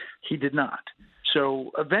thing. He did not.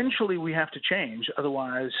 So eventually we have to change.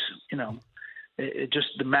 Otherwise, it just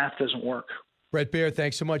the math doesn't work. Bret Baier,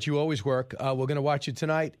 thanks so much. You always work. We're going to watch it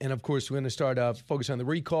tonight. And, of course, we're going to start focus on the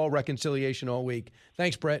recall, reconciliation all week.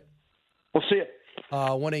 Thanks, Brett. We'll see you.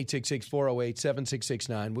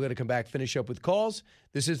 1-866-408-7669. We're going to come back, finish up with calls.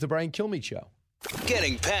 This is the Brian Kilmeade Show.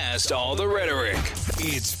 Getting past all the rhetoric,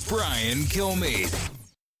 it's Brian Kilmeade.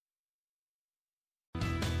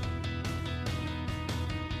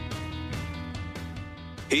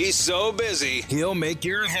 He's so busy, he'll make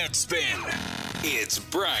your head spin. It's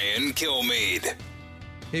Brian Kilmeade.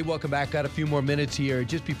 Hey, welcome back. Got a few more minutes here.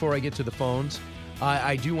 Just before I get to the phones,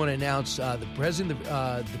 I do want to announce the president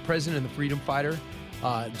and the Freedom Fighter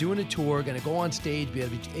doing a tour, going to go on stage, be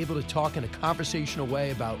able to talk in a conversational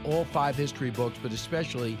way about all 5 history books, but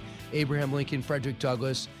especially Abraham Lincoln, Frederick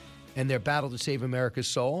Douglass, and their battle to save America's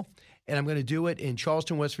soul. And I'm going to do it in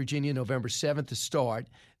Charleston, West Virginia, November 7th to start.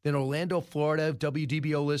 Then Orlando, Florida,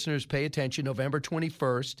 WDBO listeners, pay attention, November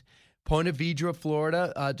 21st. Point Vedra,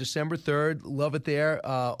 Florida, December 3rd. Love it there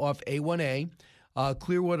off A1A.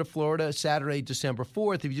 Clearwater, Florida, Saturday, December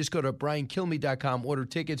 4th. If you just go to briankilmeade.com, order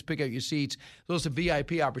tickets, pick out your seats. Those are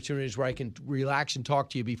VIP opportunities where I can relax and talk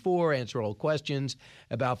to you before, answer all questions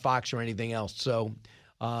about Fox or anything else. So,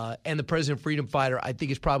 and The President Freedom Fighter, I think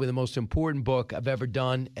is probably the most important book I've ever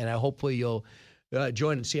done, and hopefully you'll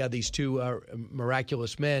join and see how these two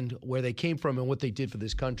miraculous men, where they came from and what they did for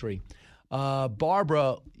this country.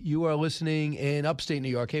 Barbara, you are listening in upstate New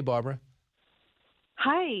York. Hey, Barbara.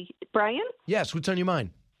 Hi, Brian? Yes, what's on your mind?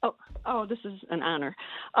 Oh, this is an honor.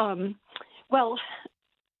 Well,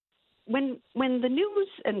 when the news,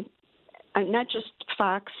 and not just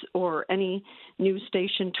Fox or any news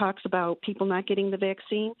station, talks about people not getting the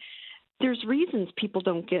vaccine, there's reasons people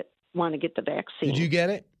don't want to get the vaccine. Did you get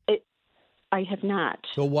it? I have not.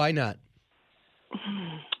 So why not?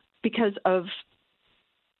 Because of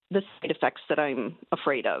the side effects that I'm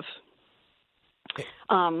afraid of.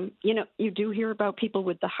 You do hear about people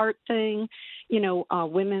with the heart thing,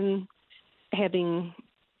 women having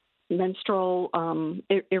menstrual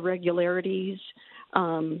irregularities.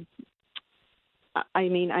 I'm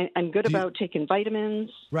good about taking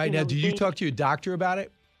vitamins. Right. Now, did you talk to your doctor about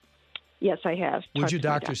it? Yes, I have. What did your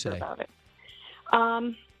doctor say about it?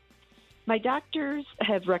 My doctors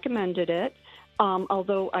have recommended it.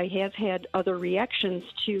 Although I have had other reactions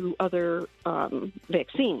to other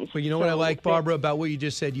vaccines. But you know what I like, Barbara, about what you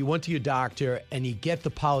just said? You went to your doctor and you get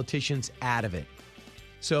the politicians out of it.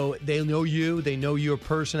 So they know you, they know your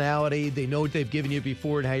personality, they know what they've given you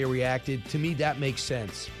before and how you reacted. To me, that makes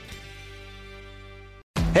sense.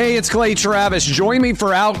 Hey, it's Clay Travis. Join me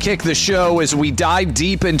for Outkick the Show as we dive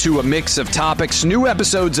deep into a mix of topics. New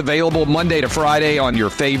episodes available Monday to Friday on your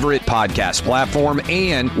favorite podcast platform,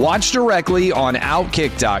 and watch directly on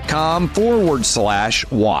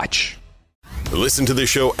Outkick.com/watch. Listen to the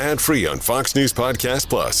show ad-free on Fox News Podcast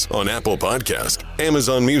Plus, on Apple Podcast,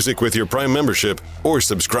 Amazon Music with your Prime membership, or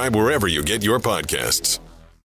subscribe wherever you get your podcasts.